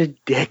such a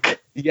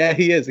dick. Yeah,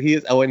 he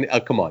is. Oh, and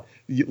come on,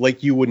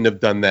 you wouldn't have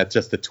done that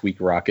just to tweak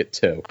Rocket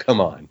too. Come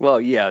on.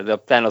 Well, yeah, the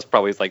Thanos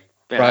probably is like,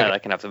 I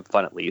can have some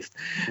fun at least.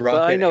 Rocket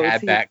but I know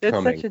had that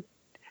coming.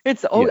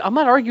 I'm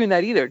not arguing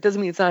that either. It doesn't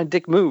mean it's not a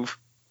dick move.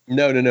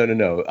 No.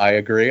 I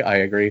agree.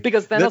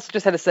 Because Thanos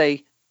just had to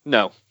say,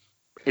 no,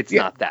 it's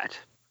not that.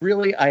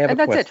 Really, I have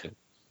a question.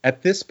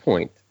 At this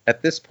point,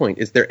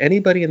 is there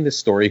anybody in this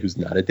story who's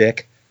not a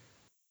dick?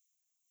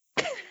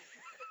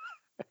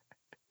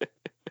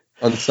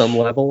 On some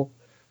level?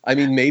 I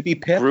mean, maybe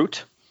Pip?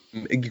 Groot,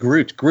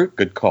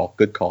 good call,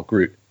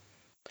 Groot.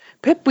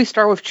 Pip, we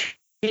start with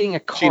cheating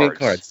at cards. Cheating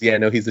cards, yeah,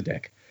 no, he's a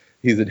dick.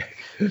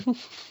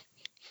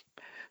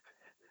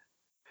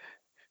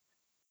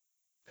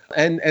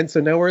 And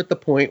so now we're at the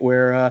point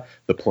where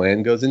the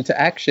plan goes into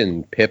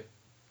action. Pip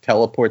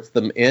teleports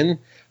them in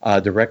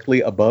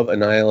directly above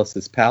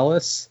Annihilus'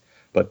 palace,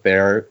 but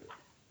they're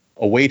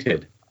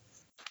awaited.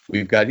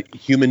 We've got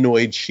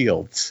humanoid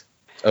shields.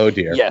 Oh,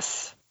 dear.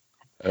 Yes.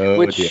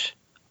 Oh, dear.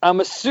 I'm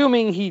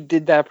assuming he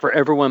did that for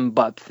everyone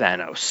but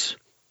Thanos.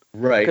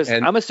 Right. Because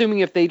I'm assuming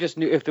if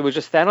there was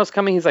just Thanos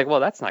coming, he's like,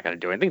 well, that's not going to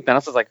do anything.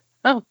 Thanos is like,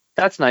 oh,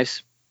 that's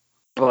nice.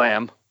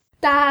 Blam.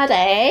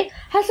 Daddy,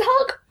 has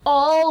Hulk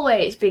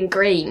always been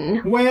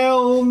green?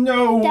 Well,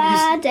 no.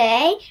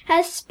 Daddy,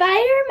 has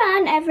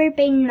Spider-Man ever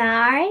been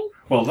married?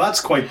 Well, that's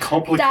quite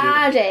complicated.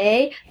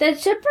 Daddy, did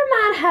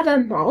Superman have a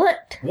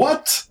mullet?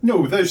 What?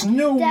 No, there's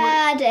no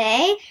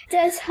Daddy,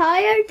 does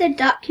Howard the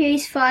Duck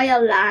use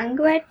foul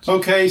language?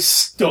 Okay,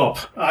 stop.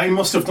 I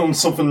must have done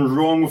something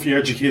wrong with your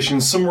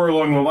education somewhere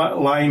along the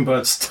line, but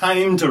it's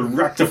time to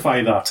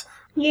rectify that.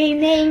 You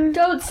mean...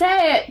 Don't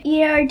say it!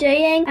 You're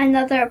doing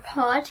another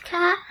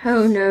podcast?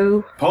 Oh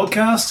no.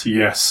 Podcast?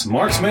 Yes.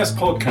 Mark's Mess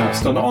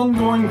Podcast, an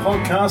ongoing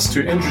podcast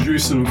to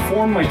introduce and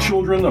inform my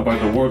children about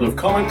the world of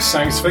comics,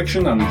 science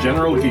fiction and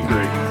general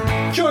geekery.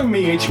 Join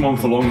me each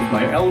month along with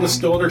my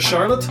eldest daughter,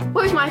 Charlotte.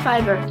 Where's my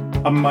favourite?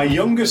 And my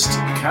youngest,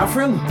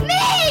 Catherine.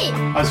 Me!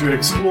 As we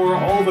explore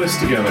all this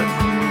together.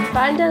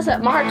 Find us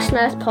at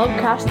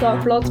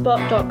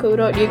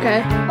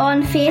marksmithpodcast.blogspot.co.uk,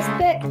 on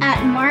Facebook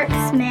at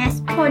Mark's Mess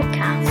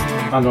Podcast,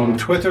 and on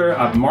Twitter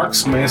at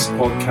Mark's Mess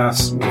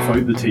Podcast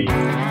without the T.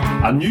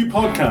 A new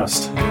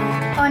podcast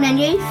on a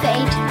new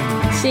feed.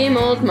 Same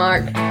old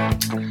Mark.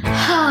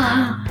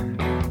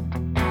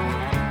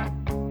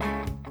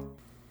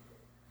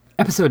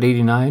 Episode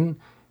 89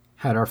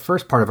 had our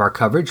first part of our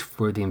coverage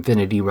for the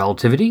Infinity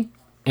Relativity,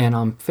 and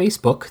on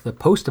Facebook, the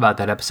post about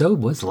that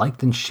episode was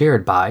liked and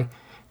shared by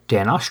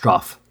Dan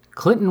Ostroff,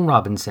 Clinton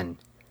Robinson,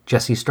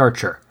 Jesse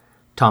Starcher,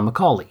 Tom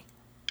McCauley,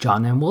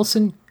 John M.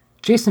 Wilson,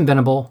 Jason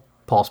Venable,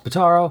 Paul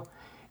Spataro,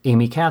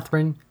 Amy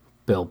Catherine,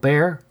 Bill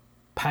Bear,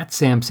 Pat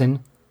Sampson,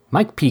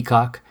 Mike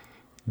Peacock,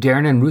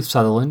 Darren and Ruth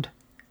Sutherland,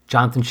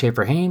 Jonathan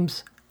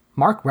Schaefer-Hames,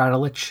 Mark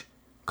Radulich,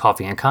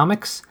 Coffee and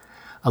Comics,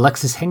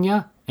 Alexis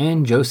Henya,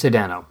 and Joe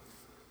Sedano.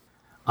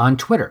 On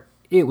Twitter,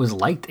 it was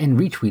liked and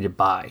retweeted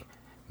by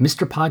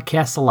Mr.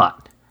 Podcast a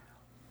Lot,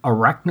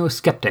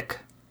 Arachnoskeptic,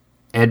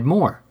 Ed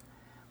Moore,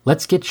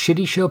 Let's Get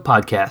Shitty Show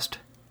Podcast.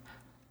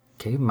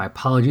 Okay, my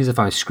apologies if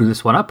I screw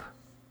this one up.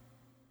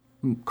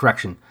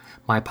 Correction.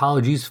 My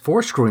apologies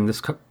for screwing this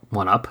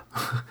one up.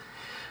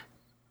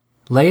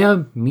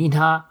 Leia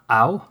Minha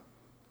Au,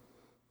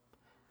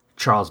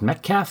 Charles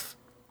Metcalf,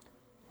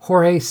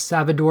 Jorge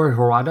Salvador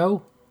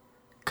Jurado,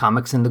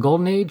 Comics in the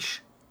Golden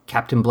Age,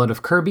 Captain Blood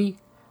of Kirby,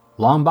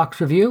 Longbox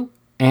Review,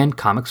 and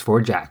Comics for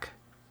Jack.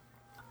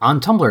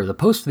 On Tumblr, the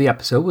post for the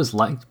episode was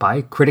liked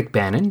by Critic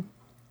Bannon.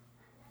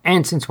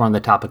 And since we're on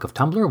the topic of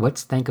Tumblr,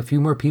 let's thank a few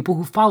more people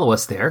who follow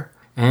us there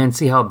and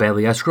see how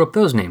badly I screw up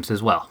those names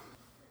as well.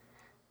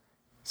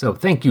 So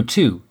thank you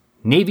to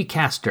Navy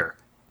Caster,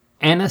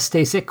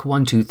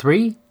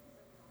 Anastasic123,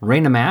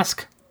 Raina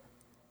Mask.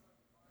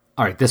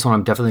 Alright, this one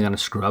I'm definitely going to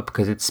screw up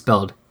because it's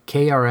spelled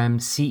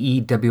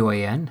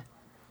Krmcewan.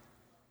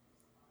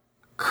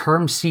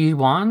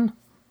 Kermcewan?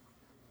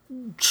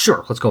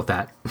 Sure, let's go with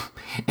that.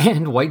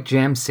 And White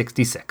Jam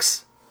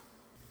 66.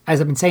 As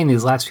I've been saying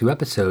these last few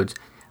episodes,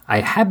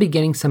 I have been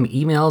getting some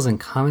emails and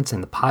comments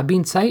in the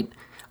Podbean site.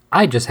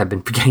 I just have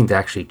been forgetting to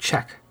actually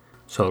check.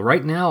 So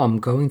right now I'm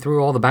going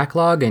through all the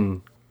backlog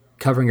and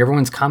covering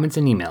everyone's comments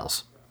and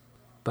emails.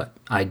 But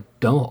I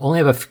only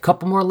have a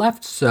couple more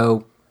left,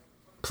 so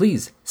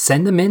please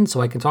send them in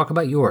so I can talk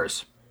about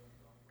yours.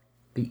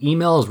 The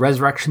email is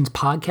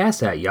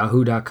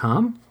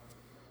resurrectionspodcast@yahoo.com.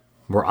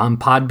 We're on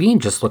Podbean,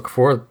 just look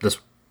for this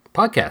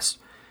podcast.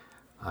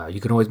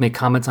 You can always make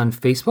comments on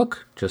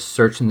Facebook. Just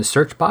search in the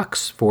search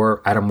box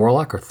for Adam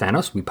Warlock or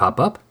Thanos. We pop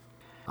up.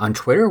 On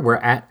Twitter, we're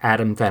at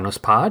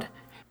AdamThanosPod.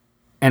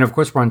 And of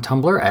course, we're on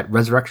Tumblr at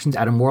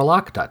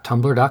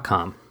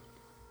resurrectionsadamwarlock.tumblr.com.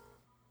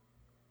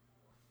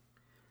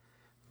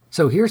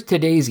 So here's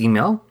today's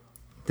email.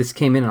 This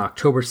came in on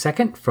October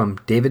 2nd from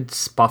David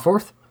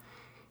Spofford.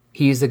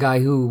 He's the guy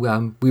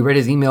who we read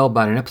his email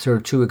about an episode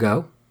or two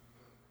ago,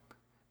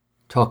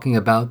 talking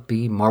about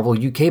the Marvel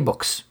UK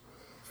books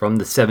from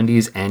the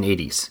 70s and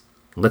 80s.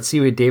 Let's see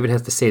what David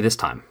has to say this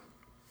time.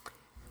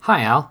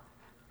 Hi, Al.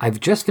 I've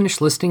just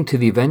finished listening to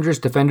the Avengers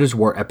Defenders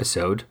War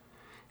episode,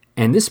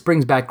 and this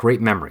brings back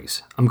great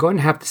memories. I'm going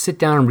to have to sit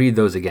down and read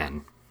those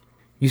again.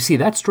 You see,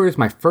 that story is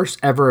my first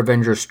ever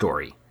Avengers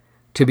story.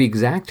 To be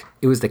exact,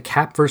 it was the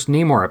Cap vs.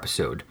 Namor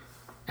episode,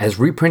 as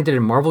reprinted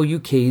in Marvel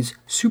UK's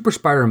Super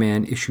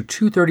Spider-Man issue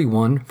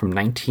 231 from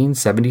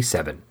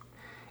 1977.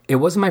 It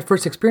wasn't my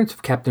first experience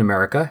with Captain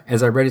America,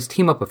 as I read his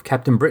team-up with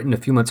Captain Britain a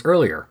few months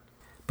earlier,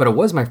 but it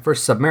was my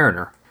first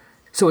Submariner.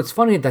 So it's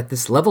funny that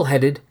this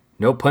level-headed,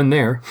 no pun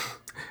there,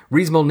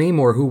 reasonable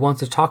Namor who wants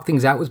to talk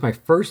things out was my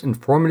first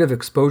informative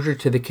exposure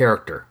to the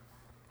character.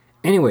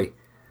 Anyway,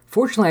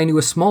 fortunately I knew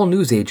a small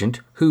news agent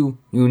who,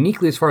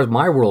 uniquely as far as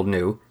my world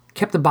knew,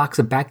 kept a box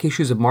of back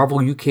issues of Marvel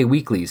UK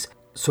weeklies,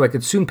 so I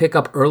could soon pick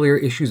up earlier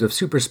issues of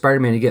Super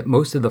Spider-Man to get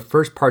most of the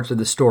first parts of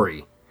the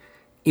story.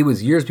 It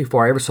was years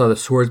before I ever saw the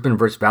Swordsman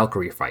vs.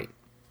 Valkyrie fight.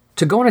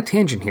 To go on a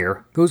tangent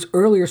here, those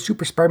earlier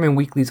Super Spider-Man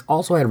weeklies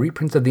also had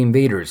reprints of The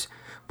Invaders,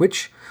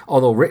 which,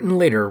 although written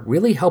later,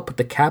 really helped put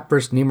the Cap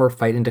vs. Namor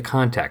fight into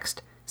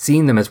context,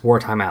 seeing them as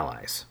wartime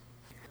allies.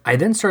 I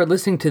then started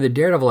listening to the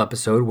Daredevil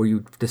episode where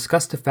you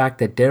discussed the fact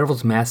that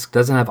Daredevil's mask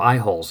doesn't have eye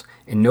holes,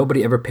 and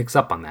nobody ever picks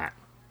up on that.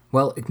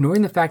 Well,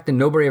 ignoring the fact that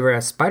nobody ever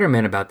asked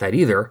Spider-Man about that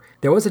either,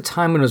 there was a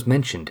time when it was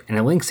mentioned, and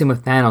it links in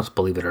with Thanos,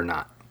 believe it or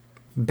not.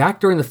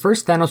 Back during the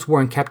first Thanos War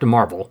in Captain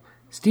Marvel,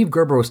 Steve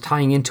Gerber was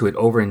tying into it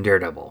over in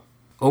Daredevil.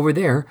 Over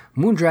there,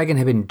 Moondragon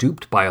had been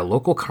duped by a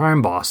local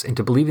crime boss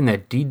into believing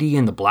that DD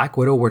and the Black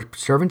Widow were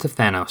servants of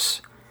Thanos.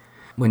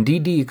 When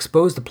DD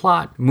exposed the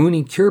plot,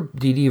 Mooney cured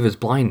DD of his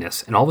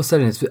blindness, and all of a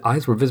sudden his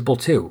eyes were visible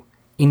too.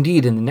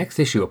 Indeed, in the next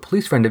issue, a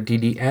police friend of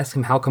DD asked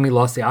him how come he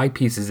lost the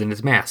eyepieces in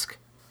his mask.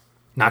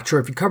 Not sure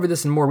if you covered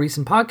this in more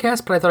recent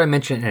podcasts, but I thought I'd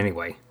mention it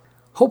anyway.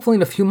 Hopefully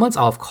in a few months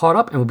I'll have caught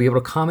up and will be able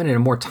to comment in a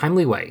more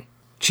timely way.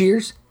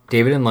 Cheers,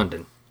 David in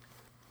London.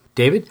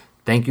 David,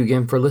 thank you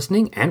again for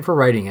listening and for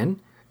writing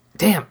in.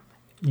 Damn,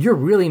 you're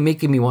really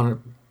making me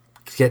want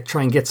to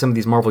try and get some of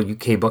these Marvel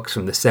UK books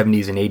from the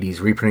 70s and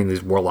 80s reprinting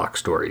these Warlock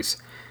stories.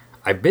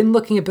 I've been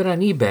looking a bit on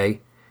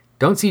eBay.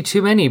 Don't see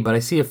too many, but I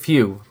see a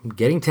few. I'm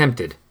getting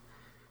tempted.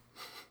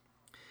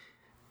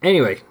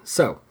 Anyway,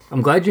 so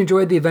I'm glad you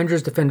enjoyed the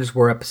Avengers Defenders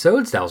War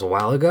episodes. That was a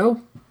while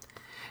ago.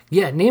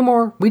 Yeah,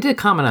 Namor, we did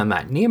comment on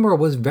that. Namor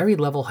was very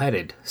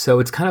level-headed, so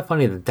it's kind of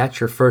funny that that's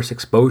your first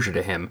exposure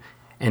to him,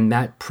 and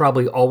that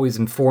probably always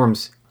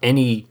informs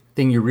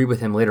anything you read with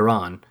him later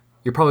on.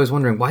 You're probably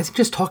wondering, why is he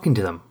just talking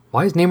to them?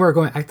 Why is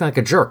Namor acting like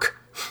a jerk?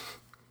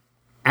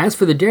 As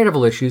for the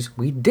Daredevil issues,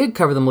 we did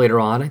cover them later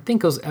on. I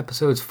think it was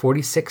episodes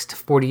 46 to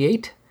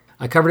 48.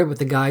 I covered it with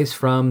the guys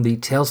from the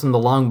Tales from the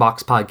Long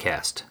Box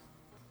podcast.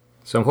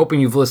 So I'm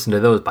hoping you've listened to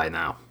those by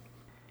now.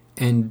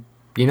 And,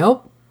 you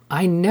know,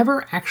 I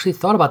never actually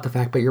thought about the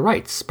fact, but you're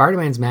right.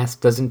 Spider-Man's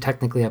mask doesn't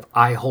technically have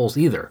eye holes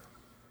either.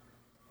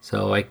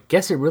 So I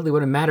guess it really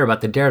wouldn't matter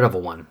about the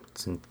Daredevil one,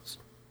 since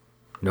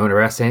no one ever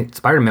asked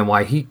Spider-Man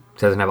why he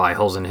doesn't have eye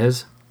holes in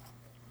his.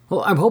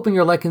 Well, I'm hoping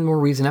you're liking more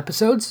recent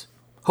episodes.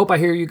 Hope I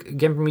hear you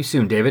again from you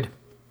soon, David.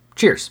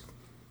 Cheers.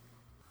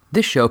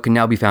 This show can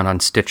now be found on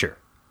Stitcher.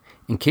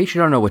 In case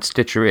you don't know what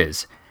Stitcher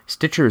is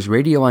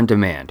radio on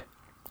demand.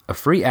 A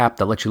free app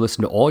that lets you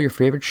listen to all your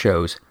favorite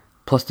shows,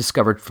 plus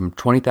discovered from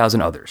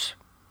 20,000 others.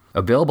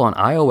 Available on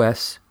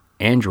iOS,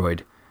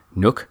 Android,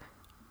 Nook,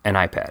 and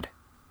iPad.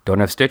 Don't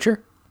have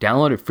Stitcher?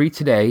 Download it free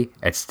today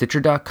at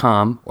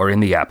Stitcher.com or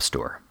in the App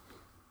Store.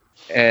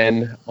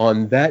 And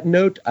on that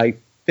note, I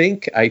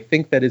think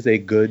that is a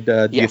good.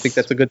 Do you think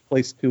that's a good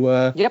place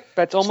to? Yep,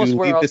 that's almost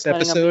where I was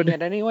planning on leaving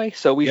it anyway.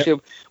 So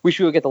we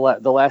should get the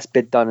last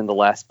bit done in the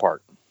last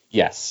part.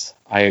 Yes,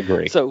 I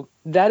agree. So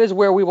that is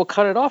where we will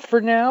cut it off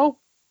for now.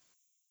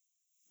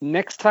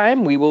 Next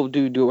time, we will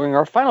doing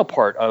our final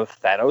part of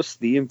Thanos,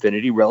 the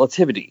Infinity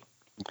Relativity.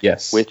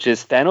 Yes. Which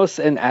is Thanos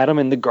and Adam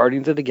and the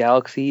Guardians of the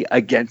Galaxy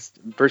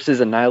versus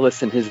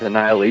Annihilus and his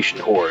Annihilation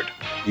Horde.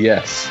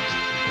 Yes.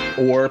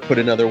 Or, put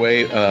another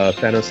way,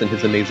 Thanos and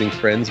his amazing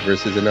friends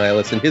versus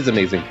Annihilus and his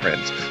amazing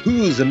friends.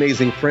 Whose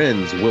amazing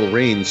friends will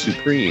reign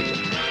supreme?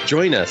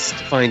 Join us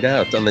to find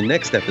out on the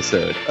next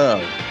episode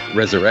of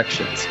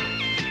Resurrections.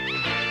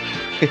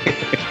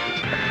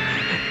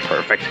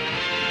 Perfect.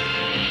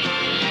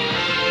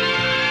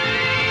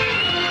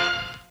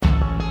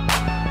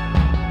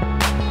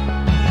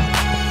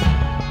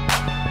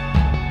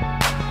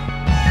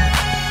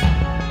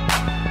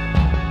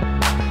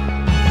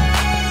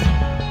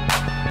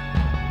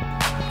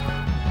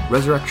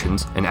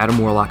 Resurrections, an Adam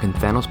Warlock and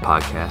Thanos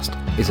podcast,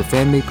 is a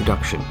fan-made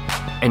production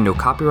and no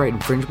copyright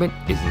infringement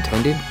is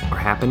intended or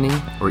happening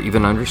or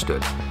even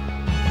understood.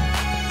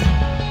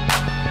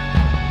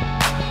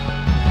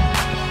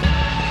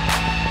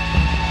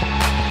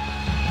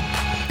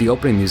 The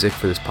opening music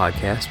for this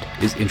podcast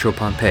is Intro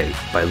Pompeii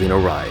by Lino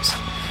Rise,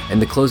 and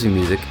the closing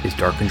music is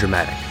Dark and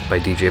Dramatic by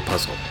DJ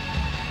Puzzle.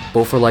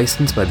 Both are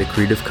licensed by the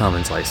Creative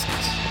Commons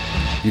license.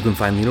 You can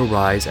find Lino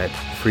Rise at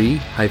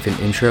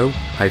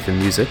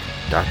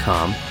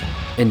free-intro-music.com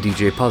and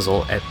DJ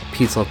Puzzle at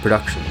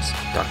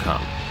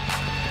peaceloveproductions.com.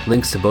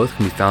 Links to both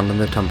can be found on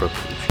the Tumblr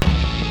page.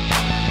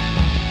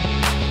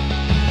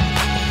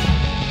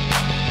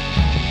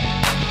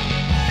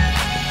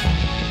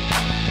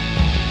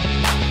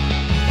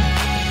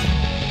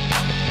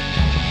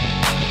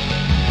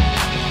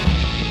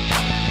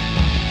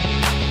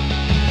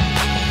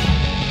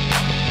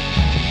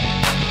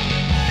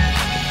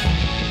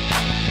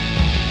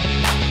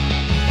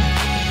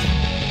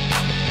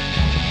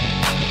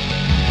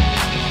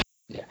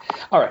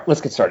 All right,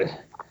 let's get started.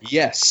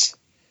 Yes.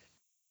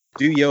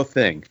 Do your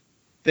thing.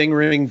 Thing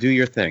ring, do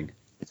your thing.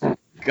 Oh,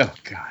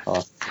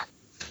 God.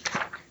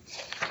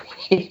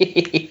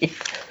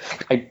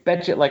 I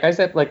bet you, like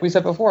we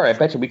said before, I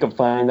bet you we could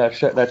find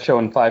that show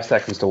in 5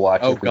 seconds to watch.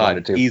 Oh,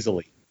 God,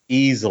 easily.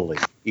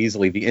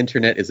 The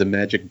internet is a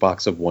magic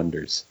box of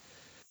wonders.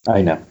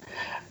 I know.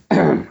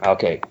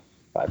 Okay,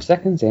 5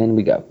 seconds, and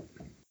we go.